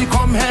 baby,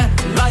 come here,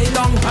 lie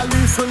down. I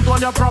listen to all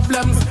your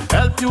problems,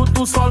 help you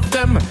to solve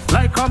them.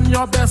 Like I'm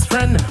your best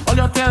friend, all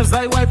your tears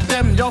I wipe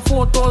them. Your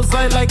photos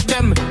I like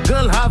them,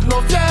 girl have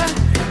no fear.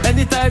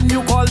 Anytime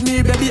you call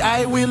me, baby,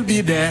 I will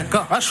be there.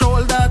 A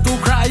shoulder to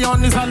cry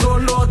on is a low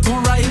to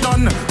ride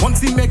on.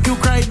 Once he make you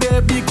cry,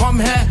 baby, come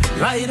here,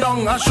 lie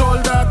down. A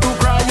shoulder to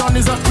cry on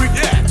is a brick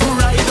to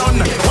ride on.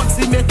 Once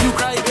he make you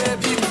cry,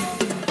 baby.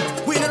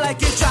 We don't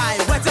like it dry,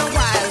 wet and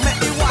wild. Make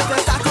the water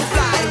start to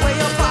fly. Way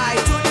up high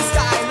to the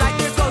sky, like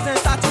the frozen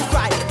start to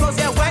cry. Cause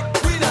they're wet,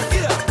 we not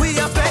here. We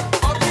are fed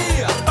up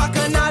here,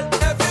 bacchanal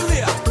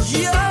everywhere.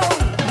 Yo,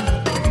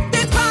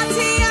 the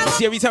party.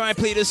 See, every time I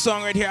play this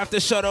song right here, I have to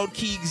shout out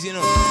Keegs, you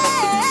know.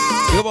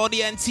 You have all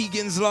the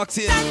Antiguans locked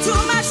in.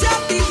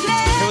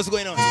 Hey, what's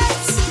going on?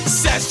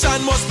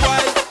 Session must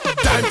wild,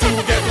 time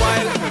to get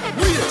wild.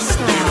 Yes,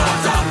 the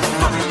water,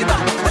 up in the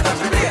back, what up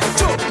the beer?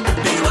 Choke,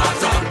 the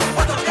water,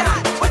 what up the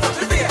hat, what up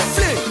the beer?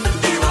 Fling,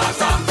 the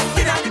water,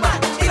 in at the back,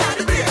 in at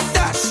the beer.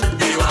 Dash,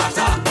 the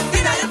water,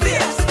 in at your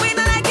face. We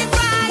don't like it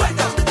dry, wet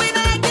up. We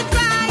don't like it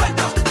dry, wet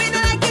up. We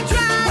don't like it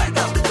dry, wet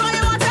up. Throw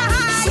your water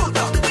high, soak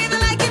up. We don't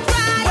like it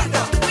dry, wet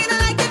up. We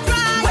don't like it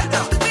dry, wet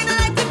up. We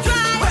don't like it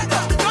dry, wet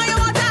up. Throw your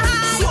water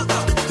high, soak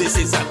up. This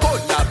is a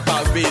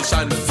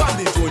collaboration from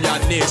the junior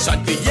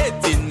nation,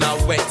 creating a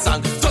wet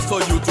song just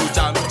for you to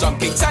jam.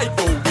 King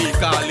Psycho, we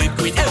call it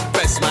Queen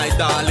Empress, my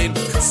darling.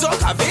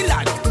 Soca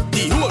villain,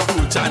 the whole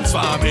crew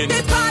transforming.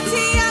 The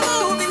party are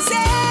moving, say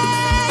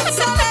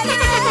so many.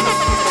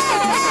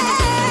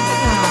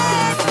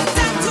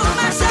 Time to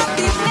mash up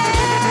the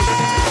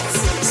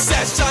place.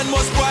 Session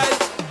must wild,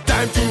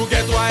 time to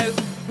get wild.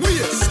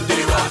 Yes, the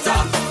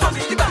water, up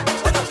in the back,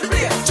 what up the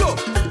beer?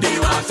 Choke, the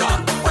water,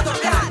 what up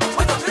the hat,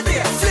 what up the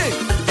beer? Fling,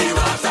 the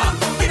water,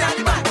 in at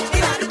the back,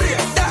 in at the beer.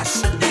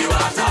 Dash, the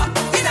water,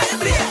 in at the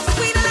beer.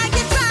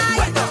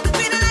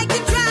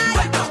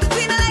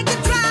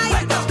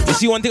 You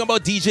see one thing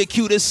about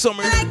DJCUE this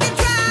summer?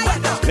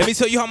 Let me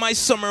tell you how my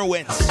summer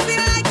went.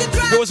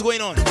 Hey, what's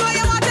going on?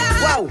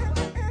 Wow,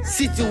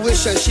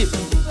 situationship,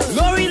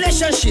 no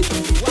relationship.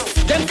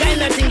 Them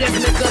kind of thing that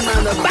make a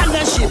man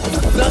abandon ship.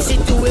 No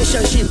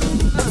situationship,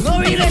 no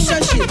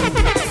relationship.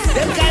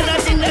 Them kind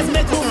of thing that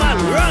make a man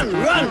run.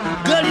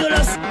 Girl, you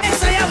know,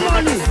 sex I have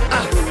money.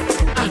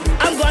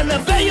 I'm gonna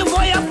pay you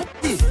for your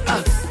pussy.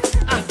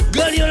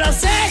 Girl, you know,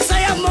 sex I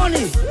have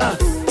money.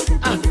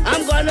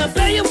 I'm gonna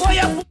pay you for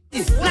your pussy.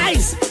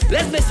 Nice.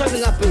 Let's make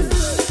something happen.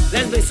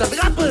 Let's make something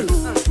happen.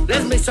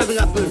 Let's make something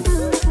happen.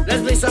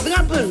 Let's make something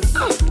happen.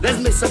 Let's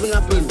make something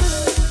happen.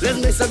 Let's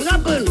make something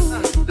happen.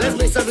 Let's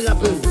make something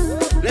happen.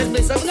 Let's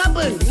make something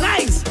happen.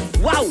 Nice.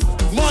 Wow.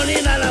 Morning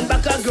and I'm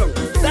back again.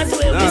 That's the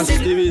way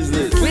we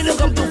sing. We don't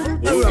come to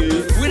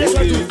we just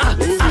want to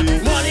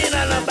morning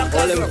and I'm back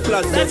again.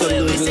 That's the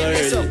way we sing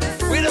this song.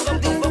 We don't come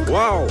to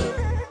wow.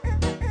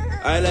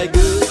 I like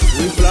good,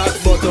 we flat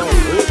bottom.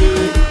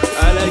 Okay.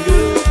 I like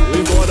good,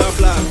 we border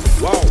flat.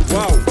 Wow.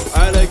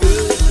 I like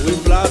good, we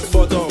flat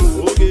bottom.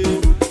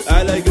 Okay.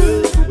 I like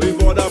good, we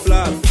border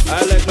flat.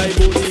 I like my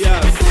booty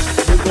ass.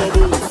 With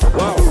bubbles.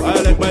 Wow.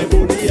 I like my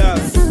booty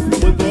ass.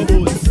 With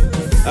bubbles.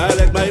 I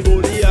like my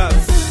booty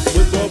ass.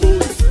 With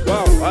bubbles.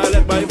 Wow. I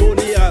like my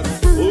booty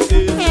ass.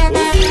 Okay.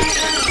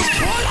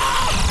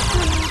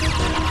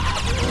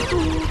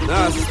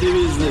 Nasty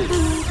business.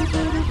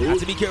 You have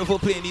to be careful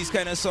playing these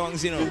kind of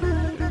songs, you know.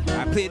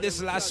 I played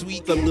this last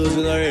week. I'm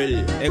losing already.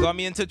 It got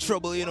me into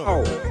trouble, you know.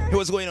 Oh. Hey,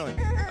 what's going on?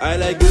 I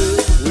like good,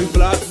 we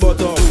flat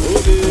bottom.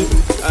 Okay.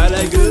 I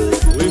like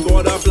good, we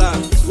border flat.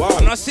 Wow.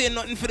 I'm not saying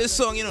nothing for this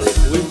song, you know.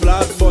 We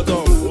flat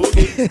bottom.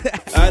 Okay.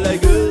 I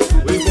like good,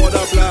 we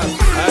border flat.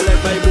 I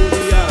like my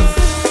booty ass.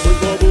 With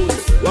bubbles.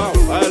 Wow.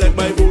 I like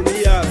my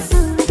booty ass.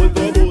 With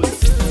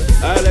bubbles.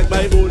 I like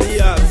my booty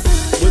ass.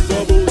 With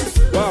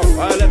bubbles. Wow.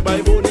 I like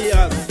my booty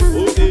ass.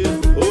 Okay.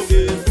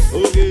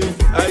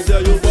 I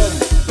tell you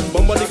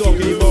bump the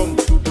cocky bump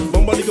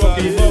the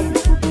cocky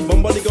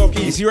bump the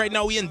cocky. You see right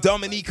now we in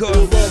Dominica.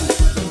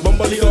 Bump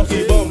the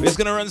cocky bump. We're just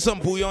gonna run some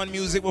bouillon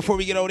music before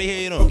we get out of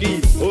here, you know. Okay.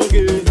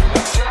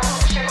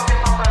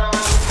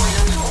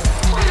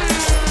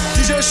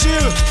 DJ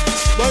Shield,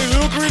 boy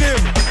look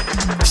rhythm.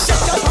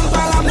 Shut up and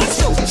balam, let's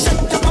go.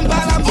 Shut up and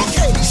balam,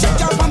 okay.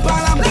 Shut up and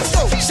balam, let's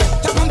go.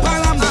 Shut up and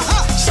balam,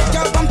 shut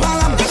up and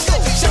balam, let's go.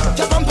 Shut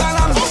up and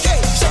balam, okay.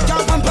 Shut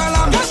up and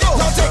balam, let's go.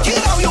 Now take it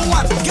how you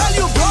want, girl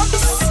you broke.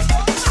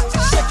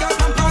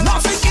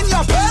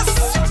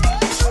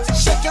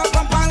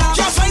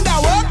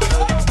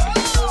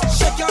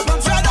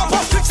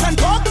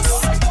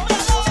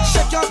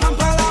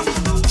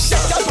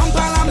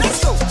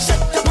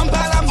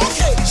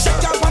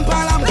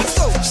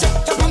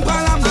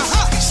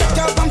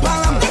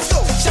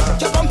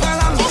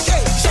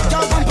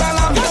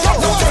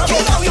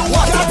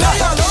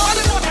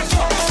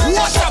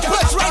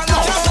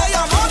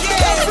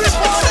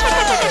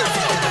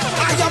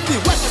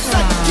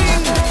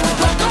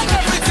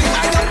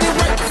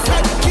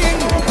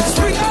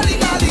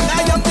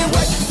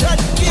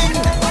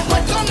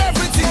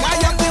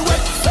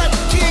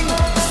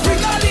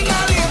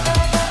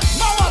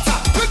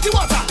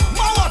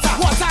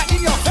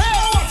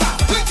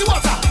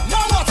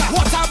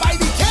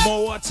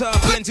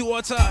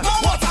 water. More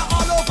water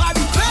all over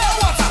the place.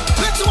 Water,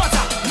 plenty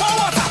water, more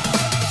water.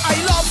 I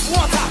love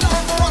water.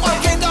 All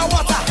kind of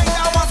water.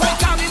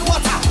 Vitamin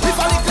water. If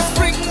I like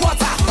spring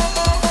water,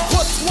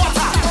 hot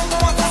water,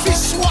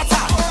 fish water.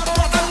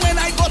 And when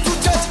I go to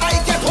church, I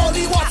get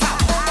holy water.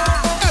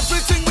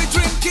 Everything we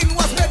drinking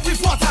was made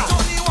with water.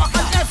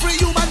 And every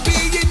human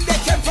being they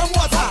came from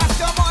water.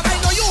 I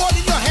know you hold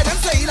in your head and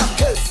saying I'm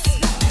cursed.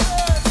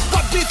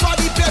 But before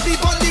the baby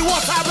born, the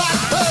water ran.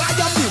 I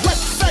am the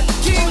wet fed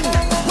king.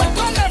 Wet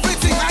on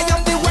everything. I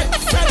am the wet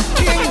fed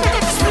king.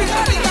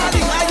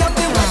 Spring-a-ding-a-ding. I am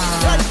the wet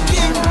fed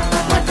king.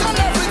 Wet on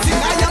everything.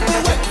 I am the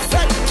wet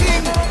fed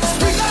king.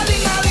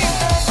 Spring-a-ding-a-ding.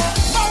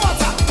 More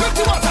water,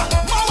 plenty water,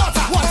 more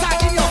water. Water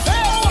in your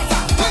face.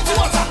 Water, plenty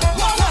water,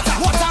 more water.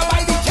 Water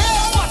by the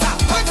cave. Water,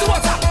 plenty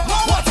water,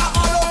 more water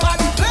all over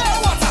the place.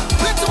 Water,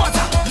 plenty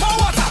water, more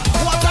water.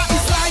 Water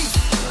is life.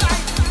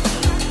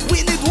 We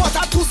need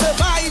water to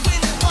survive.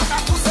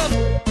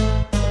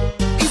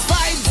 It's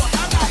vibes.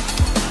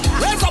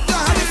 Raise up your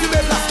hand if you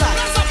made last night.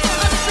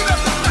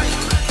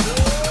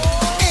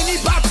 Any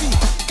party,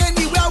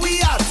 anywhere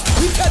we at,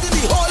 we turning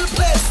the whole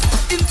place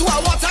into a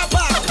water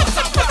park.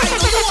 I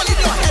know you all in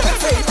your head and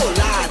say, oh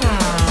lad.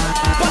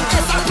 But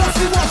as I plus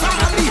the water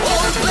and the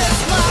whole place,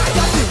 man, I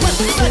am the wet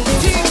fed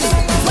king.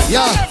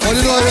 Yeah, what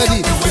you know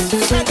already?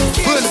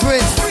 Good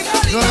brain.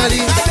 You know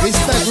already?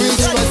 Respect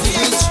rich,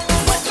 rich.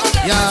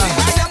 Yeah,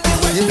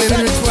 you baby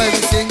rich for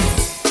everything.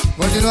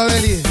 But you know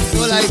already?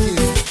 So like it.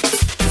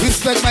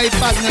 Respect my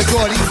partner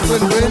Jordy,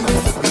 good brain.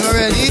 You know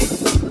already?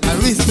 And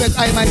respect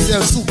I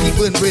myself, Suki,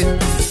 good brain.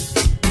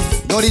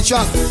 Know the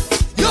track?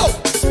 Yo,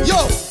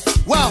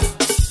 wow,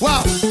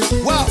 wow,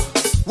 wow,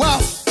 wow,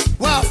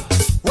 wow,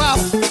 wow.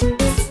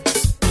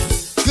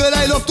 Girl,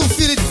 I love to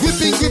feel it,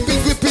 gripping,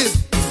 gripping, gripping.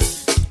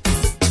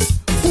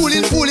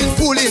 Pulling, pulling,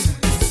 pulling.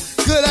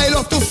 Girl, I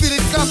love to feel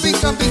it, clamping,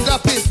 clamping,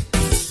 clapping.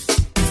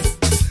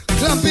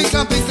 Clamping,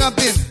 clamping,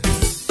 clamping.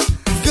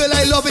 Girl,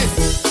 I love it.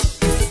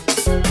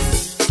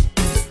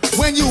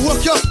 When you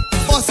work your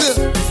muscle.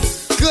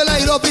 Girl,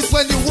 I love it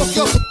when you work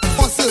your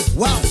muscle.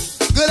 Wow.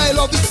 Girl, I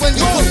love it when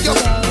you work your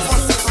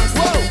muscle.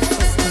 Whoa.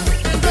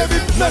 Baby,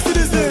 blessed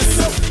is this.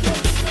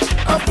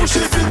 I'm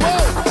pushing it.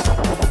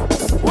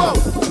 Whoa.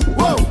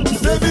 Whoa.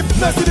 Baby,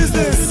 blessed is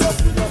this.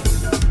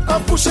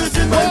 I'm pushing it.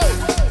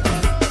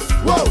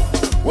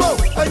 Whoa.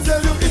 I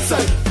tell you,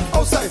 inside,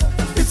 outside,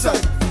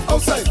 inside,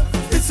 outside,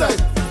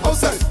 inside,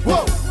 outside.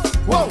 Whoa.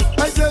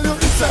 I tell you,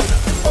 inside,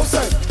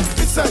 outside,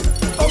 inside,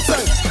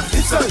 outside,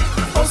 inside,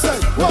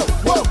 outside. Whoa.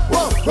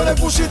 When I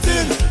push it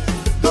in,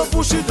 don't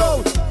push it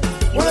out.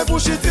 When I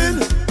push it in,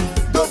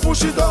 don't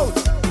push it out.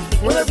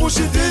 When I push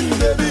it in,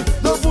 baby,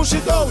 don't push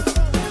it out.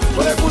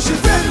 When I push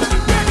it in,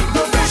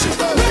 don't push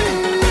it out.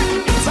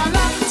 It's a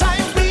long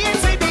time being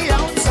to the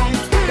outside.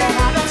 Then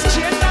I don't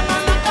straight them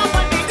and I come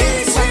on the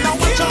inside. Now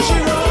watch how she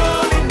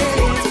rolling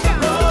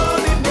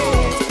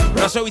it.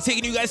 That's why we're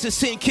taking you guys to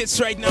St. Kitts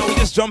right now. We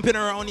just jumping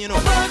around, you know.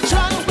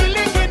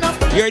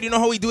 You already know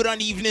how we do it on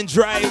the evening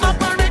drive.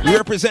 We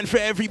represent for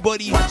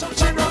everybody.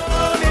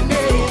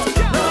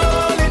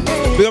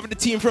 We have the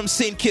team from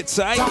St. Kitts,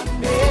 right?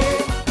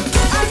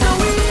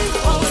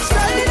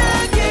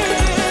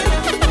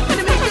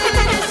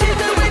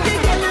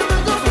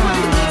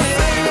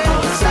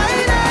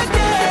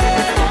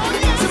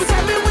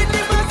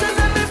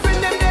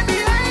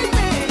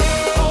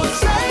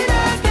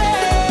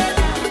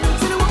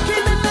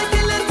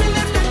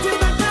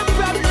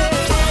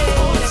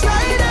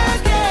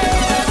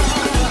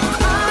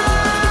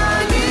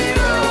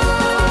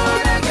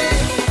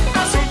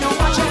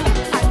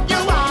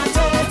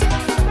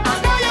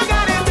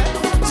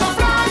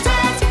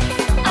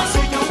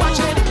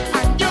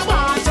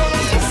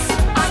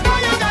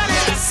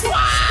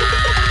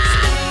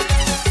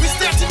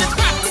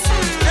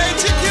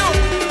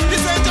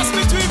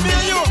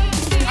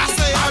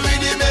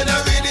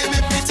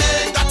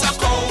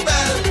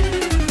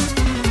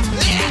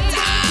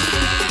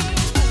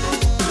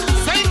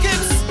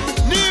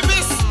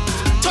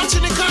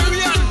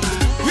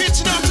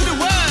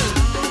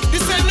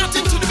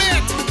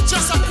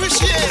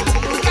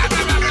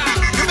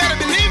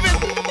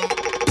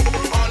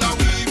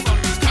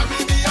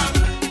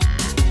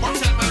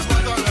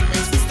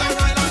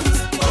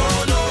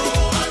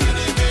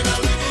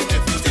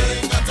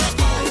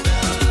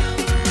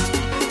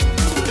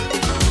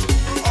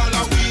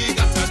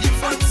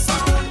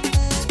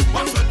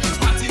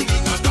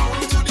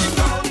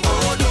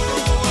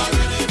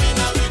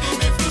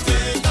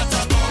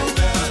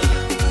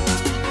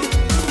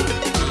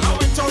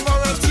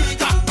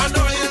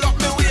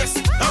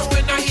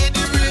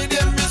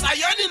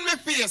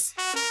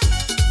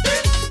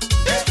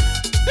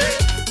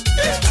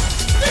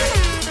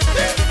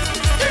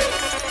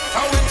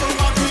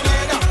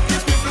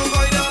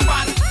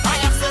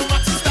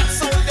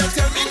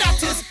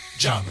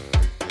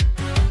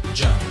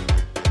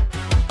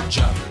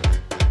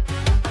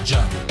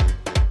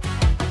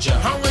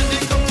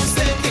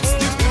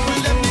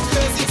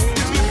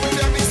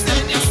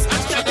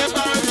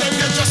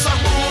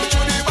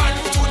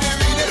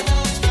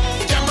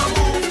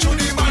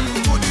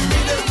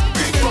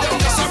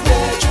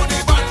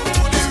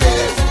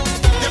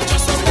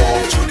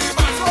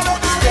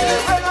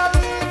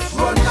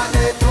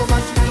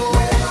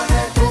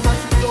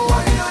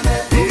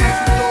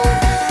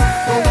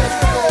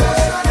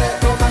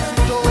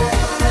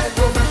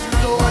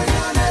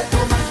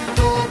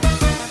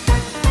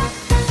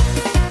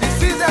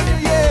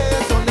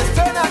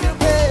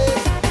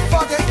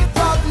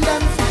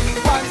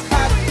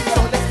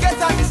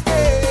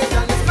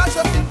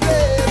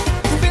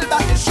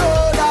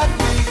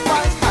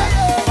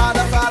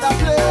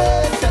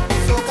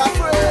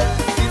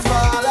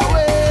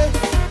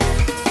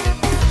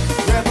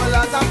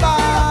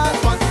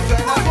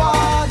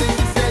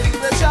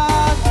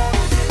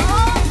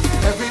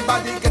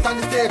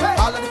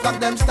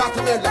 start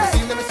to build. Let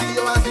me see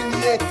your hands in the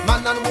air.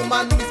 Man and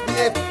woman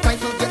misbehave. Trying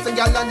to get some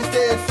girl on the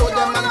stage, so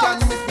them man can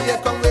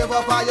misbehave. Come wave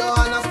up on your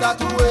hand and start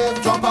to wave.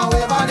 Jump and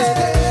wave on it.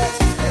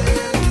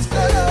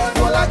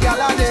 All a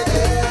girl on it.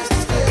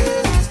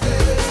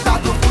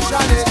 Start to push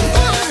on it.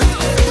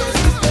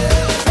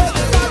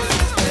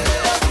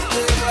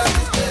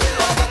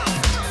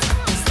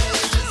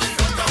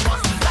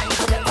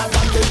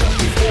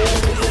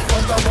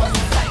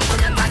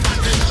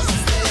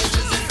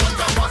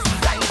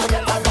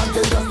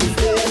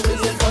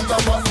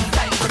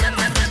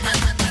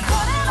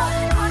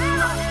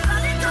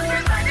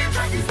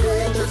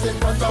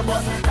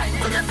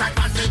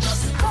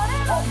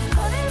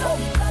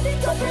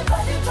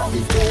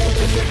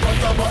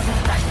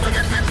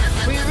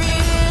 We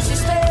reach the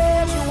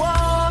stage, you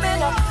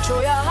warming up. Throw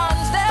your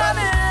hands there in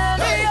the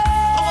air.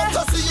 I want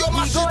to see you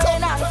mash it up.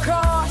 Going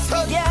across, we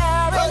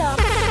gearing up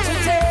to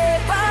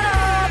take part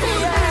of the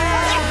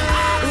air.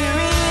 We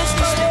reach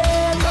the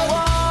stage, you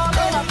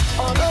warming up.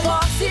 All the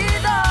bosses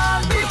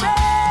done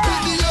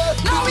prepare.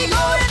 Now we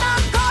going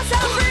across,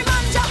 every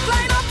man just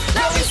line up.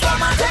 Now we storm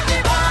and take the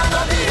band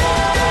of the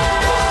air.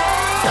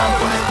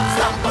 Stamp on it,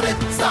 stamp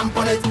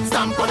on it,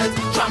 stamp on it,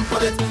 stamp on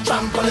it,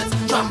 tramp on it, tramp on it,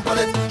 tramp on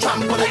it,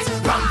 tramp on it,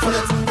 ramp on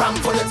it,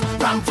 ramp on it,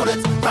 ramp on it,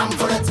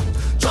 ramp on it,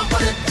 jump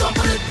on it, jump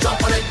on it,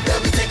 jump on it.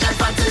 Then we take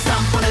advantage,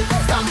 stamp on it,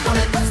 stamp on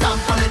it,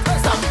 stamp on it,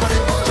 stamp on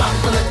it,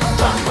 tramp on it,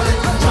 tramp on it,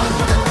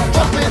 tramp on it,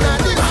 jump in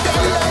and dig it, ramp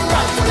on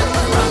it,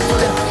 ramp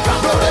on it,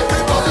 ramp on it.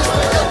 Everybody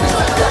swing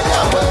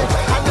up,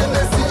 and then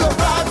they see your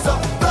flags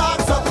up,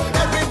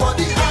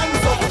 everybody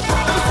hands up.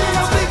 Let me see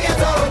you swing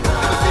it up,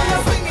 let me see you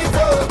swing it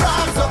up,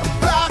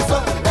 flags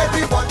up,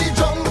 everybody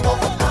jump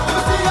up. Let me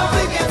see you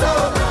swing it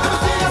up, let me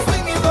see you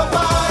swing it up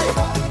high,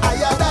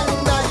 higher than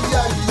I,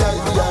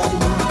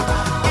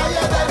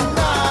 higher than I,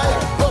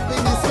 up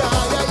in the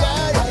sky,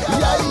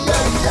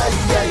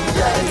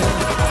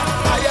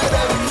 higher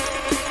than.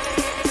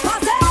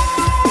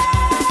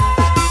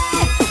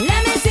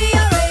 Let me see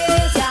you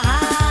raise your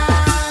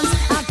hands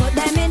and put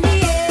them in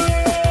the air.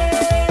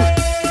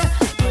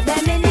 Put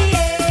them in the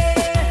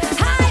air.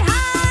 High,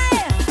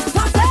 high.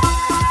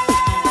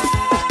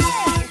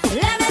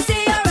 Let me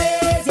see you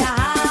raise your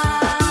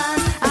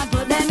hands and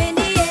put them in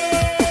the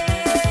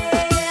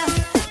air.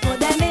 Put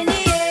them in the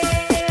air.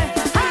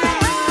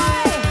 High,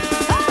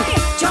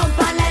 high. Jump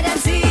and let them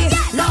see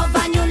love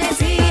and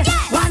unity.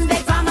 One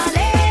big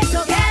family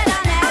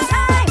togetherness.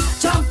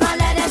 Jump and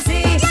let them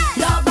see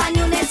love and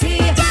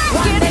unity.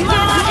 One big family.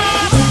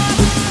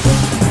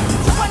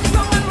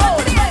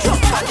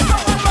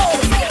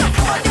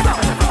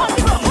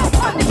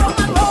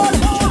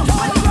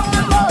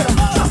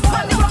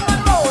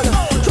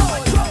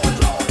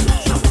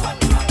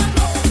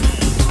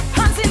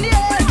 Hands in the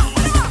air,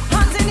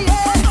 hands in the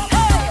air,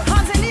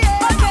 hands in the air.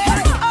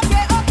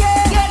 Okay.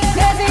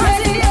 Hands in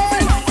the air,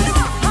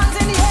 hands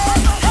in the air, hands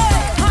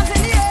in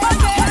the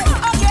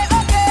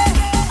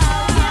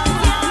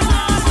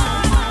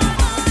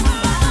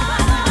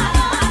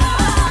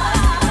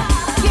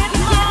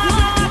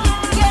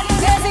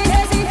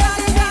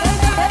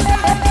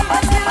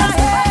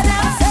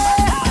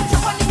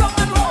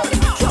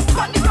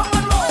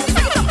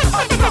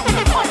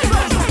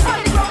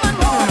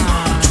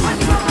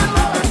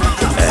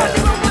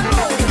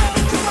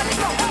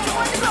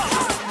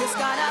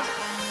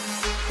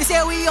We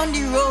say we on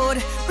the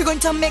road, we're going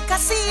to make a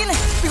scene,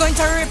 we're going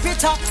to rip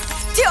it up,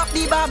 tear up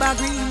the Baba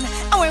Green.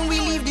 And when we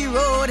leave the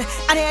road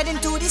and head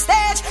into the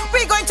stage,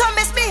 we're going to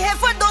misbehave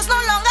for those no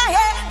longer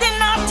here. They're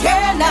not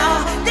here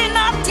now,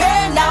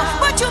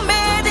 but you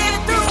made it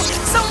through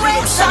some way,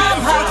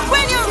 somehow.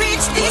 When you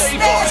reach the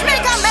stage,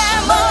 make a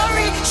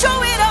memory, show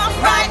it off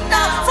right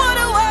now for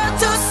the world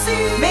to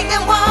see. Make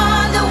them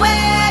wonder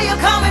where you're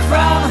coming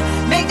from,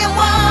 make them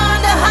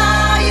wonder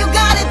how you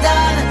got it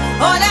done.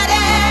 All that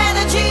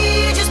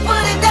energy, just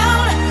put it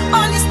down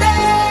on the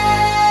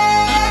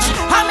stage.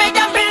 I make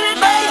them feel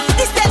it, babe.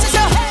 The stage is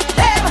your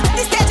name,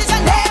 the stage is your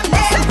name.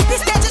 The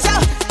stage is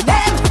your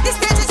name, the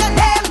stage is your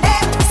name.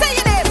 Say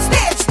your name,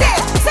 stage.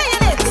 Say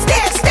your name,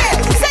 stage.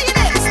 Say your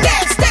name,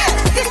 stage.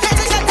 The stage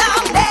is your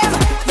damn name.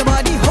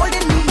 Nobody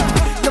holding me,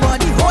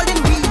 nobody holding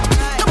me,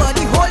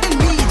 nobody holding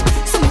me.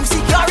 Some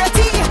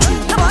security,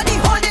 nobody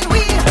holding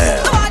me,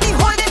 nobody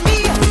holding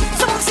me.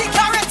 Some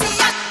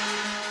security.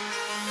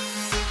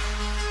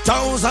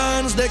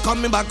 Thousands, they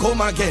coming back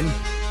home again.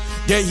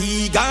 They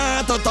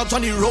eager to touch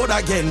on the road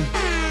again.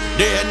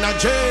 The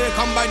energy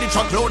come by the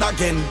truckload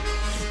again.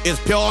 It's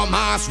pure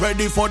mass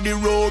ready for the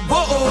road.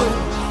 Whoa.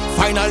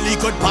 Finally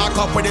could park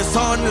up with the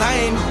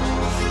sunline.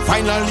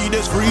 Finally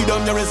this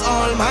freedom there is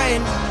all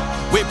mine.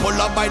 We pull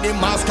up by the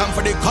mass camp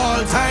for the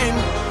call time.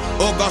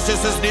 August,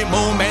 this is the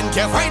moment,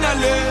 yeah,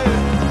 finally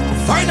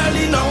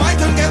now I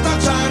can get a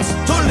chance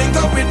to link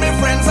up with my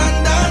friends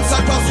and dance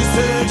across the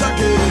stage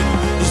again.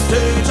 The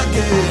stage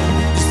again,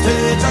 the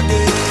stage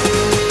again.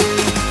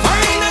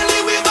 Finally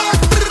we back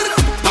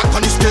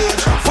on the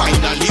stage.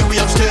 Finally we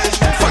on stage.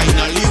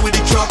 Finally with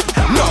the truck.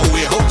 Now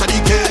we out of the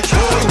cage.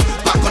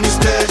 Back on the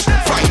stage.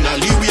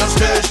 Finally we on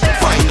stage.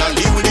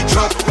 Finally with the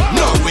truck.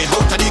 Now we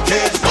out of the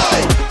cage.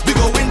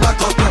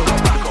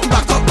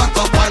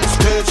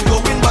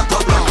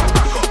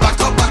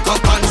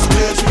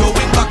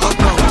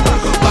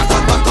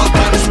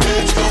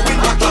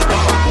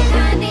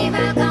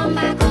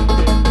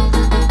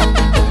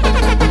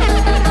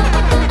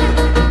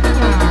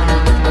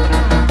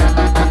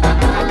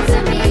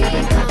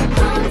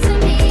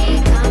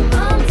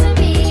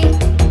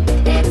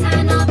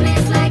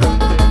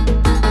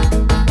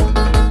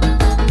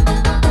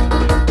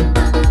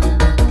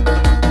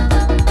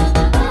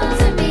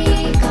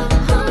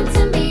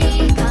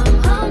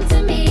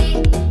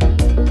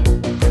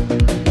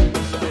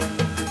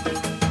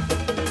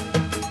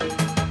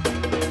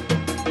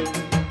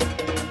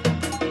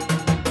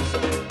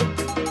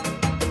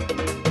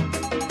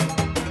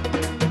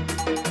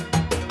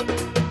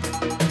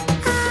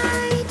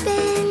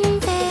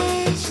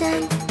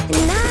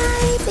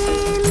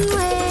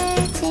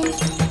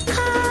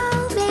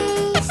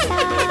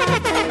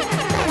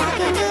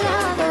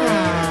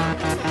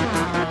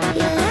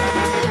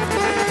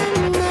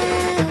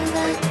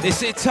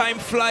 They say time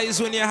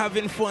flies when you're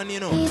having fun, you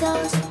know.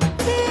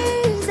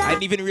 I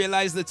didn't even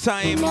realize the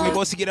time. We're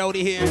supposed to get out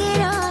of here.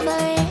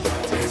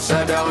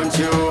 So don't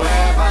you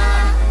ever.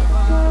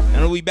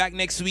 And we'll be back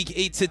next week,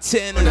 8 to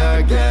 10.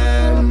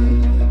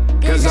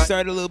 Cause I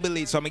started a little bit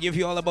late, so I'm gonna give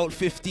you all about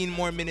 15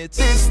 more minutes.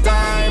 This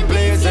time,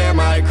 please hear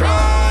my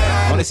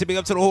cry. I wanna say big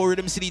up to the whole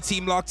Rhythm City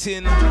team locked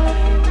in.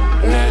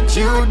 Let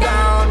you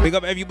down. Big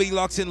up everybody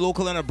locked in,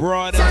 local and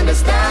abroad.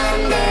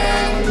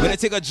 Understanding. We're gonna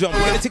take a jump.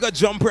 We're gonna take a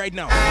jump right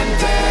now. Don't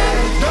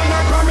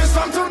I promise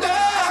from today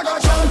I go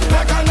jump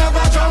like I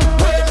never jump,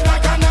 wait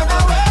like I never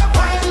wait,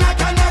 wait like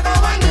I never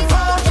went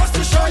before, just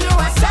to show you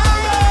I'm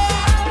sorry,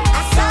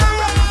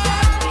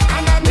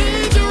 and I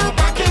need you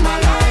back in my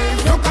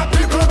life. Look at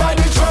people by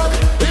the truck,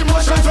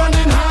 emotions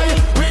running high,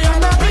 we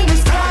end up in the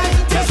sky,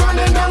 tears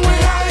running down we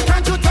high.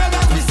 Can't you tell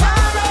that we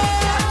sorry,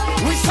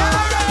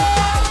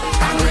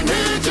 and we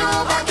need you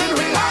back in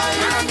we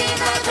life. I need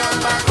that come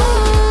back.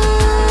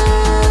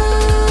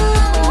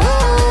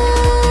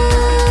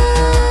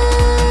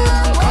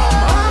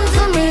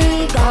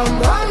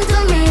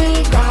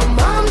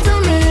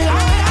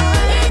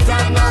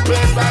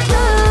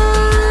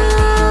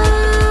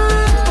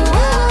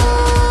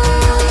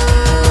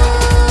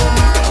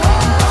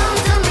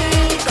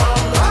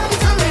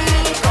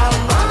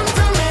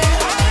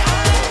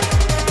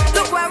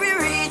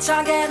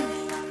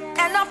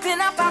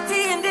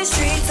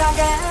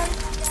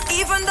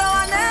 Even though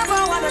I never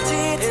wanna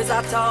cheat, it's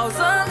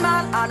 1,000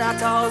 man and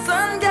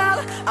 1,000 gal.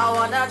 I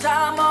wanna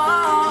jam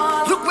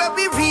on. Look where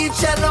we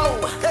reach, you know.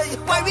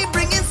 Why we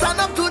bringing sun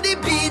up to the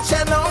beach,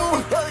 you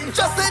know.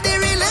 Just say the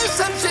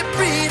relationship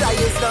breed. I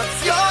is not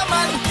your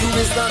man, you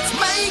is not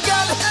my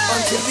girl.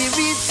 Until we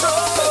reach so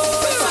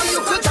you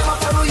could jam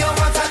up on your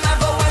want and I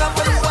go when I'm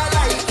who I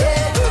like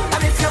it.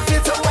 And if you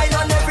feel to wine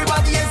on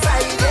everybody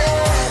inside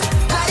it.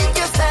 Like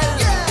yourself,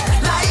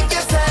 like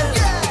yourself,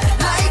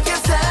 like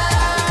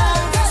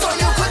yourself. So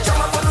you could jam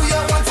up on who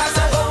you want and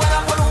I go when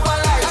I'm who I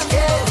like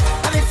it.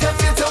 And if you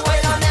feel to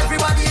wine on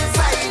everybody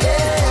inside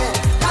it.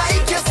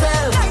 Like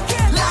yourself,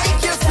 like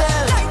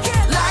yourself,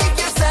 like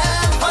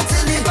yourself.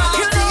 Until the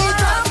party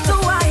love to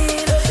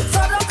wine, so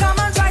don't come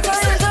and try to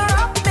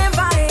interrupt me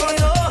vibe.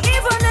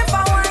 Even if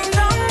I wind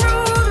down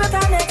rude with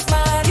the next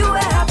man, you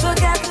will have to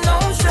get no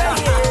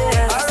straight.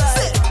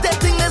 that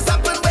thing is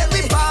happen when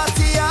we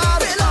party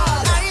hard. I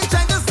ain't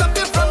trying to stop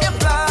you from your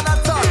plan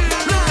at all.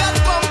 Look at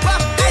Bumper,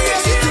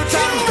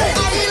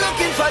 I ain't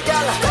looking for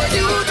y'all.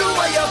 You do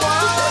what you want.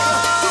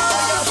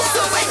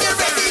 So when you're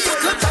ready, you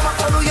could jam up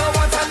on who you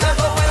want and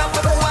never when I'm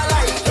who I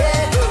like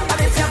it. And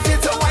if you feel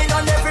to wine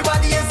on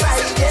everybody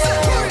inside it.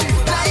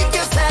 Like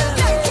yourself,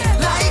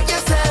 like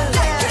yourself,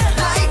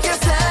 like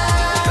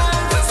yourself.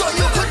 So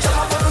you could jam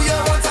up on who you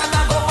want and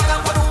never when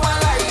I'm who I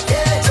like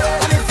it.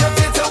 And if you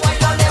feel to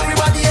wine on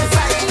everybody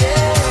inside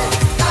it.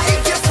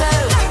 Like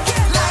yourself,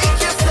 like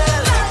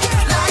yourself,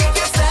 like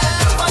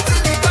yourself. Until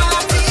the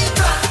party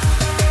drop.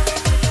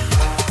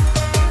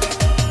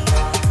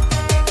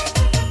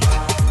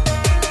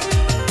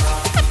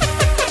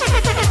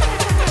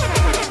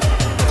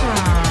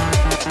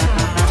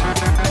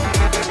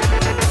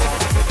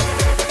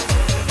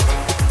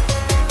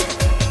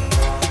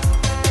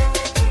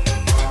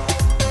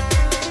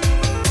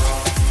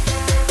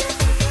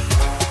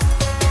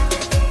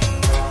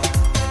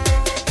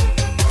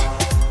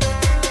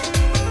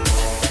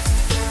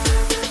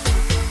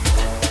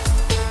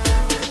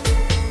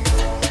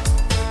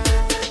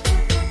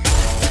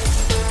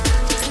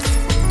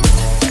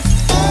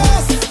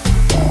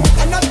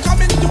 I'm not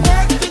coming to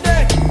work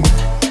today.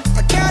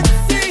 I can't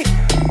see.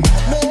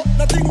 No,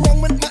 nothing wrong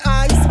with my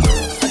eyes.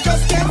 I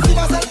just can't see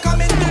myself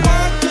coming to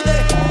work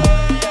today.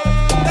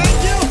 Thank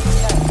you.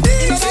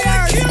 In other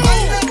words,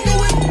 I'm not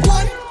doing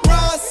one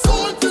raw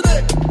soul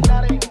today.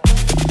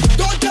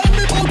 Don't tell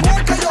me about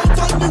work, I out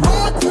on the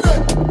road today.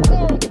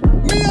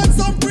 Me and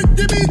some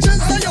pretty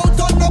beaches, I out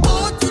on the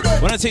boat today.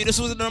 When I tell you this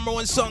was the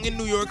 #1 song in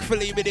New York for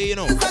Labor Day, you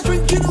know. I'm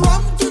drinking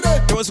rum today.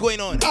 Hey, what's going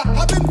on?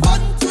 Having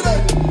fun today.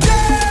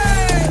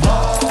 Yeah!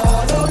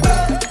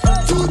 Holiday.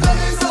 Today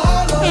is a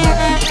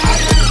holiday.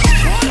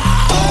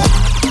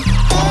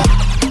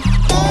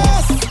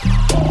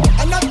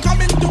 I'm not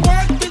coming to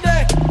work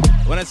today.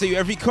 When I tell you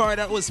every car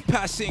that was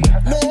passing,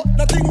 No,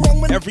 nothing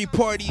wrong with every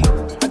party,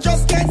 I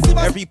just can't see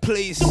my every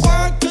place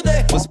work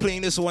today. was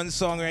playing this one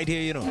song right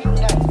here, you know.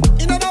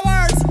 In other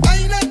words, I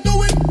ain't not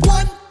doing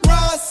one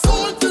raw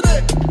soul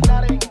today.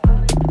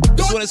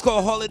 This one is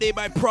called Holiday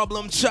by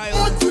Problem Child.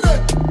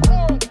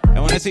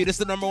 And when I say this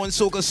is the #1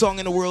 soca song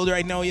in the world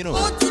right now, you know.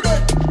 I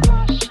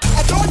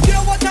don't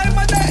care what time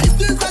of day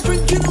it is, I'm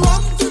drinking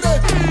rum today.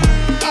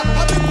 I'm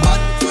having fun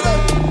today.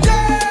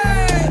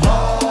 Yeah!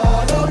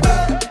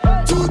 Holiday.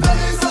 Today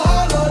is a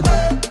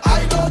holiday.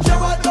 I don't care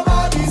what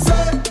nobody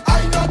say.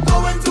 I'm not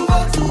going to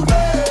work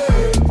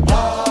today.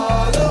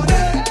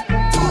 Holiday.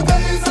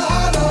 Today is a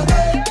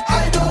holiday.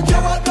 I don't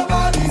care what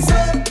nobody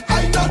say.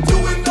 I'm not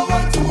doing no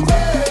work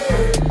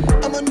today.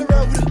 I'm on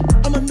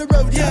the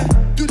road, yeah.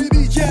 To the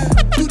beach, yeah.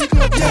 To the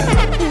club, yeah.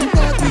 Boom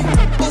party,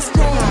 bus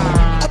roll.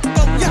 Up,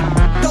 down, yeah.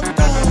 Down,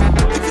 down.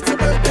 If it's a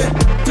birthday,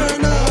 turn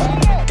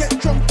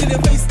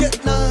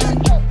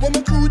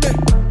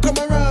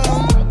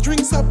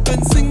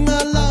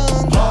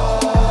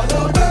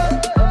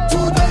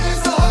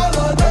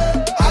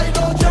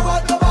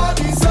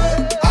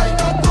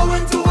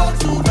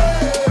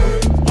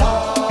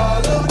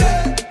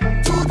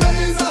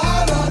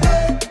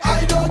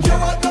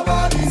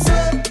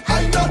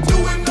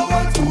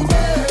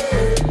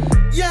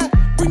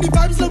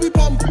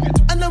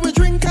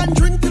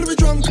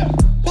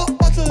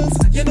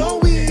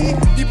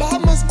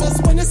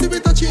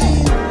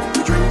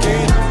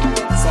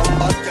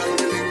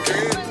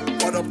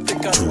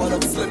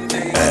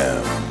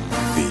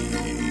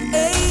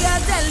Hey,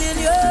 I'm telling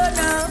you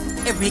now,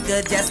 if we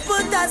could just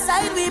put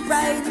aside we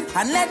pride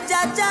and let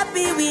Jaja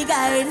be we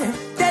guide,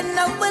 then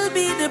love will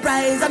be the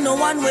prize and no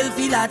one will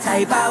feel a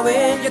type of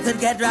way. You could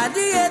get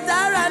radiator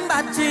and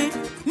battery,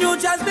 new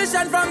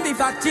transmission from the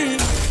factory.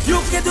 You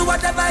can do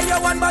whatever you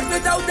want but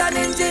without an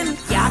engine,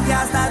 yeah,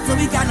 can't start so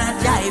we cannot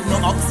drive.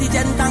 No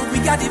oxygen tank, we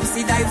got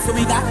dipsy dive. So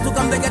we got to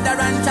come together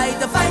and try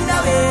to find a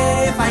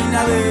way, find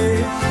a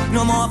way.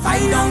 No more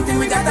fight, don't think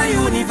we got to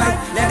unify.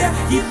 Let them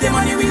keep the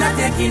money, we not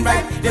taking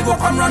right. They go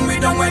come run, we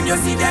don't when you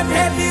see them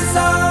head this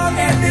song,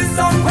 head this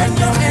song. When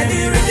you head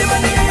the rhythm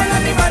and the iron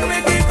and the man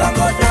we keep on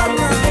go down.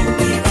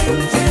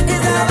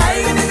 It's a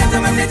vibe in the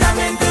gentleman, they jam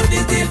into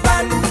this deep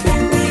band.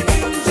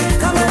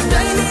 Come on,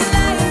 join the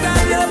line,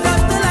 grab your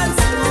bottle and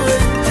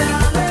spoon.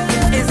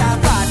 It's a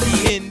party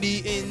in the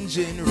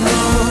engine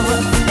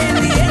room. In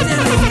the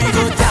engine room, we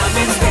go jam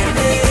and spend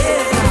it.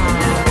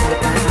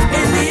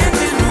 In the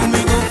engine room,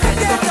 we go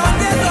get on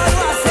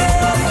what's it.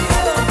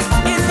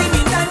 In the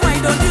meantime, why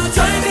don't you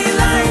join the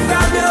line,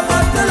 grab your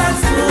bottle and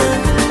spoon,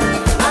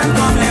 and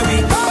come let we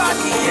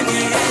party in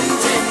the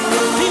engine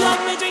room. Fill up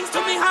me drinks to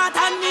me heart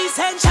and me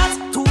send shots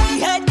to the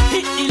head,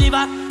 hit the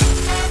liver.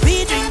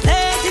 We drink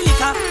plenty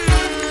liquor,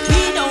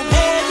 we don't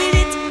play with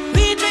it.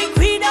 We drink,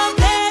 we don't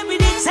play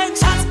with it. Send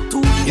shots to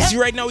the head. You see,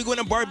 right now we're going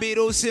to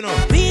Barbados, you know.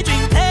 We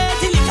drink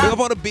plenty liquor. Look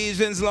about the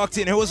Bajans locked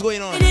in. Hey, what's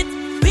going on? We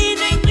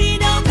drink, we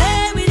don't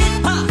play with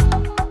it. Ha!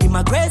 In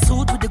my grey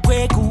suit with the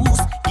grey goose,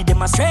 give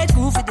them a straight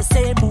groove with the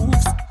same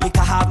moves. We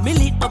can have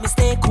millet, but we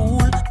stay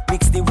cool.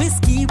 Mix the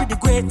whiskey with the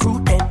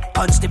grapefruit, then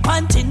punch the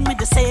punch in with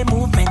the same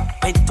movement.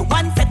 Went to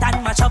one fet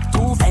and match up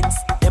two fence.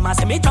 Them a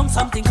say me drunk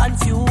something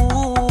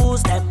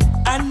confuse them,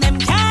 and them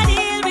can't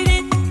deal with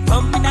it.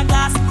 Rum in a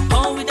glass,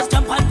 oh we just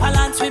jump and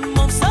balance, we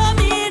move so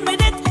mean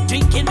with it.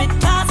 Drinking with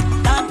class,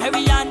 Dan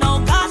Perry and no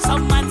gas.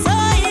 Some man so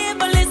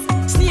evil is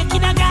snake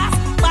in a glass.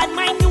 Bad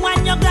mind you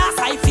and your glass,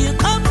 I feel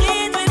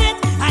complete with it.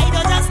 I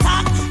don't just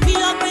talk,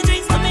 fill up my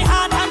drinks to me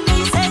heart and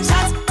me send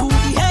shots to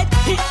the head,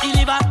 hit the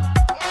liver.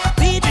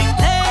 We drink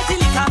plenty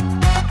liquor,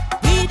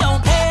 we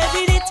don't play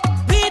with it.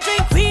 We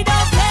drink, we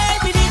don't play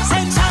with it.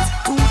 Send shots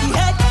to the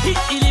head, hit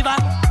the liver.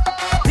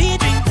 We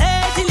drink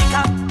plenty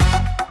liquor,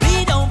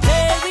 we don't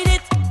play with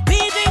it. We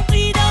drink,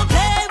 we don't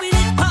play with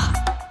it. Ha!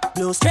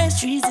 Blow stress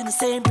trees in the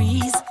same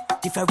breeze,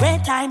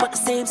 different time but the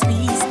same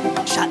speed.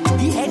 Shot to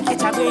the head,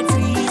 catch a brain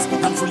freeze.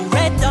 I'm fully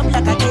red up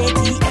like a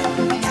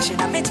ATM, cashing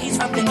up my cheese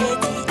from the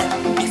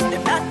ATM. If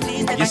them not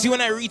pleased, then You see,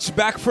 when I reached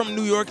back from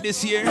New York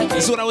this year,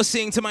 this is what I was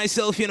saying to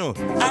myself, you know.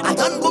 I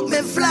done book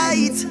me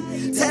flight,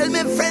 tell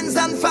me friends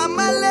and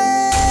family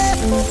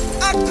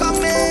I come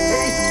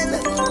in.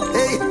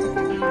 Hey,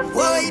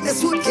 boy, the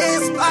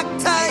suitcase packed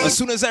tight. As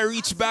soon as I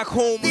reached back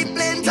home, the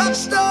plane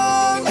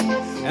touchdown,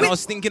 and I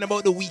was thinking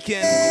about the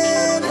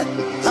weekend.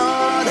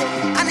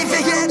 And if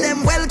you hear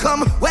them,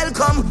 welcome,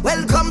 welcome,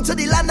 welcome to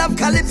the land of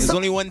Calypso. There's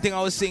only one thing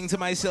I was saying to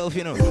myself,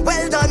 you know.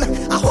 Well done,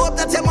 I hope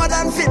that you're more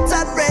than fit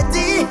and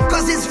ready,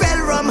 cause it's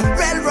real rum,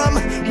 real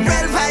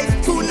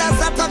vibe. Soon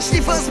as I touch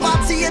the first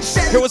party, it's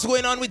shell. Hear what's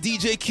going on with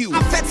DJ Q.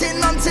 I'm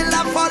fetting until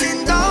I'm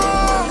falling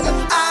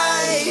down.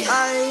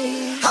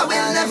 I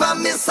will never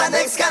miss a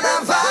next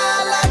carnival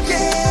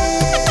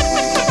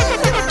again.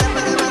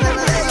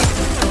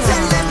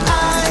 Tell them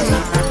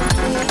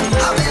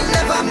I will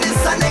never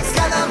miss a next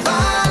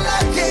carnival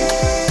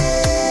again.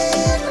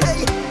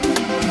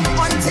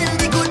 Until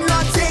the good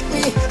Lord take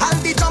me,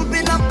 I'll be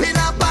jumping up in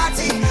a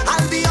party.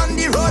 I'll be on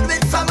the road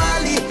with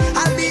family.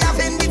 I'll be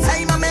having the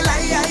time of my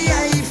life.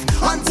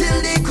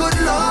 Until the good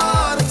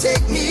Lord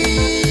take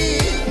me.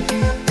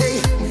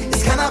 Hey,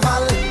 it's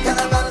carnival.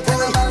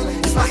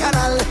 It's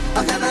bacchanal.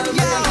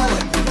 Yeah,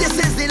 this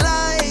is the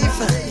life.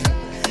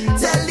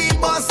 Tell the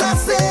boss I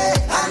say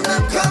I'm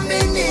not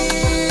coming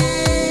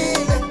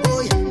in.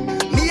 Oh,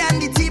 me and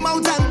the team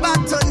out and back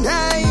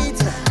tonight.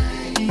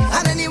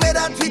 And anyway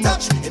that we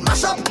touch, it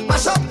mash up,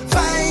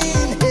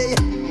 fine. Hey,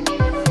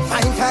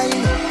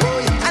 fine.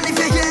 Oh, and if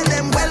you hear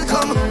them,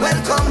 welcome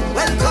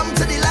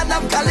to the land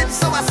of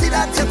Calypso. I see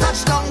that you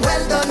touched down,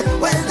 well done.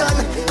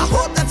 I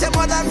hope that you're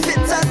more than fit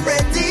and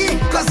ready,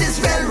 cause it's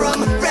real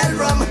rum, real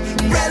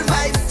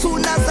vibe.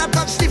 Soon as I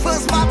touch the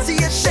first party,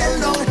 it's shell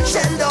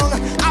down.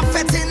 I'm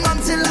fetting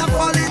until I'm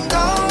falling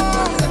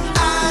down.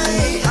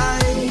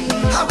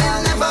 I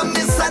will never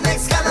miss a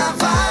next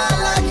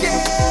carnival again.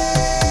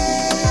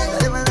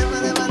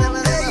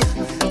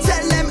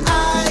 Tell them I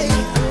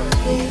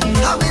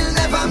will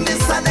never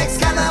miss a next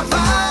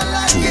carnival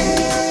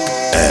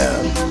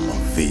again.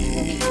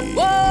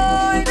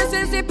 Boy, this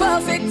is the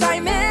perfect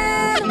timing.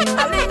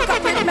 I link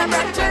up with my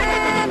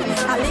brethren,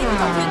 I link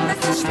up with my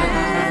sister.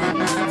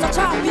 Such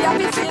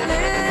happy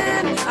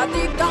feeling, I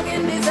deep down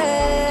in this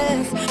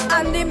ass,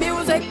 and the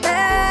music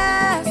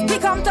best. We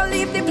come to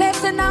leave the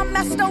place in a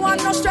mess, don't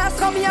want no stress.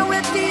 Come here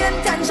with the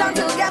intention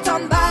to get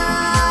on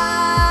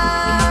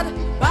bad.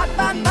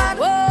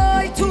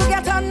 Boy, to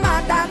get on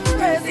mad and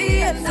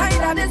crazy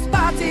inside of this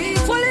party.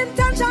 Full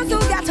intention to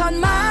get on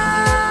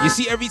mad. You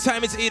see, every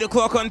time it's 8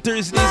 o'clock on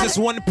Thursdays, there's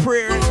one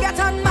prayer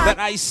that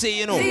I say,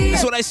 you know. This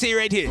is what I say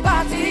right here.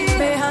 Party,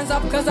 my hands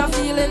up cause I'm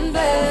feeling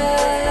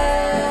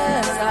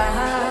blessed.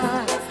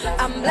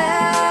 I'm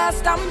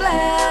blessed, I'm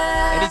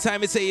blessed.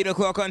 Anytime it's 8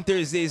 o'clock on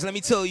Thursdays, let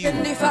me tell you.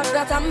 The fact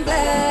that I'm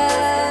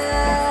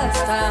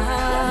blessed.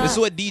 This is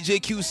what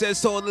DJ Q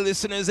says to all the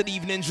listeners at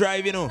Evening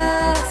Drive, you know.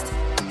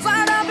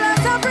 Father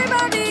bless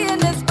everybody in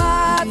this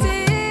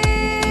party.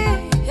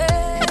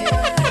 Yeah.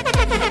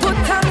 Put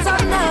hands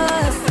on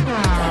us.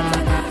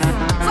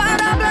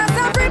 Father bless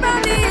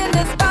everybody in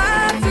this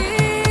party.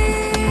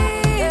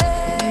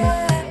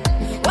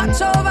 Yeah.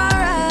 Watch over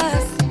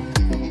us.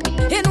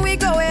 In we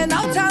going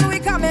out and we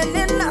coming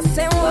in. I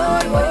say, whoa,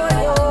 whoa,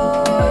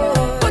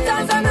 whoa. Put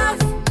hands on us.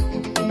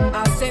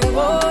 I say,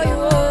 whoa,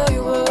 whoa,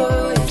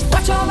 whoa.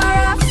 Watch over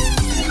us.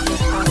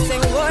 I say,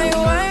 whoa,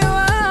 whoa,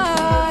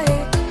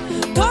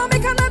 whoa. Don't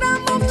make another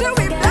move till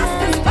we blast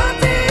this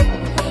party.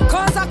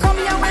 Cause I come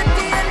here with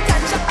the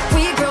intention.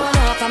 We grown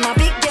up, I'm a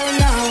big girl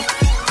now.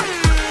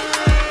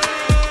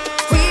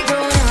 We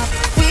grown up,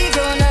 we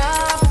grown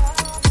up.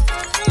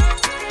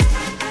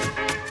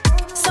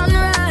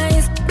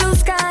 Sunrise, blue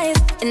skies,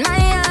 in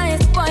my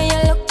eyes. Boy,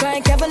 you look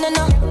like heaven and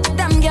up.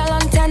 Damn girl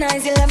on 10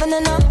 eyes, 11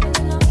 and up.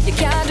 You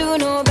can't do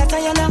no better,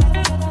 you know.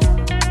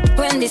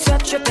 When the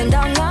sweat dripping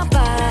down my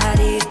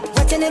body,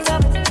 wetting it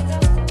up.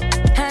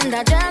 And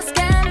I just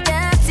can't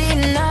get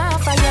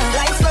enough of you.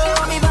 Lights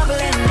slow, me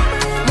bubbling.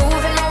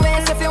 Moving my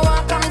waist if you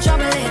want, come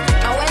troubling.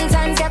 And when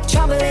times get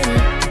troubling,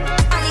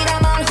 I need a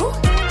man who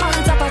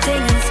on top of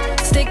things.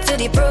 Stick to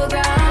the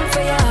program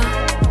for ya.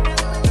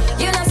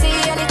 You don't see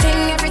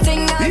anything,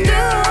 everything I do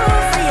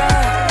for ya.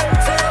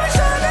 So let me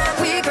show them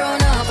we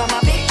grown up. I'm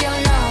a big girl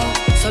now.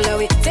 So let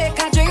we take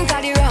a drink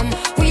of the rum.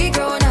 We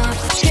grown up.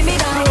 Give me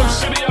that one.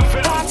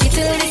 Party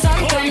till the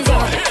sun comes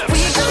up. We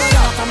grown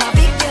up. I'm a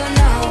big girl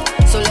now.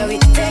 So let we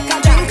take a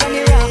drink on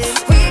the rocks.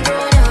 We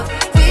grown up.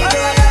 We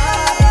grown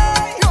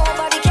up.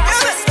 Nobody can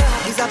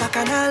stop. It's a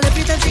bacchanal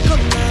every time she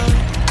come down.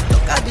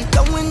 Look at the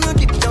tongue when you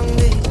dip down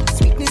there.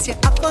 Sweetness, your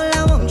apple,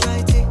 I won't try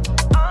it.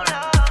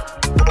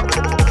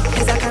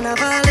 It's a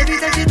carnival every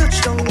time she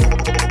touch down there.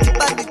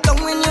 Tip at the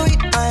tongue when you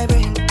hit my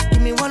brain.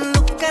 Give me one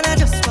look and I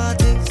just want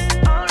this.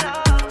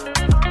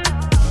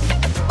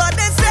 But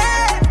they say,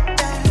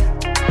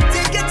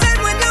 take your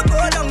time when you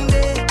go down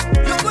there.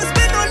 You go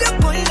spend all your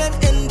coin and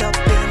end up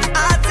in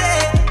a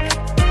day.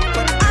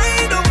 But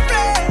I don't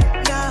pray,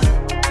 nah.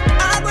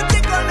 I go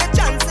take all my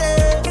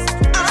chances.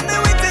 I've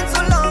been waiting so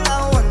long, I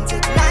want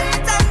it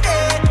night and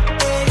day.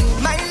 Hey,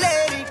 my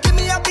lady, give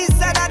me a piece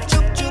of that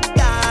chup chup,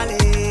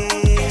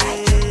 darling.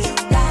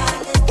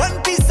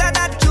 One piece of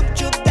that chup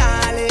chup,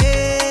 darling.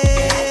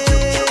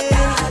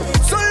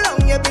 So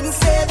long you've been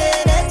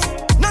saving it.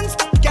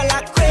 Non-stop, girl,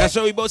 like crazy. That's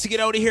how we about to get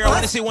out of here. I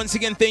want to say once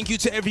again, thank you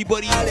to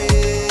everybody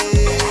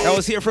that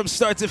was here from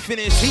start to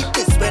finish.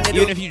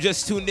 Even if you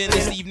just tuned in,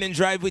 this Evening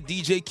Drive with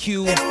DJ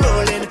Q.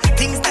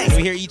 We're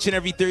here each and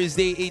every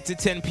Thursday, 8 to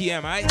 10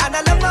 p.m., alright? And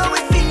I love how we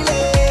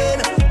feeling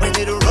when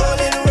it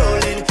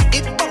rolling.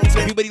 It bumps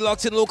me. Everybody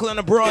locked in local and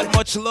abroad,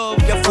 much love.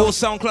 Whole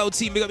SoundCloud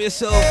team, big up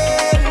yourself.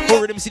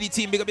 Whole Rhythm City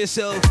team, big up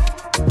yourself.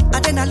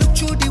 And then I look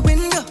through the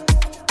window.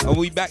 And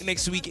we'll be back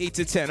next week, 8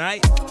 to 10,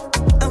 alright?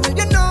 And when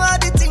you know how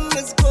the thing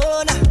is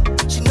going,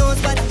 she knows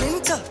what I'm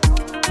into.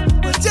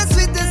 But just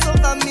with this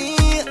over me,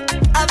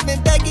 I've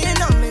been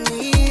begging on my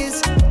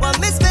knees. Want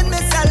me spend my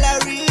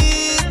salary,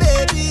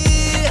 baby.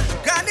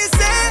 Granny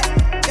say,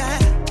 yeah,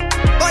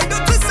 boy,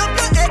 don't twist up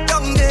your head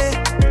down there.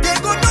 They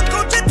go knock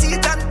out your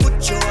teeth and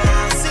put your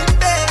ass in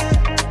bed.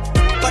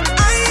 But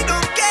I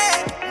don't care,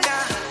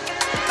 nah,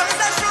 cause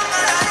that's from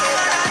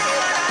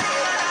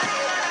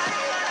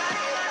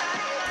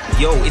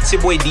Yo, it's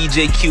your boy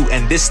DJ Q,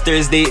 and this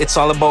Thursday, it's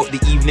all about the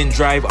Evening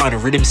Drive on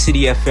Rhythm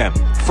City FM.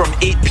 From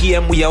 8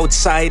 p.m. we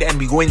outside and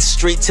we going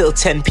straight till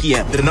 10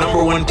 p.m. The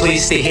number one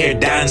place to hear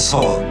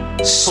dancehall,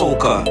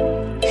 soca,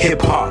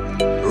 hip-hop,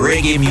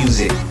 reggae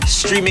music.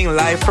 Streaming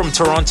live from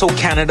Toronto,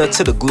 Canada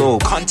to the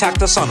globe.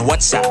 Contact us on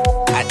WhatsApp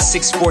at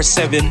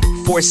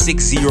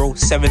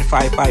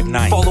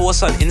 647-460-7559. Follow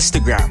us on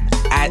Instagram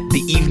at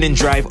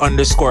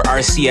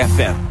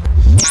 @theeveninggdrive_RCFM.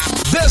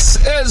 This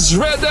is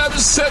Rhythm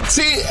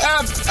City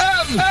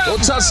FM.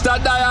 Don't touch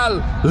that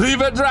dial.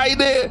 Leave it right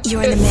there.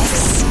 You're in the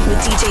mix with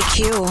DJ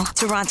Q,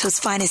 Toronto's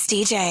finest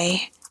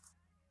DJ.